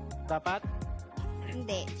 Dapat?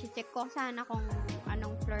 Hindi. Check ko sana kung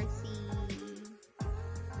anong floor si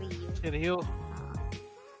Ryu. Si Ryu.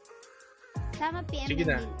 Sama PML. Sige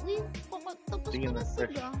na. Uy, tapos Sige ko na na,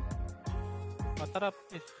 sila. Matarap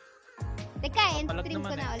is. Teka, end Papalag stream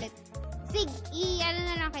ko naman na ulit. Sig, ano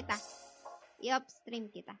na lang kita. I-off stream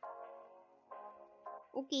kita.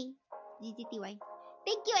 Okay. GGTY.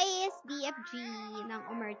 Thank you, ASDFG ng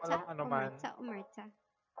Umertsa. Umertsa.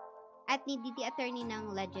 At ni DD Attorney ng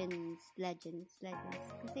Legends.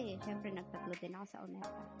 Kasi, syempre, nagtatlo din ako sa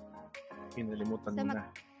Umertsa. Pinalimutan mo na.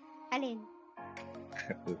 Alin?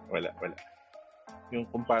 Wala. Yung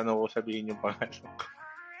kung paano ko sabihin yung pangalan ko.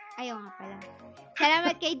 Ayaw nga pala.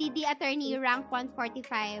 Salamat kay DD Attorney, rank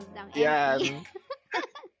 145 ng MP. Yan.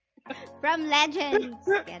 From Legends.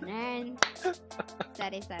 Ganun.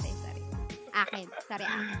 Sorry. Akin. Sorry.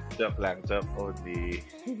 Joke lang. Joke only.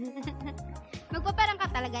 Magpaparang ka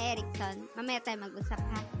talaga, Erickson. Mamaya tayo mag-usap,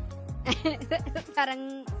 ha?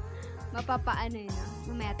 Parang mapapaano yun,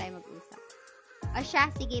 no? Mamaya tayo mag-usap. O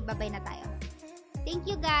siya, sige, babay na tayo. Thank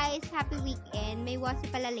you, guys. Happy weekend. May wasi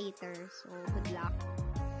pala later. So, good luck.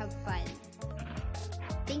 Have fun.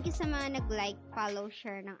 Thank you sa mga nag-like, follow,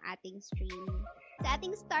 share ng ating stream. Sa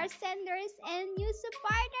ating star senders and new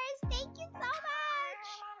supporters, thank you so much!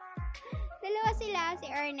 Dalawa sila, si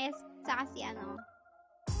Ernest, saka si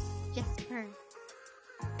Jasper.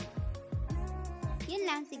 Yun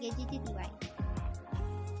lang, sige, GGTY.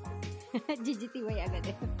 GGTY agad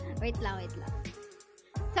eh. Wait lang.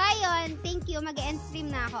 So, ayun, thank you. Mag-end stream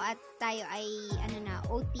na ako at tayo ay,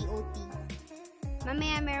 OT.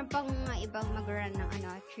 Mamaya meron pang ibang mag-run ng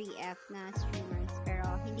 3F na streamers. Pero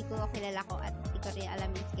hindi ko kilala ko at hindi ko rin alam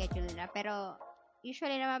yung schedule nila. Pero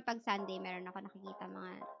usually naman pag Sunday, meron ako nakikita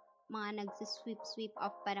mga nagsusweep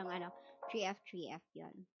off pa ng 3F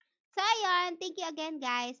yun. So ayun, thank you again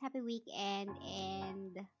guys. Happy weekend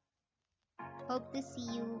and hope to see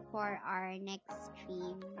you for our next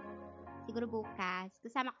stream. Siguro bukas.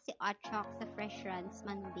 Kasama ko si Ochok sa Fresh Runs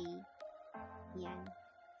Monday. Yan.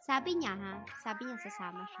 Sabi niya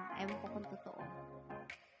sasama siya. Ewan ko kung totoo.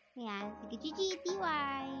 Ayan. Sige,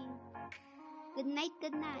 GGTY. Good night.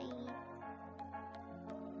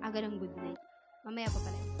 Ganun good night. Mamaya pa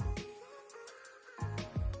pala.